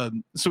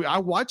 So I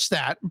watched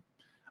that.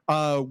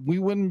 We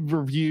went and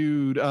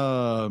reviewed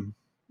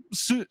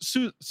Suzume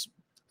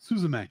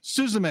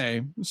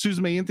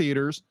in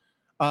theaters.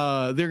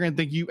 They're gonna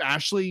thank you,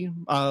 Ashley.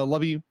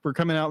 Love you for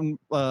coming out and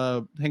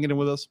hanging in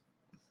with us.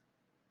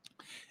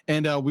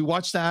 And we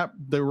watched that.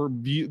 The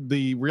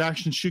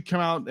reaction should come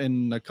out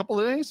in a couple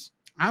of days.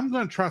 I'm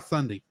gonna try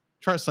Sunday.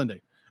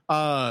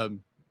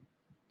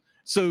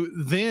 So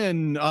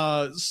then,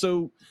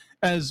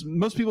 as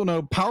most people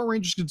know, Power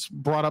Rangers gets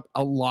brought up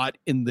a lot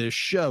in this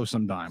show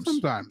sometimes.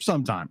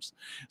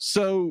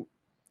 So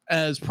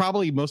as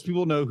probably most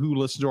people know who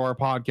listen to our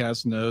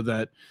podcast know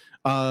that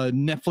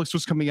Netflix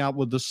was coming out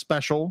with the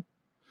special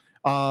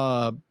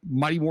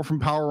Mighty Morphin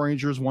Power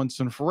Rangers Once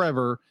and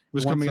Forever. It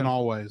was Once and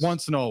Always.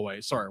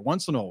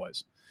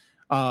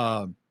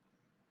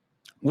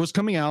 Was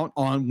coming out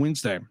on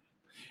Wednesday.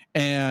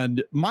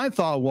 And my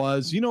thought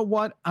was, you know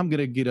what? I'm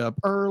gonna get up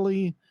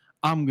early.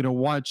 I'm gonna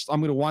watch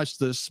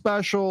this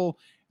special.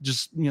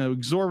 Just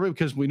absorb it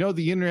because we know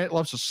the internet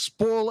loves to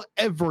spoil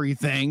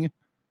everything.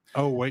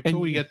 Oh, wait till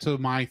we get to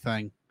my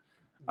thing.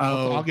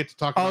 I'll get to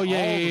talk about all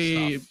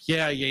the stuff.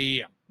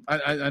 Yeah.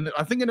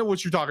 I think I know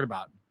what you're talking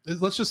about.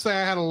 Let's just say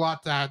I had a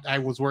lot that I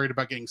was worried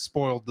about getting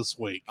spoiled this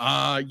week.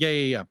 Yeah.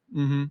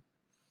 Mm-hmm.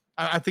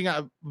 I think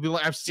I've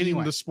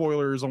seen the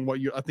spoilers on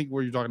what you're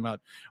talking about.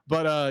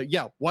 But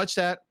yeah, watch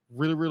that.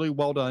 Really, really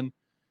well done.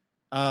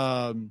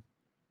 And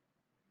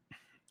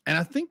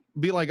I think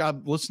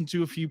I've listened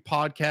to a few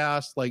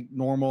podcasts like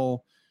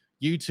normal,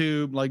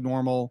 YouTube like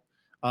normal.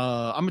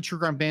 I'm a true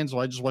crime fan, so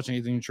I just watch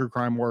anything true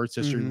crime where it's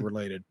history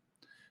related.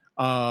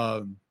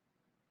 But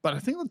I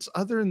think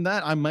other than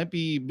that, I might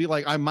be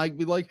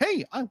like,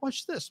 hey, I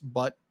watched this,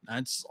 but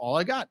that's all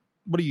I got.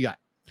 What do you got?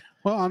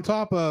 Well, on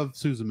top of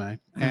Suzume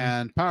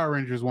and Power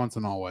Rangers Once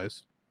and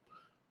Always,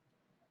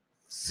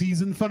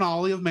 season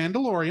finale of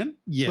Mandalorian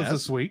was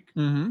this week.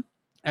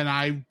 And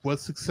I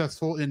was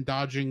successful in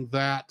dodging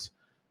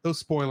those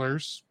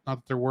spoilers. Not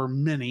that there were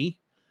many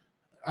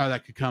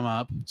that could come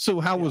up. So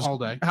how was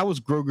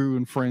Grogu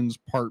and Friends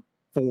Part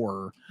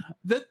 4?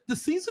 The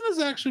season is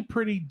actually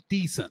pretty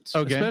decent,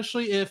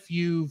 especially if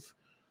you've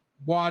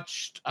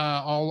watched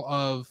all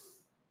of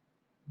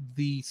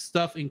the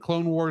stuff in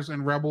Clone Wars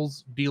and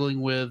Rebels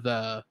dealing with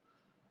Bo-Katan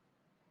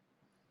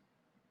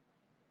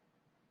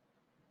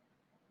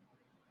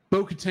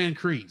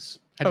Kryze.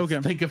 I had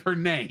to think of her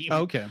name.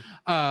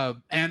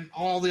 And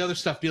all the other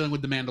stuff dealing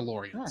with the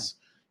Mandalorians.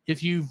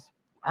 If you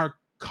are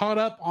caught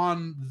up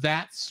on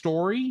that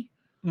story,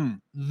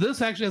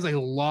 this actually has a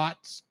lot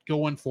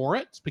going for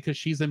it because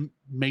she's a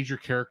major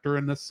character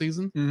in this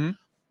season.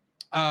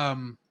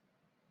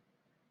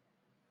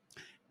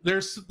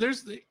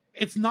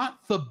 It's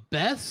not the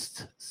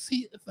best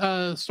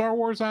Star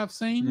Wars I've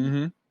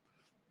seen,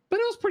 but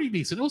it was pretty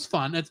decent. It was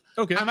fun.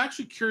 I'm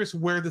actually curious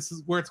where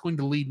it's going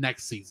to lead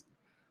next season,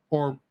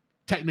 or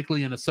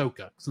technically in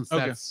Ahsoka, since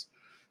that's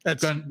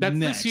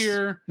this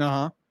year.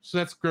 So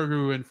that's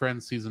Grogu and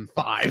Friends season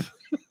 5.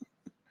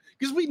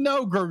 Because we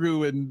know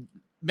Grogu and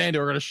Mando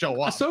are going to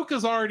show up.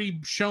 Ahsoka's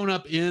already shown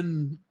up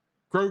in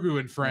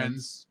Grogu and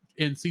Friends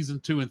in season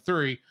 2 and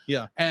 3.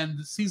 Yeah, and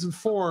season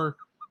 4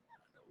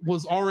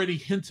 was already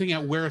hinting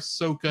at where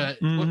Ahsoka,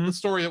 the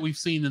story that we've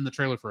seen in the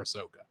trailer for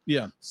Ahsoka.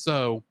 Yeah.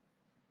 So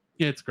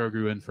it's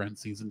Grogu and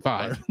Friends season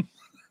 5.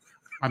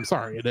 I'm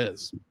sorry, it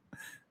is.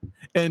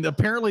 And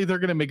apparently they're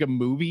going to make a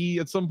movie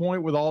at some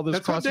point with all this.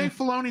 That's what Dave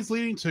Filoni's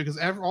leading to, because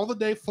all the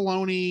Dave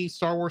Filoni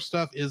Star Wars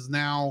stuff is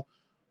now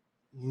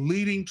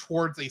leading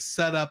towards a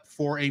setup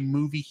for a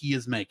movie he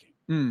is making.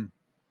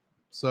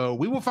 So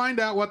we will find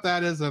out what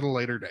that is at a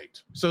later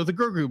date. So the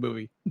Grogu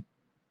movie.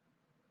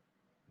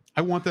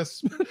 I want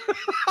this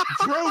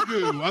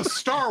Grogu, a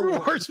Star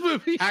Wars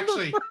movie.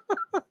 Actually,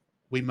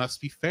 we must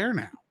be fair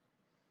now.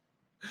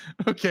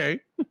 Okay.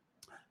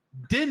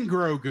 Din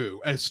Grogu,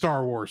 a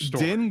Star Wars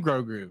story. Din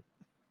Grogu.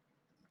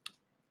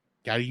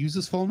 Got to use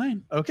his full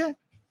name. Okay.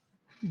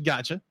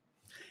 Gotcha.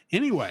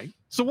 Anyway.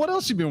 So what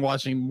else you been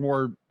watching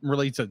more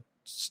related to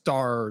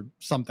Star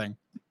something?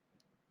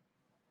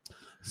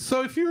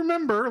 So if you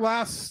remember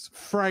last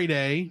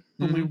Friday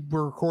when we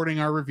were recording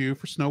our review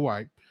for Snow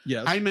White,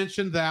 I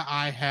mentioned that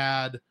I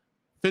had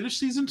finished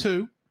season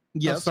 2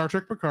 of Star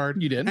Trek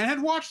Picard. You did. And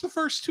had watched the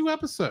first 2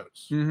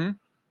 episodes.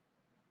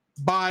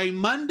 By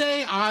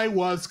Monday, I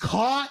was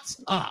caught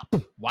up.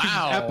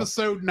 Wow. To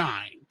episode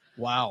 9.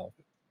 Wow.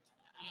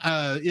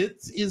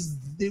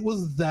 It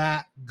was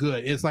that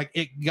good. It's like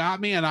it got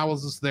me, and I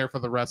was just there for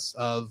the rest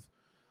of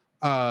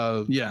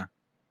the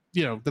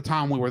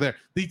time we were there.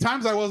 The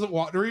times I wasn't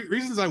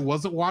reasons I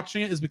wasn't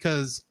watching it is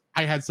because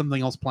I had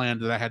something else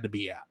planned that I had to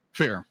be at.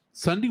 Fair.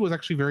 Sunday was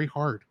actually very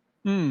hard.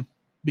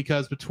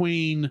 Because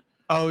between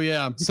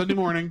Sunday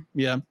morning,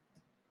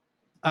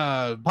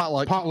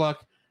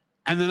 potluck,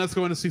 and then us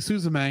going to see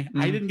Suzume,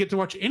 I didn't get to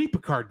watch any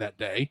Picard that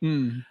day.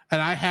 And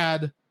I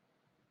had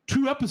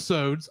 2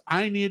 episodes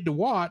I needed to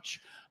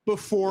watch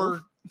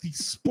before the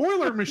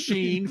spoiler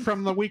machine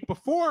from the week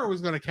before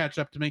was going to catch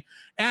up to me.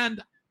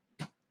 And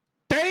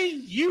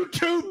dang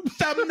YouTube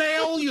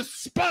thumbnail, you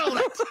spoiled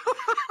it.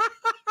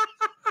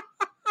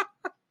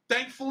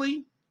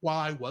 Thankfully, while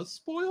I was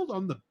spoiled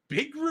on the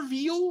big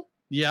reveal,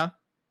 it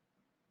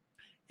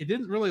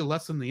didn't really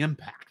lessen the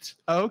impact.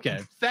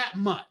 That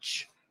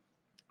much.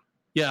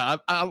 Yeah,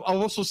 I've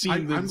also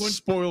seen the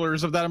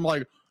spoilers of that. I'm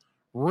like,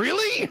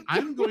 really?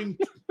 I'm going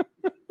to,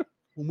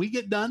 when we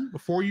get done,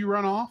 before you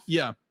run off.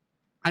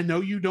 I know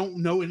you don't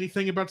know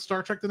anything about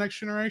Star Trek The Next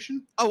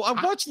Generation. Oh,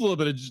 I've watched a little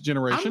bit of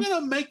Generation. I'm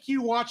going to make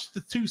you watch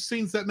the 2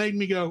 scenes that made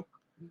me go,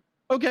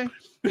 okay.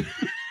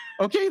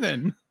 Okay,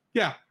 then.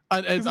 Yeah.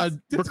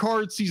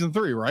 Picard season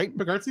 3, right?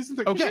 Picard season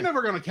 3. Okay. You're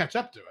never going to catch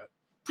up to it.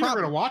 You're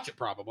never going to watch it,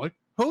 probably.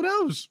 Who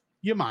knows?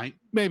 You might.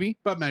 Maybe.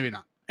 But maybe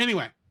not.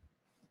 Anyway.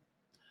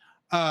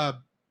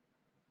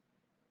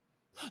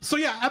 So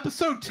yeah,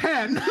 episode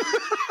 10.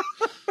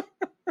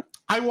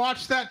 I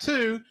watched that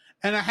too,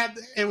 and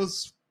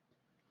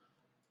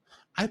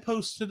I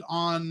posted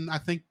on, I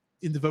think,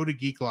 in Devoted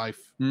Geek Life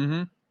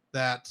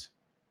that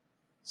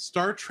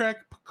Star Trek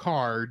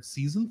Picard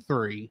season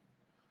 3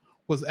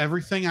 was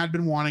everything I'd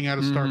been wanting out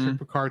of Star Trek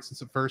Picard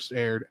since it first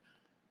aired.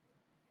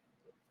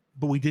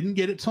 But we didn't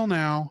get it till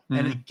now,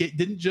 and it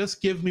didn't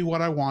just give me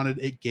what I wanted,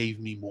 it gave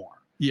me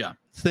more. Yeah.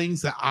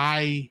 Things that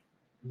I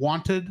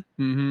wanted,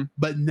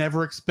 but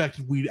never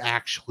expected we'd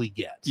actually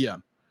get. Yeah.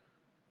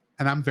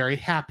 And I'm very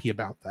happy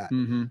about that.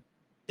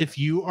 If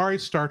you are a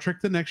Star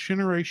Trek The Next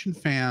Generation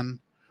fan,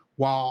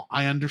 while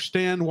I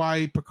understand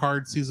why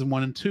Picard season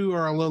 1 and 2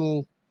 are a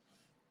little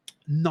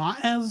not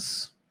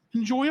as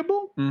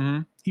enjoyable,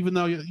 even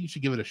though you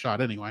should give it a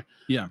shot anyway.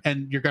 Yeah.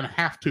 And you're going to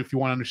have to if you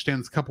want to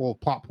understand a couple of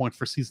plot points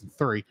for season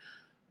 3,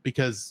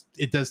 because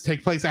it does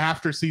take place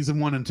after season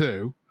 1 and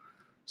 2.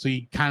 So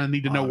you kind of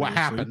need to know what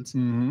happened.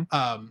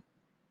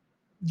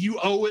 You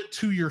owe it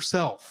to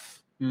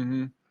yourself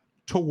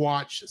to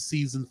watch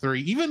season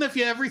 3. Even if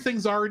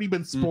everything's already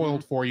been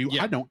spoiled for you,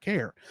 I don't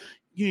care.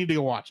 You need to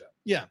go watch it.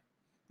 Yeah.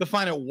 To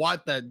find out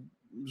what that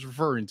is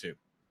referring to.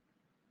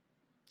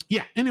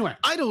 Yeah. Anyway,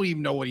 I don't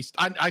even know what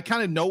I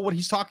kind of know what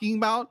he's talking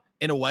about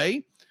in a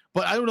way,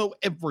 but I don't know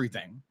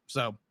everything.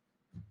 So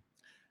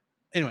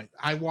anyway,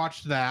 I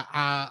watched that.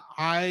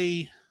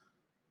 I'm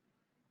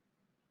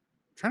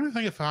trying to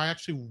think if I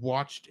actually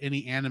watched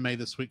any anime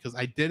this week, because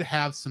I did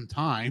have some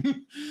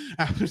time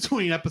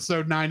between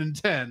episode 9 and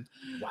 10.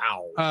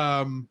 Wow.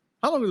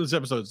 How long are those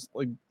episodes?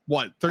 Like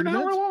what? 30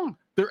 minutes? Hour long.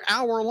 They're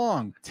hour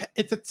long.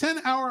 It's a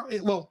 10-hour.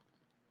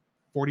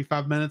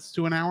 45 minutes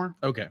to an hour.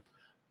 Okay.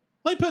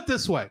 Let me put it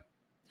this way.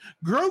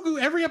 Grogu,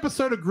 every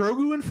episode of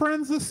Grogu and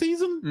Friends this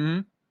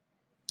season,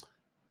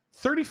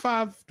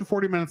 35 to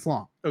 40 minutes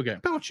long. Okay.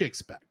 About what you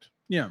expect.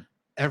 Yeah.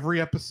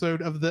 Every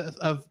episode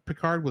of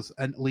Picard was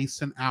at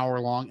least an hour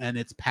long, and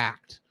it's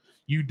packed.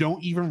 You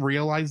don't even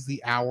realize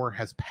the hour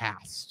has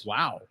passed.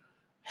 Wow.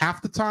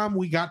 Half the time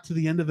we got to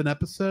the end of an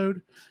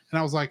episode, and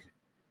I was like,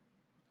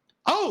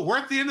 oh, we're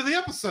at the end of the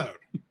episode.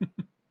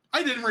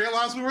 I didn't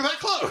realize we were that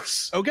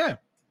close. Okay.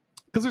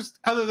 Because there's,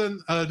 other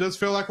than it does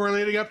feel like we're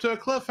leading up to a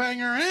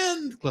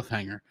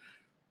cliffhanger.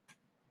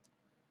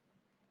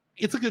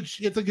 It's a good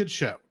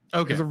show.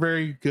 Okay. It's a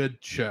very good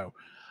show.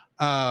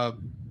 I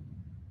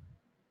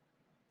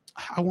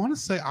want to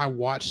say I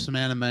watched some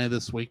anime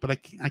this week, but I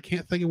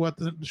can't think of what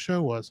the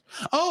show was.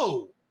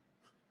 Oh,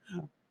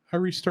 I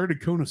restarted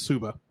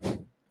Konosuba.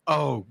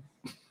 Oh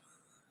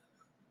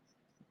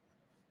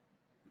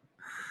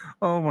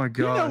my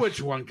god! You know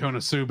which one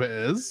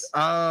Konosuba is?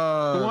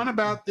 The one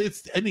about,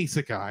 it's an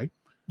isekai.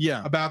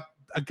 Yeah, about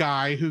a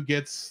guy who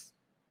gets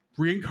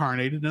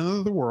reincarnated in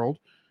another world.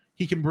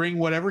 He can bring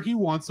whatever he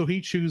wants, so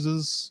he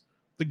chooses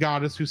the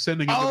goddess who's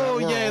sending him. Oh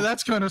to that yeah,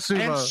 that's Konosuba,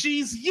 and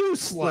she's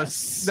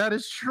useless. That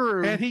is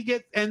true. And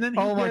then he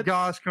oh my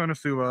gosh,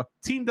 Konosuba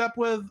teamed up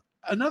with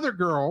another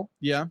girl.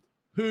 Yeah,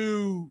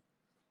 who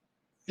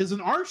is an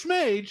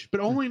archmage,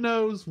 but only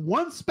knows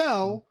one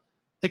spell,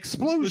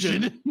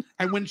 explosion.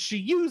 And when she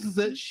uses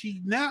it,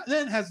 she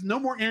then has no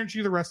more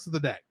energy the rest of the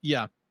day.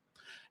 Yeah.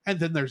 And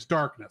then there's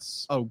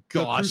darkness. Oh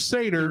gosh, the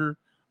Crusader.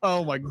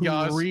 Oh my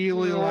gosh, who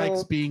really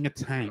likes being a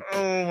tank.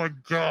 Oh my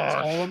gosh,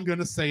 that's all I'm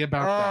gonna say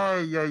about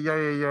that.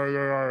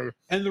 Yeah.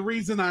 And the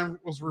reason I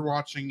was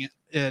rewatching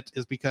it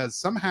is because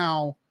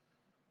somehow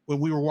when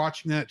we were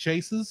watching that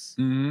Chases,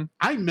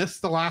 I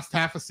missed the last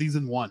half of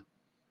season 1.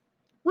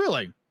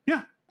 Really?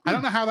 Yeah. I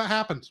don't know how that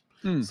happened.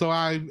 So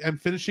I am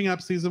finishing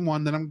up season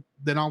 1.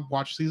 Then I'll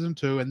watch season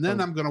 2, and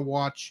then I'm gonna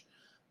watch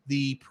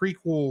the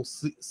prequel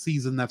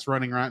season that's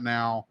running right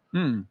now.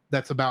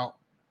 That's about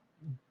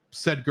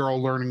said girl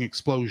learning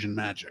explosion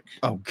magic.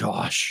 Oh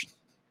gosh.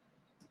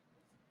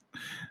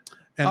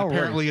 And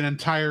apparently an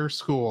entire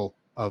school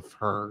of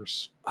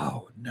hers.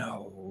 Oh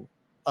no.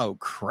 Oh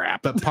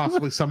crap. But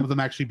possibly some of them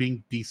actually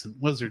being decent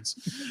wizards.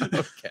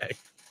 Okay.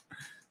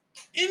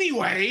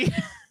 Anyway.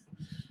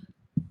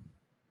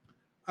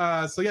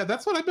 So yeah,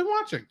 that's what I've been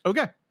watching.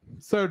 Okay.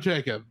 So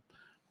Jacob,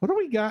 what do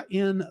we got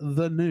in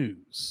the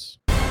news?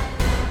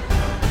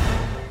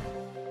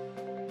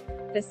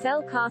 The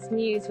Cellcast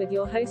News with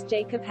your host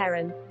Jacob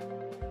Heron.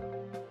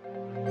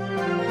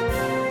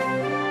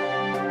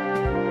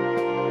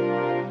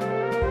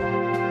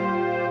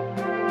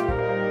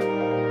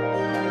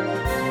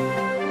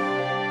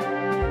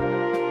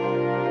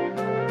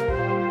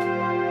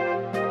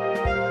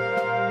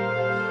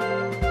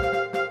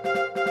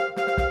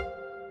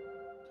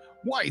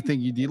 Why,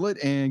 thank you,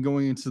 D-Lit. And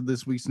going into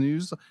this week's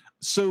news.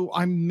 So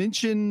I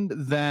mentioned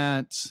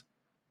that,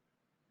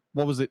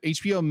 what was it?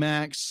 HBO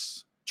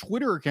Max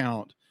Twitter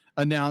account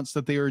announced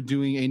that they are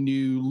doing a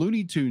new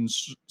Looney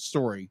Tunes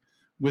story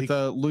with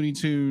Looney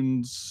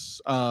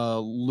Tunes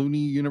Looney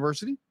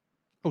University.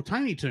 Oh,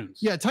 Tiny Toons.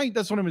 Yeah,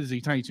 that's what I'm going to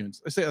say. Tiny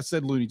Toons. I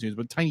said Looney Tunes,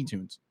 but Tiny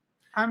Toons.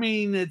 I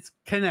mean, it's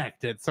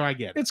connected, so I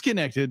get it. It's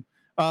connected.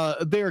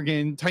 There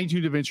again, Tiny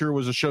Toon Adventure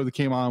was a show that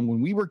came on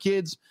when we were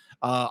kids.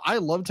 I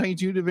love Tiny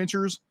Toon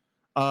Adventures.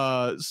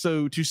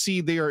 So to see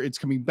it's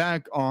coming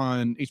back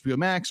on HBO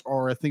Max,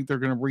 or I think they're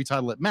going to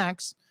retitle it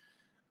Max.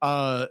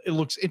 It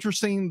looks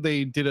interesting.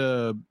 They did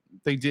a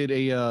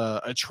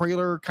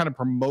trailer kind of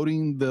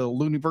promoting the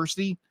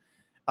Looniversity.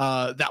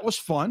 That was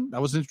fun.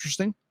 That was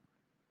interesting.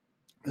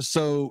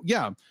 So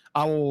yeah,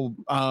 I will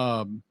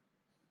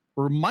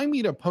remind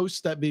me to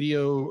post that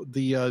video,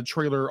 the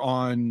trailer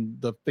on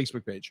the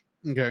Facebook page.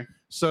 Okay.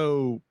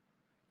 So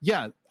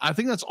yeah, I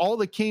think that's all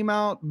that came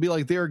out. Be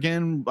like there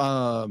again.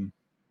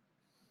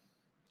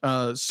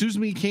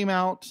 Suzumi came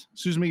out.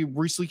 Suzumi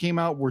recently came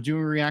out. We're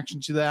doing a reaction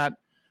to that.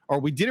 Or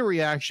we did a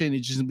reaction, it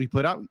just didn't be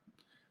put out.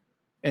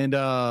 And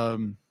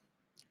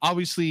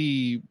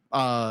obviously,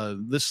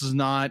 this is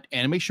not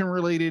animation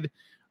related,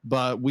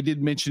 but we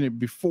did mention it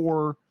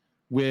before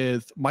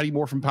with Mighty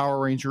Morphin Power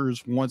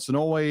Rangers Once and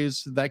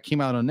Always. That came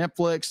out on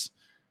Netflix.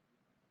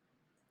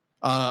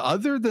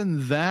 Other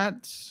than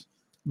that,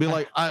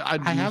 I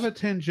have a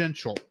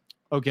tangential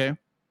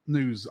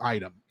news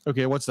item.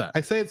 Okay, what's that?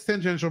 I say it's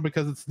tangential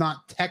because it's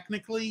not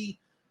technically,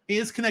 it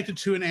is connected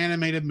to an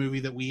animated movie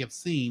that we have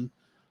seen.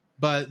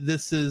 But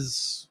this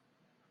is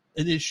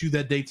an issue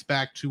that dates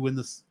back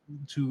to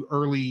to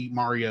early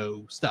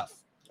Mario stuff.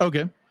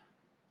 Okay.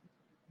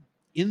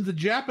 In the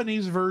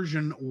Japanese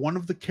version, one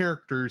of the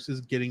characters is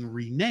getting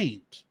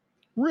renamed.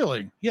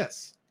 Really?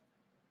 Yes.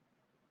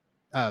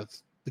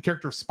 The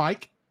character of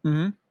Spike,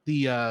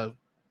 the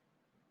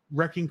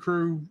Wrecking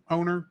Crew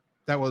owner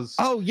that was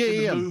in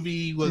the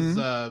movie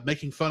was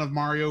making fun of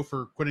Mario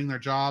for quitting their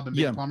job and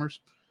being plumbers.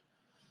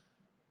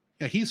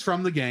 Yeah, he's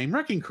from the game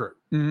Wrecking Crew.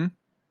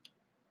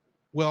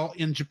 Well,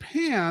 in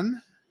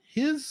Japan,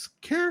 his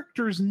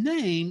character's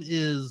name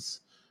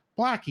is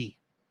Blackie.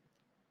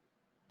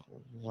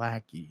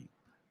 Blackie.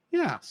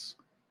 Yes.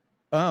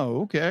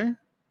 Oh, okay.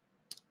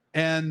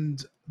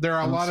 And there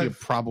are a lot of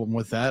problem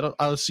with that.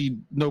 I see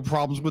no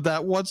problems with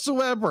that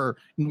whatsoever.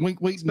 Wink,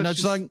 wink,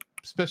 nudge, nudge.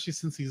 Especially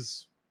since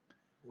he's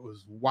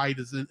as white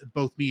as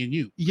both me and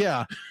you.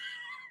 Yeah.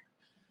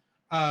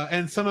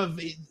 And some of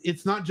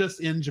it's not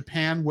just in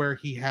Japan where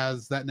he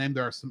has that name.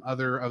 There are some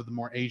other of the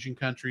more Asian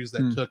countries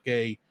that took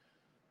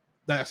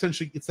that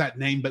essentially it's that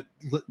name, but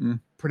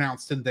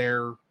pronounced in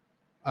their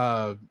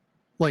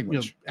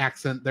language,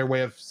 accent, their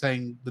way of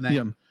saying the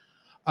name.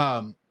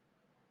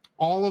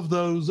 All of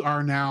those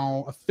are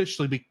now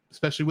officially,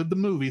 especially with the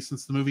movie,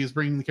 since the movie is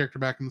bringing the character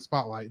back in the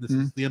spotlight. This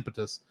is the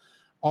impetus.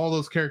 All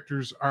those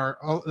characters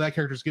that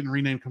character's getting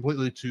renamed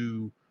completely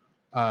to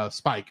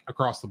Spike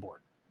across the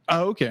board.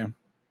 Oh, okay.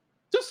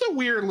 Just a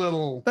weird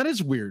little that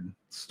is weird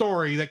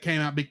story that came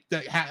out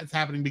it's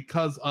happening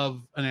because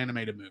of an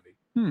animated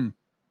movie.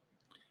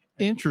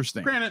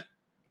 Interesting. Granted,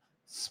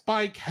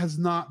 Spike has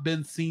not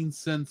been seen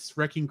since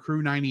Wrecking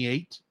Crew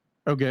 98.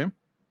 Okay.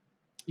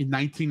 In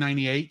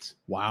 1998.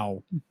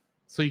 Wow.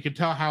 So you can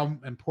tell how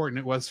important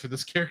it was for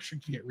this character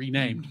to get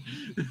renamed.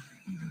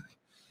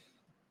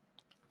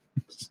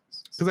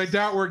 Because I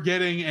doubt we're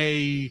getting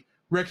a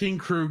Wrecking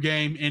Crew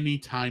game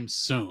anytime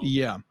soon.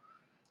 Yeah.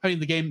 I mean,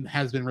 the game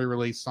has been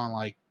re-released on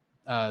like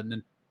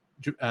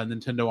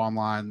Nintendo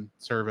Online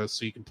service,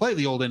 so you can play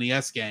the old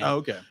NES game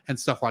and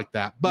stuff like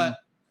that. But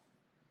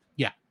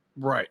yeah.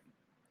 Right.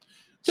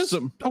 Just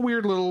a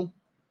weird little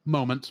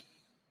moment.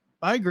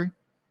 I agree.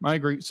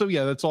 So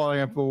yeah, that's all I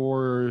have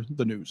for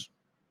the news.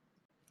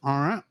 All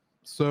right.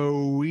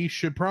 So we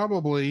should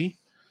probably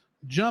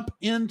jump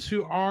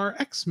into our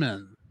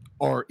X-Men.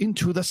 Or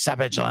into the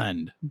Savage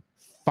Land.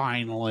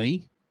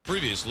 Finally.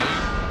 Previously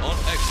on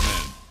X-Men.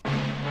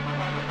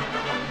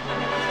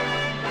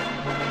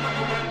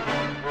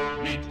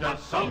 Meet the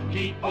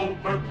sulky,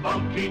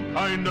 over-bulky,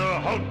 kinda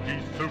hulky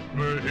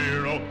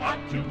superhero.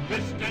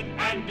 Optimistic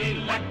and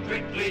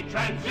electrically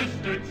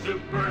transistored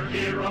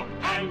superhero.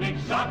 An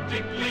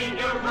exotically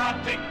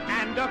erotic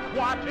and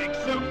aquatic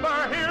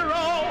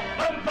superhero.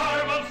 The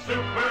Marvel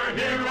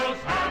superheroes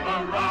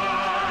have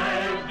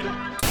arrived.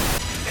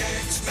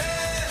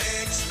 X-Men,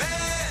 X-Men,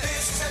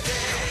 it's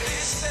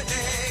the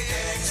day,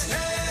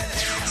 X-Men,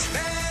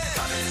 X-Men,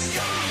 coming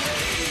your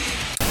way.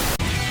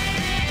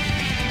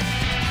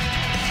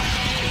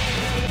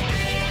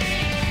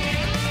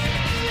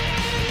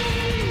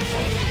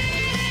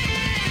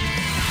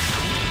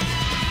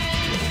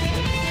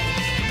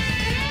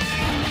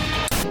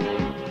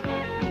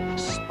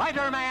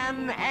 Spider-Man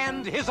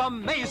and his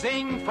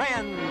amazing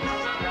friends,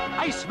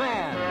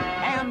 Iceman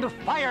and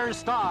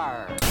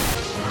Firestar.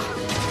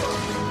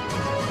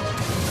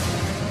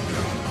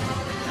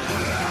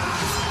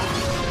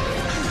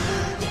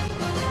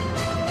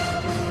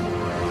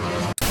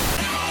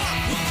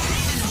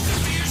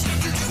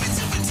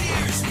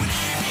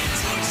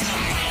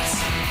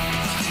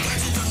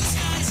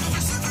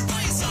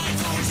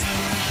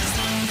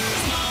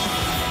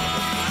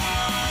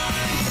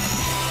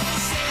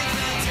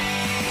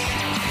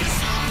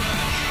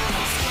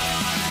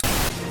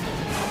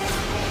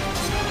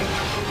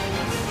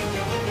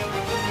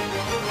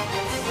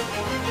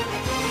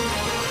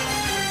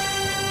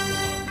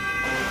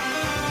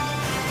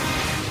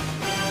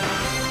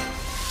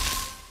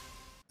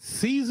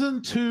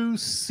 Season 2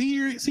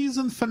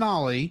 season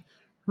finale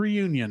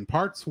reunion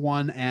parts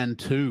 1 and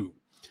 2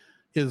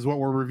 is what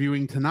we're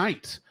reviewing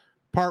tonight.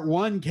 Part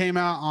 1 came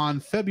out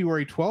on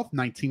February 12th,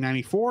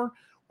 1994,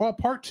 while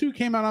part 2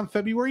 came out on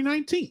February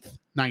 19th,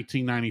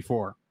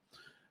 1994.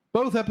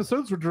 Both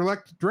episodes were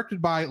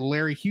directed by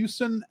Larry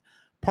Houston.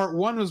 Part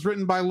 1 was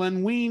written by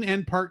Len Wein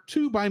and part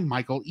 2 by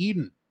Michael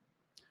Eden.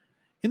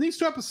 In these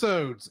two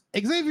episodes,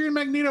 Xavier and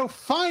Magneto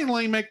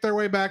finally make their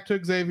way back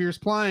to Xavier's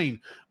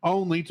plane,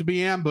 only to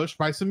be ambushed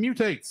by some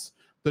mutates.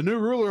 The new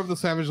ruler of the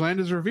Savage Land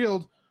is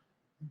revealed,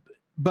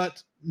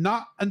 but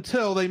not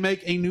until they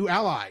make a new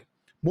ally.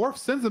 Morph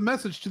sends a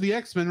message to the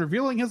X-Men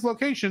revealing his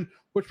location,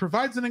 which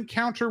provides an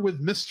encounter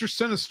with Mr.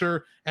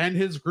 Sinister and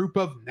his group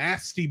of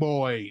nasty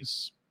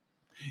boys.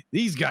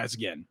 These guys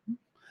again.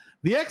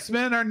 The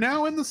X-Men are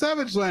now in the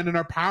Savage Land and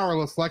are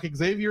powerless like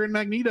Xavier and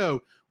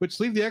Magneto, which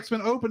leave the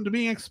X-Men open to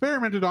being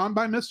experimented on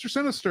by Mr.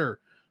 Sinister.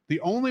 The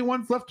only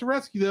ones left to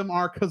rescue them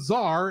are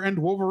Kazar and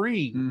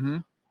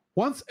Wolverine.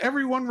 Once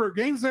everyone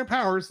regains their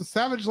powers, the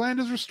Savage Land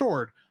is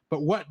restored.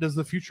 But what does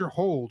the future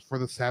hold for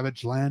the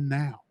Savage Land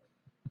now?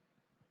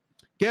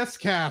 Guest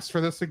cast for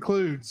this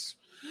includes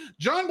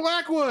John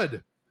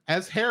Blackwood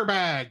as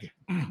Hairbag.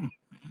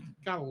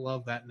 Gotta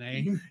love that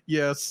name.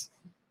 Yes.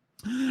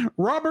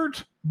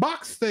 Robert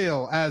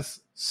Boxdale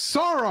as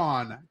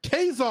Sauron,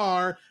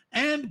 Khazar,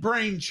 and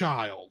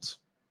Brainchild.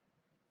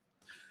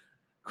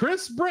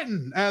 Chris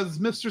Britton as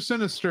Mr.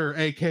 Sinister,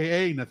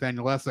 a.k.a.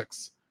 Nathaniel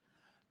Essex.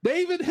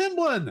 David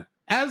Himblin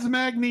as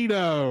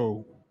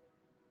Magneto.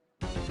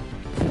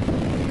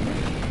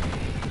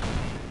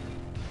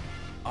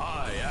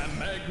 I am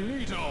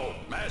Magneto,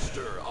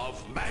 master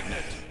of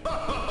magnet.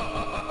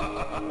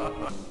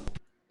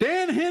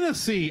 Dan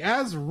Hennessy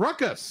as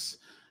Ruckus.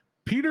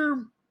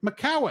 Peter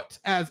McCowett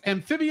as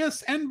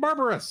Amphibious and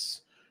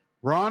Barbarous.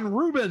 Ron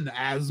Rubin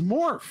as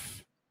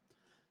Morph.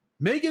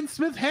 Megan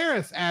Smith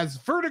Harris as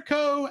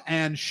Vertigo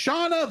and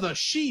Shauna the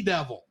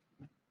She-Devil.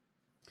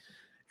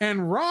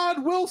 And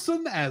Rod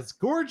Wilson as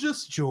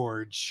Gorgeous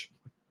George.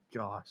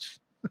 Gosh.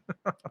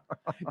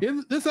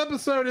 In this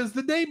episode is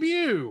the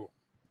debut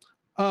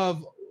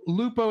of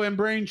Lupo and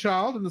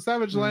Brainchild in the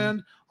Savage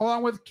Land,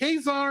 along with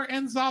Khazar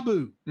and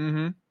Zabu.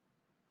 Mm-hmm.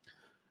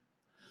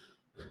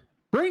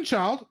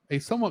 Brainchild, a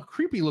somewhat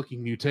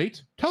creepy-looking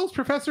mutate, tells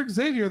Professor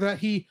Xavier that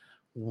he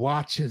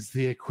watches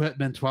the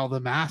equipment while the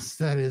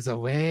master is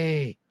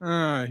away.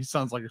 He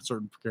sounds like a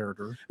certain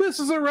character.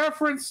 This is a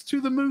reference to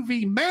the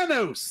movie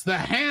Manos, The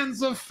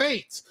Hands of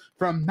Fate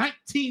from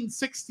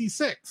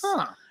 1966,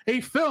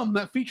 a film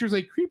that features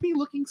a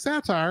creepy-looking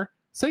satyr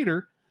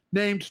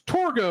named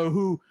Torgo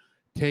who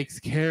takes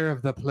care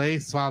of the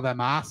place while the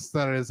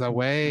master is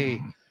away.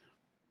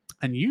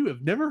 And you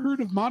have never heard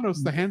of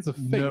Manos, The Hands of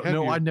Fate?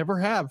 No, I never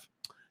have.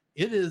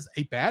 It is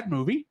a bad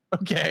movie.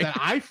 Okay. That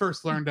I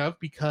first learned of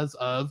because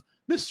of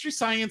Mystery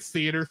Science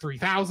Theater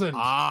 3000.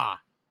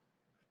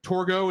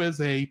 Torgo is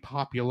a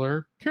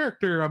popular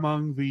character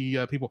among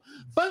the people.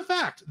 Fun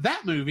fact,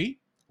 that movie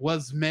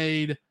was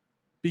made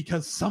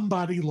because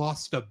somebody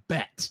lost a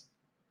bet.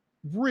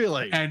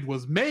 Really? And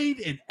was made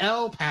in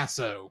El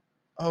Paso.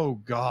 Oh,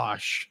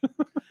 gosh.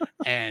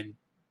 And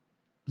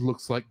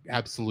looks like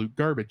absolute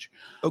garbage.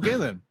 Okay,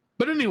 then.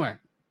 But anyway.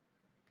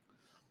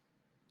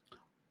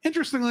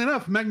 Interestingly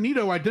enough,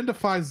 Magneto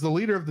identifies the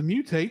leader of the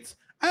mutates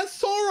as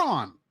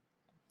Sauron.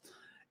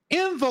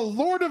 In The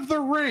Lord of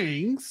the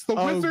Rings, the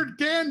wizard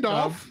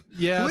Gandalf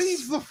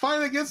leads the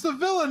fight against a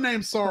villain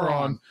named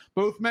Sauron.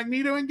 Both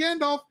Magneto and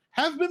Gandalf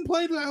have been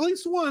played at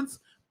least once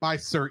by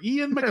Sir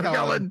Ian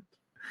McKellen.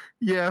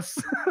 Yes.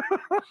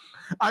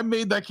 I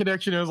made that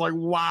connection. I was like,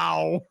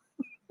 wow.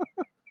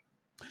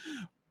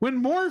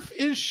 When Morph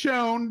is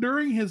shown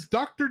during his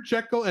Dr.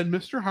 Jekyll and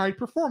Mr. Hyde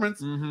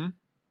performance,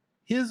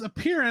 his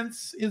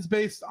appearance is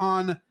based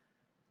on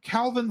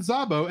Calvin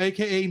Zabo,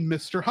 a.k.a.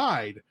 Mr.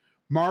 Hyde,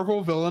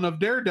 Marvel villain of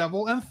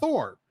Daredevil and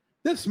Thor.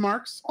 This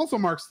also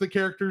marks the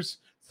character's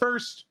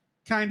first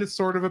kind of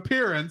sort of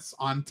appearance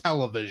on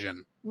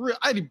television.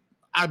 I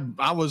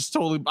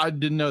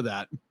didn't know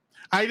that.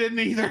 I didn't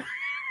either.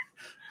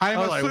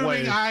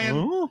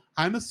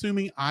 I'm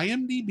assuming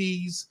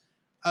IMDb's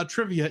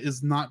trivia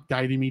is not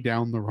guiding me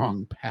down the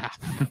wrong path.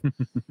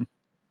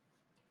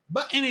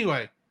 But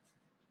anyway,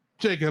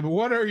 Jacob,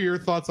 what are your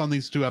thoughts on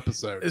these two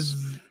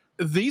episodes?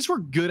 These were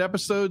good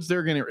episodes.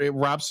 It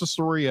wraps the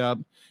story up.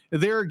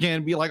 There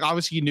again,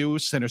 obviously you knew it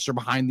was Sinister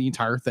behind the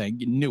entire thing.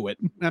 You knew it.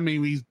 I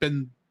mean,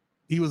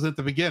 he was at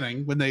the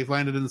beginning when they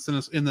landed in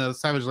the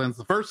Savage Lands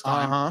the first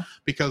time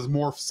because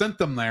Morph sent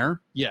them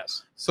there.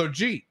 Yes. So,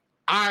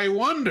 I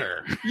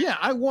wonder. Yeah,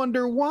 I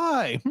wonder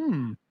why.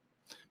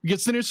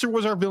 Because Sinister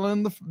was our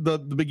villain the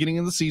beginning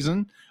of the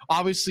season.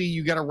 Obviously,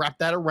 you got to wrap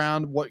that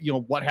around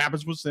what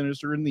happens with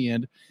Sinister in the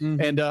end.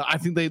 And I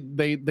think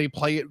they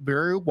play it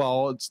very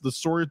well. The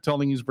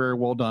storytelling is very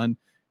well done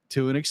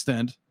to an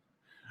extent.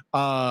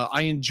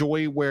 I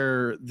enjoy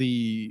where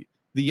the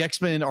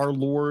X-Men are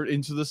lured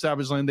into the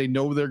Savage Land. They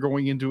know they're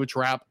going into a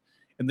trap,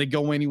 and they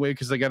go anyway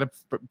because they got to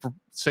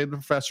save the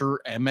Professor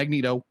and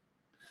Magneto.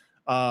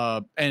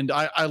 And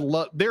I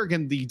love there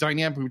again the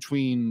dynamic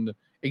between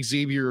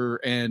Xavier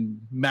and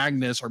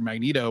Magnus or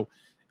Magneto.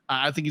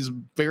 I think it's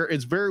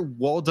very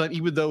well done,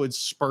 even though it's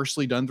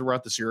sparsely done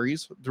throughout the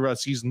series, throughout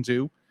season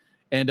 2.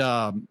 And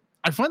I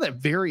find that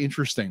very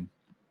interesting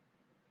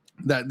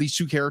that these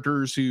two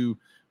characters who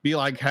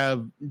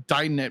have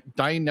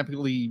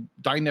dynamically,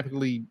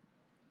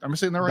 am I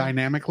saying that right?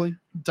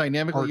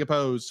 Dynamically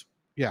opposed.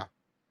 Yeah.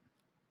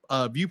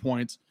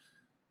 Viewpoints.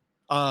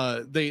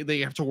 They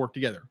have to work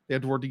together. They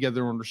have to work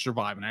together in order to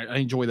survive. And I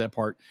enjoy that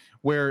part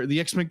where the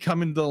X-Men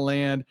come into the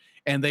land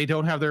and they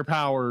don't have their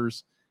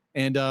powers.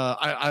 And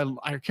I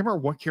can't remember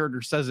what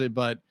character says it,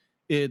 but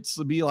it's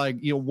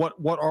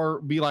what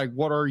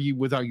are you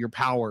without your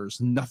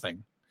powers?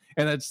 Nothing.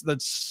 And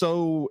that's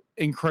so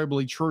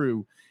incredibly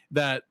true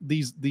that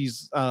these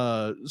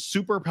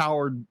super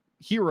powered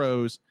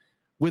heroes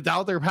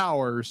without their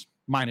powers,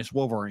 minus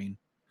Wolverine,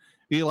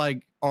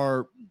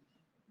 are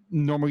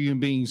normal human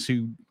beings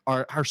who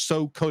are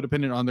so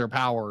codependent on their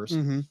powers.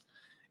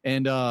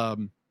 And I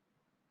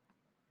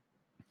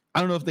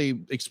don't know if they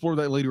explore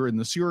that later in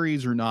the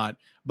series or not,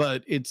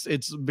 but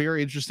it's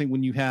very interesting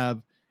when you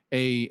have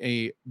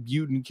a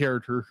mutant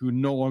character who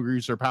no longer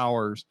uses their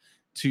powers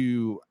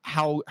to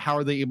how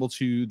are they able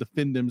to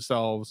defend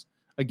themselves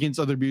against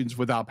other mutants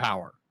without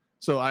power.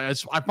 So I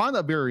find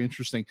that very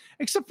interesting,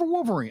 except for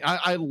Wolverine.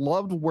 I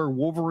loved where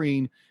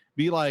Wolverine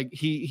be like,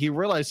 he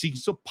realized he can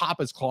still pop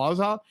his claws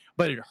out,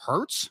 but it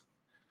hurts.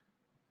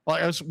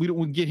 Like we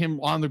don't get him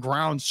on the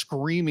ground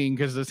screaming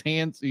because his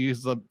hands,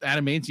 he's the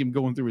adamantium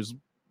going through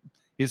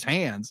his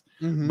hands.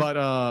 Mm-hmm.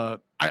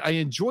 But I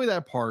enjoy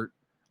that part.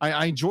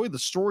 I enjoy the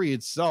story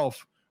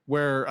itself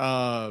where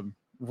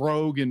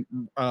Rogue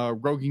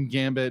and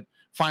Gambit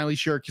finally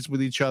share a kiss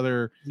with each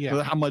other.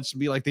 Yeah. How much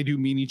be like they do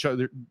mean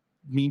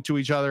to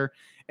each other.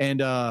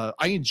 And I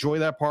enjoy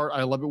that part.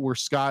 I love it where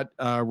Scott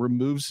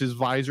removes his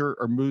visor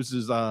or moves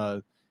his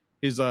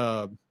it's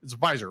a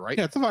visor, right?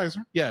 Yeah, it's a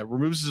visor. Yeah,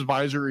 removes his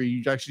visor.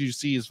 You actually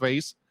see his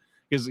face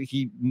because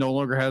he no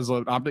longer has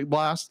an optic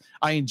blast.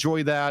 I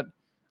enjoy that.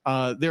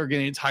 There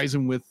again, it ties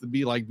in with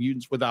be like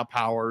mutants without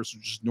powers, or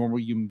just normal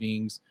human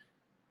beings,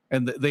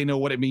 and they know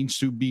what it means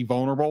to be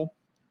vulnerable.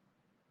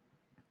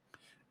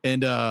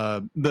 And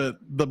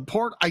the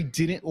part I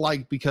didn't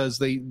like because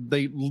they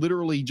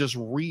literally just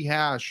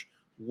rehash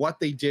what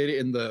they did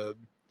in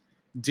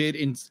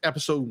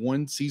episode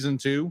 1, season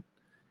 2.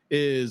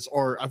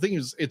 Or I think it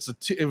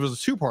was a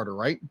two-parter,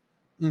 right?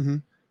 Mm-hmm.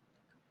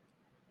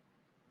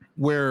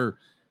 Where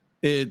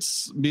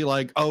it's be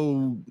like,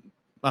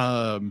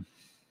 Mr.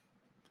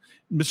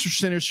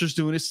 Sinister's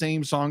doing the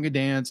same song and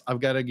dance. I've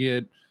got to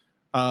get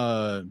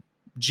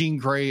Jean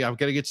Grey. I've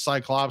got to get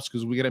Cyclops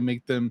because we got to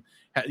make them,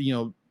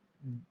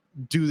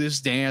 do this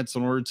dance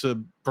in order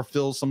to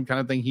fulfill some kind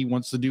of thing he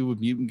wants to do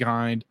with mutant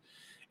kind.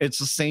 It's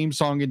the same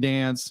song and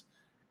dance,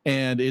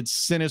 and it's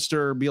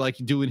Sinister be like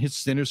doing his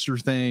Sinister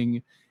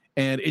thing.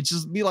 And it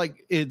just be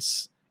like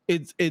it's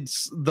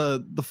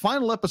the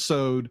final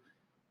episode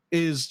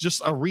is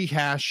just a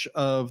rehash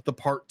of the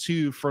part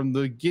 2 from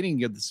the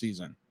beginning of the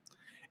season.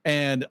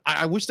 And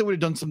I wish they would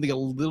have done something a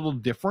little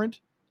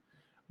different,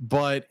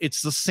 but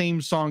it's the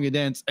same song and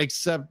dance,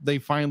 except they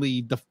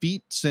finally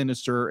defeat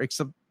Sinister,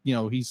 except,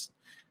 he's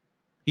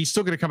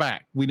still going to come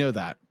back. We know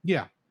that.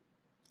 Yeah.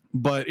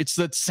 But it's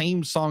that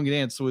same song and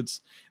dance. So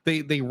it's,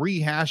 they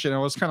rehash it. I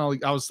was kind of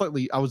like,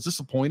 I was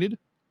disappointed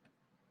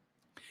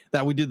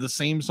that we did the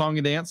same song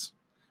and dance.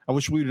 I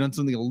wish we would have done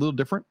something a little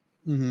different.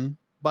 Mm-hmm.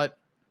 But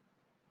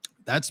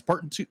that's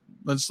part 2.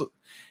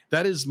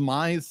 That is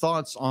my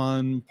thoughts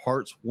on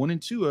parts 1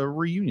 and 2 of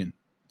Reunion.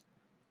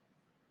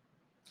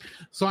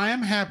 So I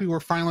am happy we're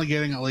finally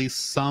getting at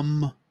least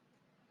some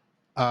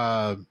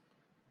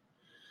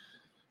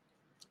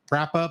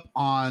wrap up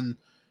on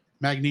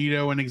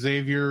Magneto and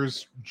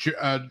Xavier's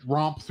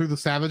romp through the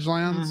Savage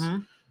Lands. Mm-hmm.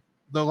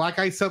 Though, like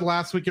I said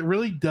last week, it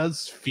really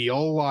does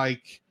feel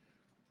like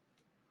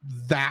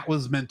that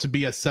was meant to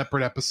be a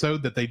separate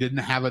episode that they didn't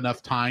have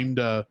enough time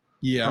to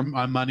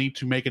money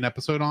to make an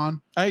episode on.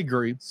 I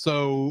agree.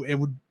 So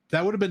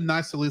that would have been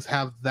nice to at least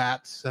have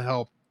that to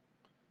help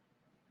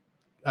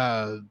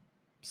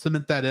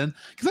cement that in,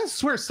 because I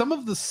swear some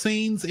of the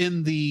scenes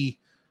in the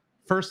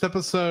first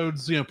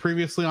episodes,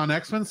 previously on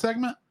X-Men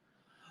segment,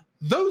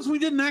 some of those we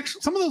didn't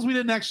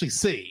actually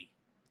see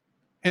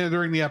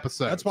during the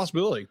episode. That's a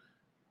possibility.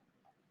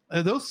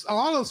 A lot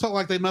of those felt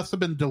like they must have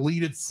been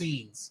deleted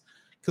scenes,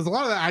 because a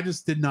lot of that I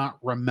just did not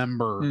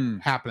remember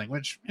happening,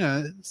 which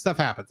stuff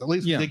happens. At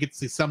least we did get to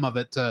see some of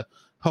it to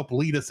help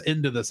lead us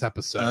into this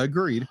episode.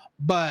 Agreed.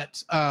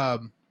 But there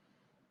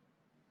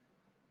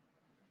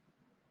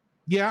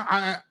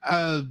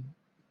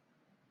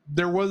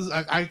was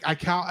I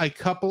count a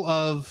couple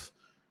of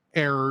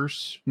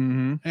errors,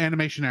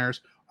 animation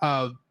errors.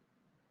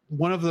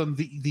 One of them,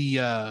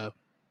 the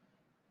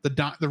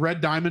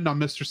red diamond on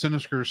Mr.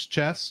 Sinister's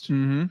chest,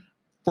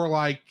 for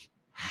like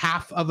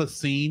half of a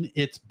scene,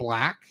 it's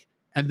black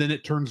and then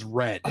it turns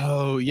red.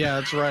 Oh yeah,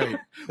 that's right.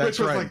 That's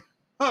Which was right. like,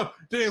 oh,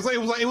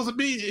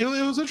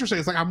 it was interesting.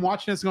 It's like I'm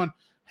watching this going,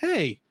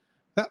 hey,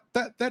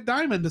 that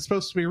diamond is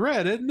supposed to be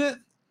red, isn't it?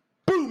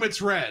 Boom,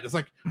 it's red. It's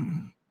like,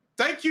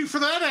 thank you for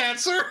that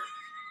answer.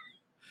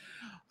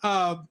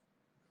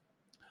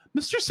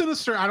 Mr.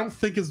 Sinister, I don't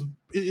think is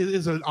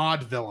an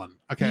odd villain.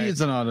 Okay, he is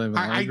an odd villain.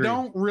 I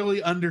don't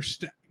really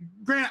understand.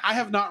 Granted, I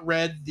have not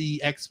read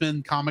the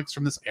X-Men comics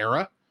from this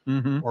era,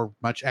 or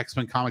much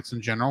X-Men comics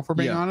in general, for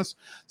being honest.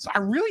 So I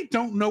really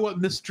don't know what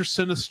Mr.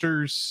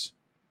 Sinister's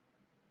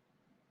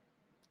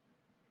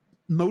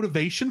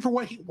motivation for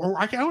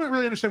I don't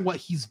really understand what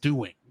he's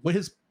doing, what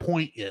his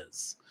point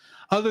is,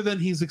 other than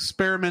he's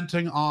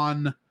experimenting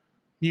on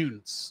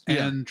mutants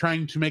and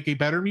trying to make a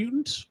better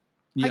mutant,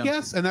 I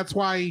guess. And that's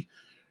why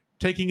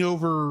taking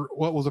over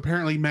what was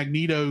apparently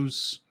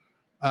Magneto's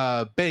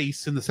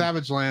base in the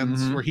Savage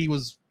Lands, where he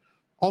was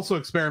also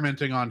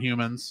experimenting on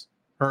humans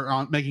or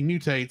on making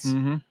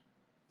mutates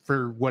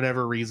for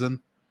whatever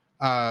reason.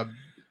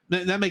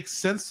 That makes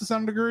sense to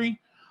some degree,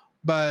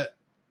 but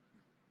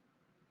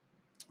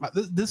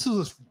this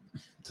was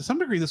to some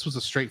degree this was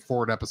a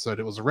straightforward episode.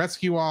 It was a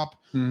rescue op.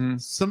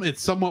 It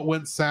somewhat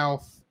went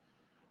south,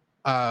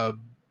 and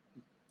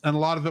a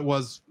lot of it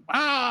was,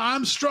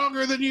 I'm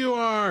stronger than you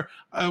are.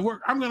 I'm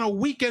going to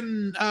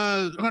weaken.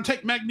 I'm going to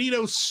take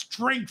Magneto's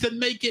strength and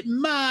make it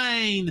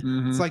mine.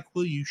 It's like,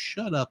 will you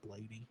shut up,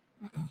 lady?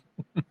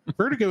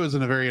 Vertigo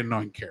isn't a very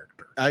annoying character.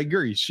 I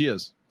agree. She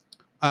is.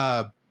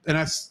 And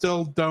I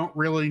still don't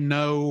really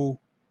know.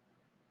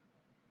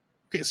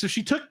 Okay, so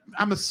she took,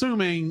 I'm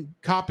assuming,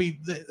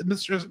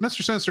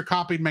 Mr. Sinister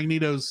copied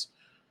Magneto's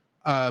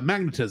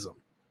magnetism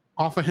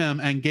off of him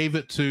and gave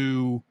it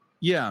to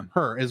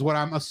her, is what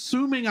I'm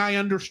assuming. I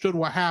understood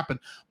what happened,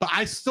 but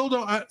I still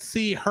don't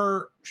see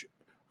her.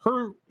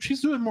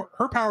 She's doing more.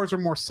 Her powers are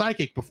more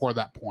psychic before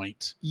that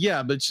point.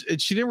 Yeah, but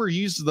she never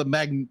used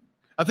the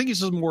I think it's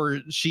just more,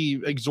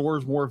 she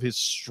absorbs more of his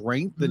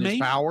strength than his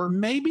power.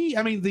 Maybe.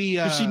 I mean,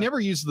 she never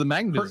used the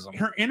magnetism.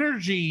 Her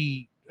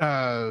energy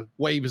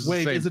wave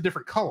is a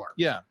different color.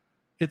 Yeah,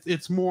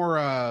 it's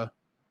more.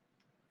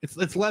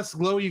 It's less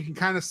glow. You can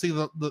kind of see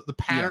the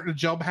pattern, the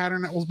gel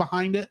pattern that was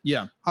behind it.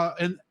 Yeah.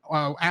 And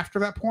after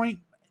that point,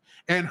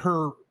 and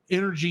her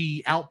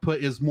energy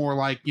output is more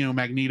like,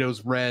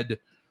 Magneto's red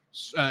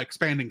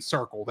expanding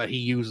circle that he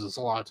uses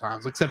a lot of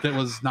times, except it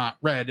was not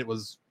red. It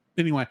was,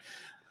 anyway.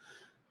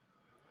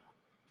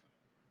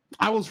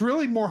 I was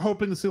really more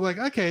hoping to see, like,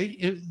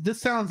 okay, this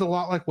sounds a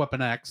lot like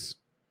Weapon X.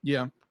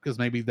 Yeah. Because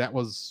maybe that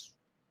was,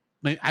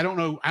 I don't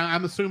know.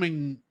 I'm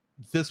assuming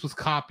this was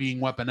copying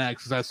Weapon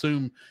X, because I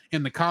assume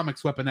in the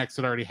comics Weapon X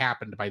had already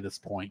happened by this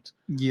point.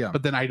 Yeah.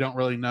 But then I don't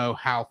really know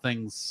how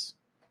things,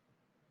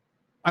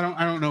 I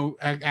don't know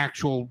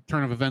actual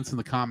turn of events in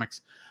the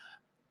comics.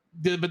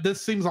 But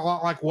this seems a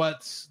lot like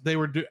what they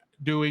were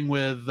doing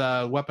with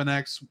Weapon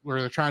X, where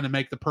they're trying to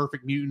make the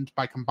perfect mutant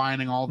by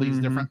combining all these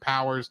different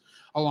powers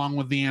along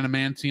with the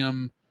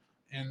adamantium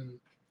and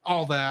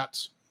all that.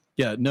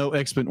 Yeah, no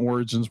X-Men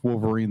Origins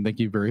Wolverine. Thank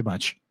you very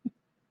much.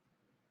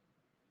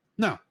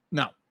 No.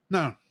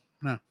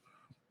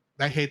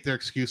 I hate their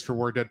excuse for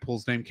where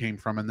Deadpool's name came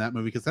from in that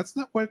movie, because that's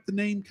not where the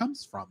name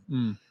comes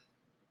from.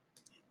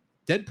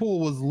 Deadpool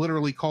was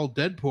literally called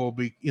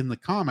Deadpool in the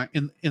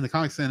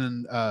comics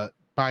and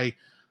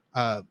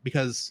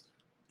because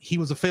he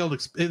was they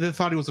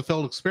thought he was a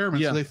failed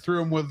experiment, so they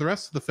threw him with the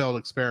rest of the failed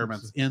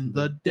experiments in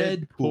the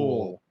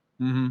Deadpool.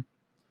 And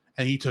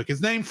he took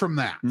his name from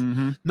that.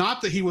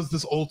 Not that he was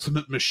this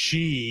ultimate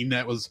machine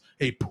that was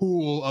a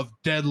pool of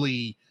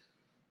deadly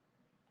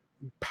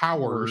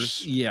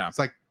powers. Yeah. It's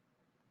like,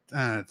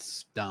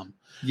 it's dumb.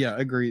 Yeah,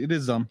 agree. It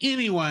is dumb.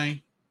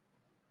 Anyway,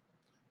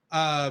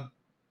 I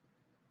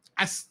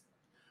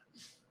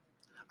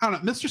don't know.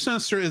 Mr.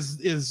 Sinister is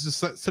just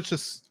such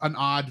an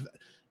odd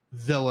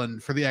villain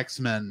for the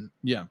X-Men.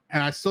 Yeah.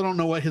 And I still don't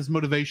know what his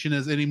motivation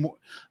is anymore.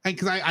 And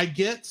because I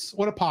get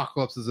what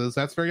Apocalypse is.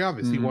 That's very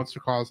obvious. He wants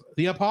to cause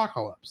the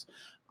apocalypse.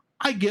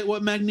 I get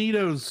what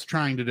Magneto's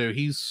trying to do.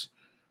 He's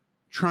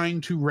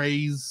trying to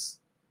raise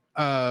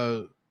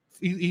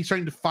he's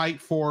trying to fight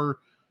for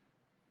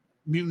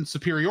mutant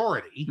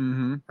superiority.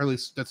 Or at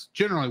least that's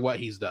generally what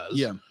he does.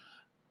 Yeah.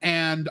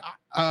 And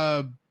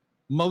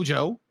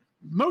Mojo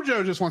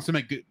just wants to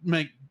make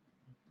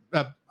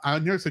I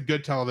never said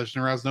good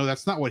television, or else no,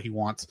 that's not what he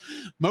wants.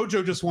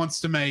 Mojo just wants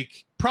to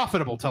make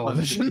profitable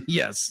television.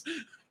 Yes.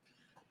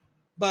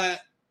 But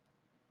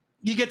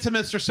you get to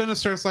Mr.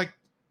 Sinister, it's like,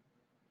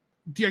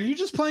 are you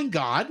just playing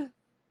God?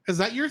 Is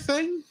that your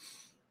thing?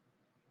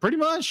 Pretty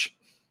much.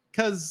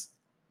 Because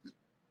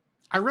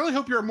I really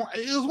hope it was one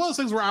of those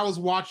things where I was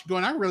watching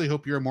going, I really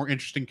hope you're a more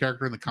interesting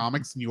character in the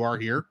comics than you are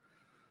here.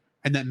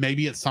 And that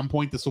maybe at some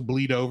point this will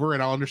bleed over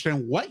and I'll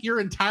understand what your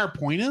entire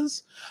point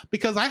is.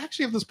 Because I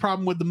actually have this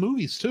problem with the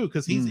movies too,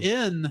 because he's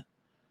in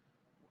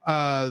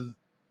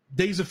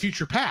Days of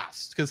Future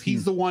Past, because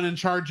he's the one in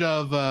charge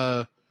of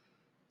the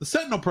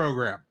Sentinel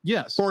program.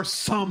 Yes. For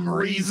some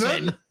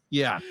reason.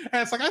 Yeah.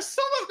 And it's like, I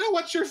still don't know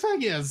what your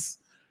thing is.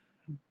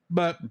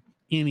 But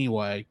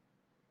anyway,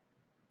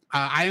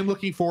 I am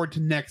looking forward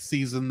to next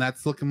season.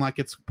 That's looking like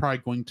it's probably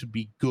going to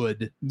be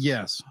good.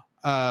 Yes.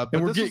 But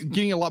and we're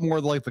getting a lot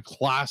more like the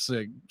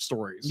classic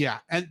stories. Yeah.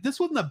 And this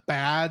wasn't a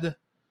bad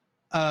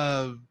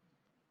couple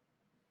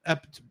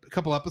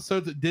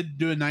episodes. It did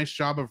do a nice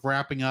job of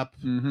wrapping up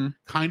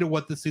kind of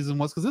what this season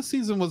was. Because this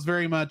season was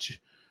very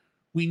much,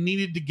 we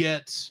needed to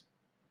get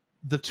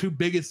the two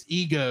biggest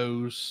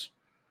egos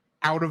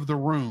out of the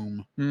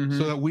room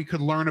so that we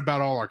could learn about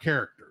all our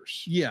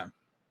characters. Yeah.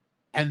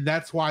 And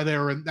that's why they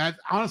were in that.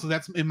 Honestly,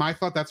 that's in my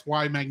thought. That's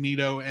why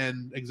Magneto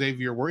and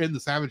Xavier were in the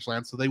Savage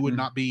Land, so they would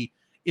not be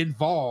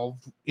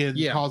involved in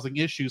causing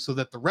issues, so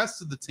that the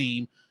rest of the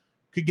team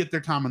could get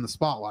their time in the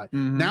spotlight.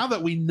 Now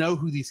that we know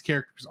who these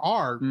characters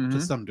are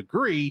to some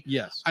degree,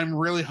 yes, I'm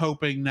really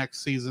hoping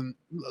next season,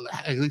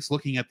 at least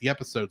looking at the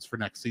episodes for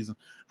next season,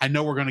 I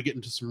know we're going to get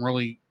into some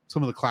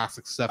of the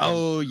classic stuff.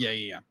 Oh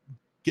yeah.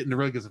 Get into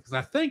really good stuff,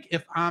 because I think,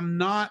 if I'm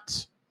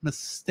not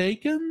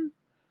mistaken,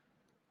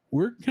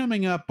 we're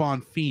coming up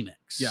on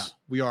Phoenix. Yeah,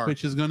 we are.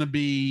 Which is going to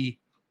be,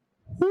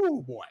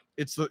 oh boy,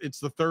 it's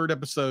the third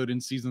episode in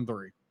season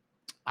 3,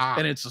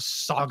 and it's a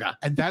saga.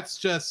 And that's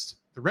just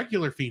the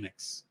regular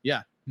Phoenix.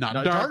 Yeah,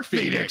 not Dark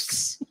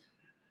Phoenix.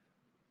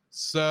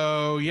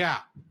 So yeah.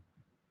 In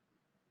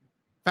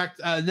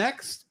fact,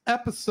 next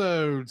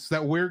episodes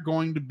that we're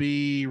going to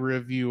be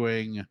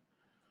reviewing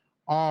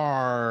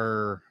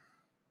are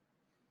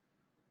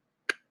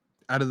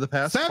Out of the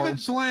Past.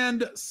 Savage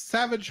Land.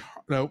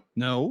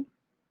 No.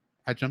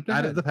 I jumped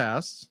ahead. Out of the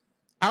Past.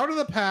 Out of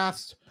the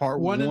Past, part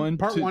one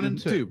and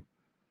two.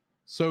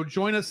 So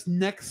join us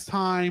next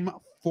time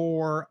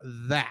for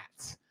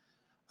that.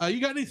 You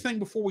got anything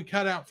before we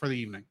cut out for the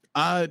evening?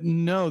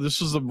 No,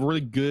 this was a really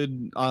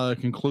good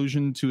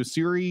conclusion to a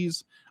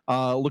series.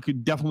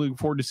 Definitely look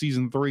forward to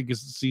season 3,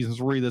 because season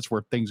 3, that's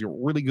where things get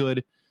really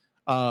good.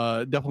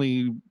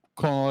 Definitely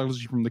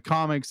chronology from the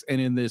comics and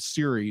in this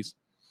series,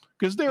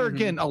 because there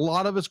again, a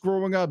lot of us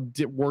growing up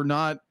were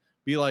not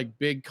be like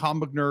big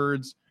comic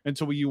nerds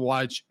until you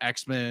watch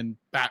X-Men,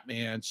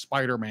 Batman,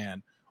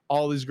 Spider-Man,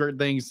 all these great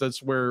things.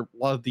 That's where a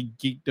lot of the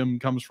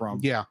geekdom comes from.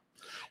 Yeah.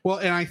 Well,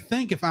 and I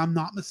think, if I'm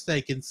not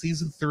mistaken,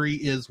 season 3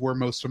 is where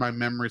most of my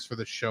memories for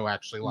the show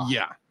actually lie.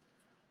 Yeah.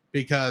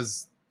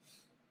 Because,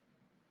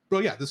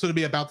 well, yeah, this would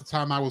be about the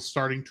time I was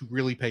starting to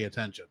really pay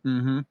attention.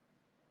 Mm-hmm.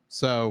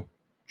 So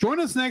join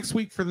us next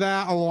week for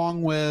that,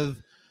 along with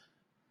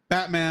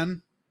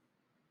Batman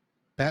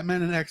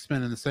and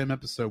X-Men in the same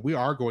episode. We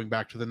are going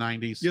back to the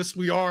 90s. Yes,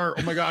 we are.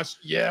 Oh my gosh.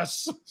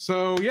 Yes.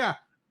 So yeah,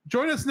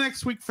 join us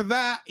next week for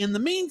that. In the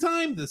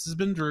meantime, this has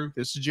been Drew.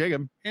 This is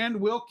Jacob.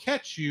 And we'll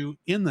catch you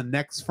in the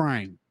next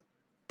frame.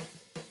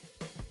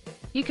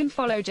 You can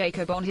follow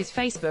Jacob on his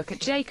Facebook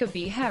at Jacob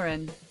B.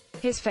 Heron.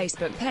 His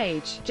Facebook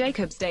page,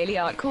 Jacob's Daily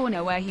Art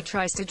Corner, where he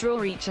tries to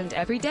draw each and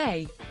every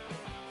day.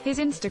 His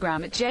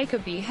Instagram at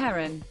Jacob B.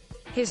 Heron.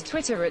 His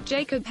Twitter at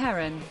Jacob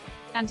Heron.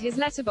 And his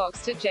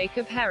Letterboxd at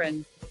Jacob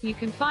Heron. You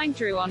can find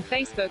Drew on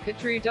Facebook at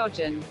Drew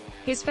Dodgen.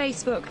 His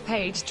Facebook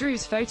page,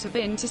 Drew's Photo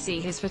Bin, to see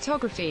his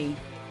photography.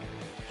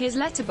 His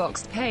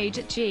Letterboxd page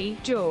at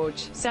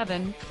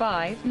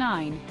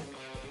GGeorge759.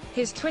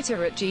 His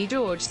Twitter at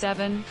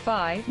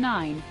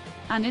GGeorge759.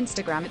 And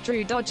Instagram at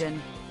Drew Dodgen.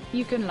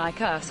 You can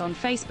like us on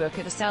Facebook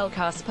at the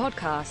Cellcast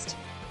Podcast.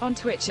 On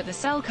Twitch at the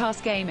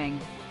Cellcast Gaming.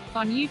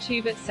 On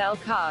YouTube at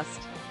Cellcast.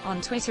 On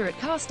Twitter at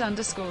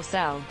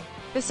cast_cell.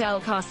 The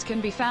Cellcast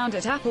can be found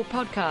at Apple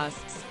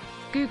Podcasts,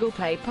 Google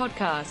Play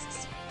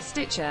Podcasts,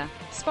 Stitcher,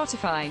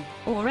 Spotify,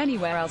 or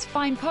anywhere else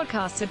fine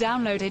podcasts are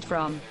downloaded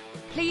from.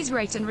 Please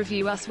rate and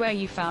review us where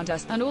you found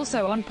us, and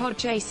also on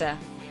Podchaser.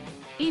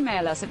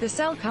 Email us at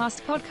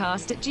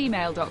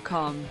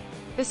thecellcastpodcast@gmail.com.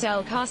 The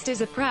Cellcast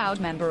is a proud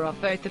member of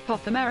both the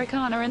Pop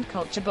Americana and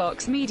Culture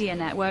Box media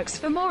networks.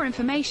 For more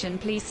information,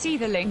 please see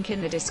the link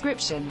in the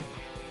description.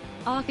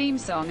 Our theme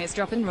song is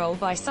Drop and Roll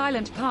by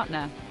Silent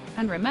Partner.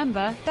 And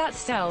remember, that's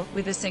Cell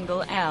with a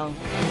single L.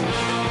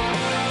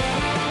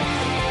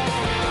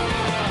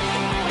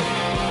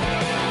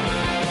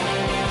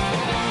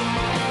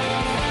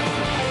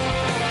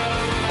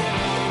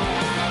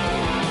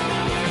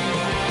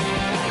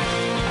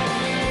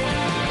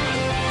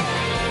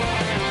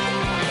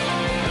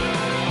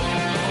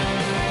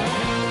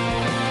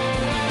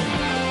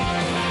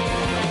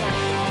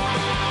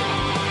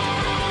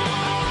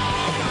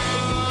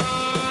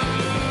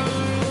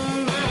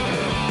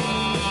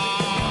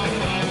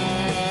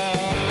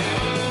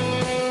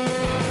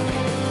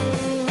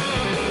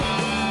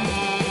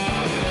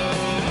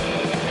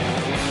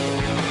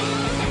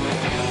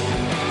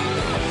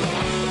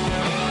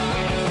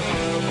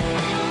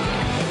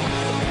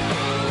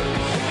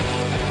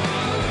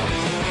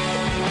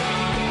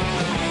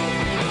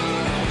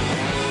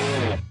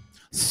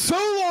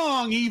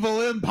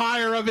 Evil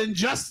empire of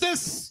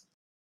injustice.